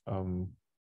like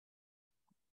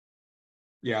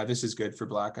yeah, this is good for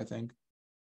black, I think.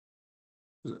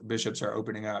 Bishops are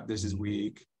opening up. This is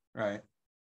weak, right?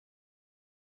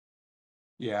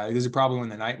 Yeah, there's a problem when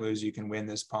the knight moves. You can win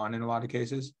this pawn in a lot of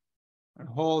cases. And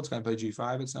hold, it's going to play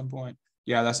g5 at some point.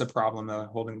 Yeah, that's a problem though.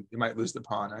 Holding, you might lose the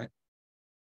pawn, right?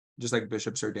 Just like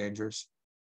bishops are dangerous.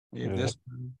 You have this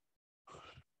one.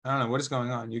 I don't know what is going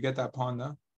on. You get that pawn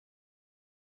though.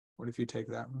 What if you take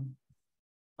that one?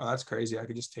 Oh, that's crazy. I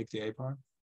could just take the a pawn.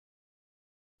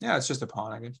 Yeah, it's just a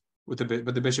pawn, I guess. With the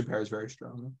but the bishop pair is very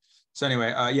strong. So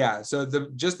anyway, yeah. So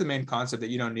just the main concept that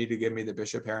you don't need to give me the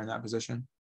bishop pair in that position.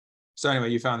 So anyway,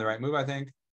 you found the right move, I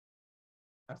think.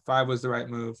 F5 was the right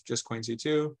move. Just queen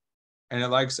c2, and it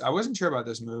likes. I wasn't sure about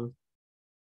this move.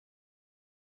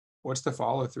 What's the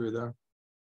follow through though?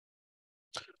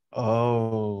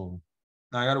 Oh.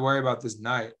 Now I got to worry about this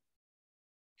knight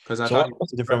because I So thought.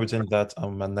 what's the difference between that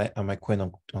and my knight and my queen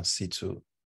on c2?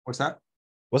 What's that?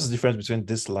 What's the difference between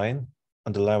this line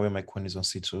and the line where my queen is on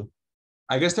c2?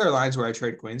 I guess there are lines where I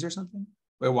trade queens or something.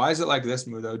 Wait, why is it like this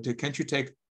move though? Can't you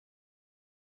take?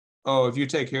 Oh, if you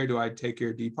take here, do I take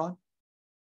your d pawn?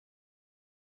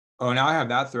 Oh, now I have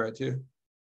that threat too.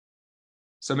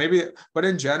 So maybe, but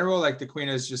in general, like the queen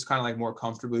is just kind of like more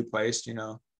comfortably placed, you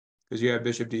know, because you have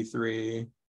bishop d3.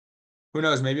 Who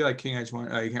knows? Maybe like king h1.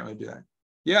 Oh, you can't really do that.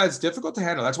 Yeah, it's difficult to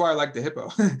handle. That's why I like the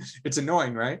hippo. It's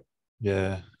annoying, right?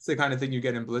 Yeah. It's the kind of thing you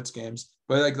get in blitz games.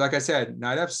 But like I said,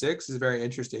 knight f6 is very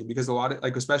interesting because a lot of,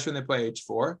 like, especially when they play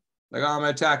h4, like, oh, I'm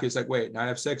going to attack. It's like, wait,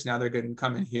 knight f6. Now they're going to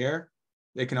come in here.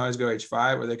 They can always go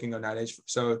h5 or they can go knight h4.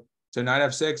 So knight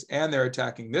f6 and they're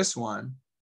attacking this one,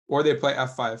 or they play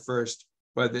f5 first.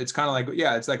 But it's kind of like,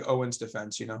 yeah, it's like Owen's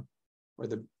defense, you know, or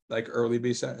the like early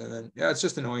b set. And then, yeah, it's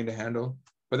just annoying to handle.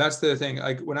 But that's the thing.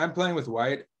 Like when I'm playing with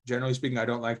white, generally speaking, I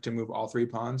don't like to move all three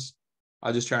pawns.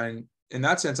 I'll just try and, in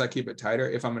that sense, I keep it tighter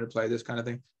if I'm going to play this kind of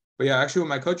thing. But yeah, actually, what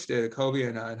my coach did at Kobe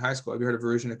in high school. Have you heard of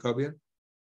Varusian at Kobe?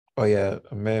 Oh yeah,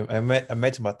 I met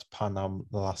him at Panam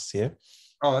last year.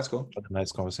 Oh, that's cool. Had a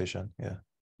nice conversation. Yeah.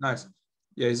 Nice.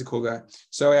 Yeah, he's a cool guy.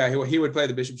 So yeah, he would play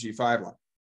the bishop g5 line.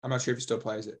 I'm not sure if he still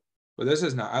plays it, but this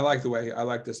is not. I like the way I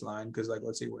like this line because, like,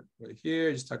 let's see what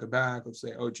here. Just tuck it back. Let's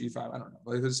say g5. I don't know.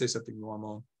 Like, let's say something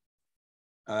normal.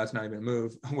 That's not even a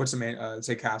move. What's the main? Let's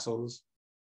say castles.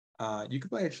 You could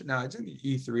play it now. I think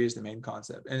e3 is the main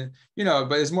concept, and you know,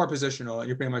 but it's more positional.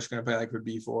 You're pretty much going to play like for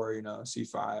b4, you know,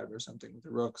 c5 or something with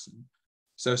the rooks, and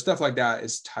so stuff like that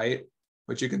is tight,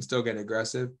 but you can still get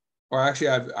aggressive. Or actually,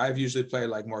 I've usually played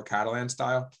like more Catalan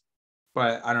style,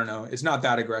 but I don't know. It's not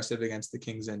that aggressive against the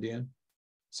King's Indian.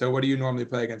 So what do you normally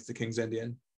play against the King's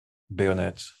Indian?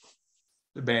 Bayonet.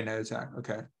 The bayonet attack.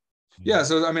 Okay. Yeah.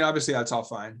 So I mean, obviously that's all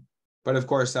fine, but of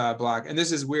course, black. And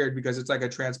this is weird because it's like a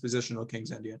transpositional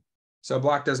King's Indian. So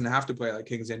black doesn't have to play like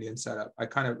King's Indian setup. I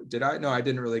kind of did. No, I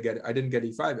didn't really get it. I didn't get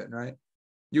e5 in, right?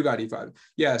 You got e5.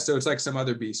 Yeah. So it's like some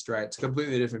other beast, right? It's a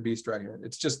completely different beast right here.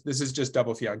 It's just, this is just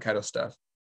double fianchetto stuff.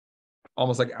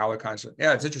 Almost like Alakon.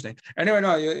 Yeah, it's interesting. Anyway,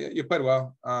 no, you played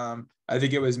well. I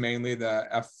think it was mainly the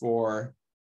f4.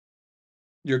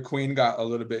 Your queen got a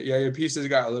little bit, your pieces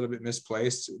got a little bit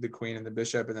misplaced, the queen and the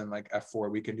bishop, and then like f4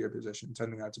 weakened your position. So I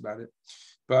think that's about it.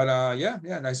 But yeah,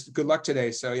 nice. Good luck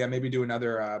today. So yeah, maybe do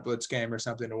another blitz game or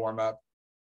something to warm up.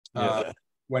 Yeah.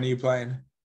 When are you playing?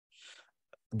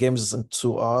 Games is in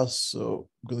 2 hours, so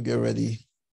I'm gonna get ready.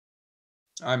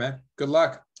 All right, man. Good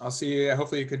luck. I'll see you.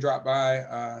 Hopefully you could drop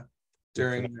by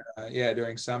during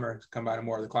summer. Come by to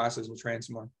more of the classes. We'll train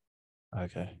some more.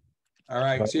 Okay. All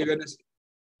right. Bye. See you. Goodness.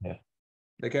 Yeah.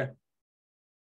 Take care.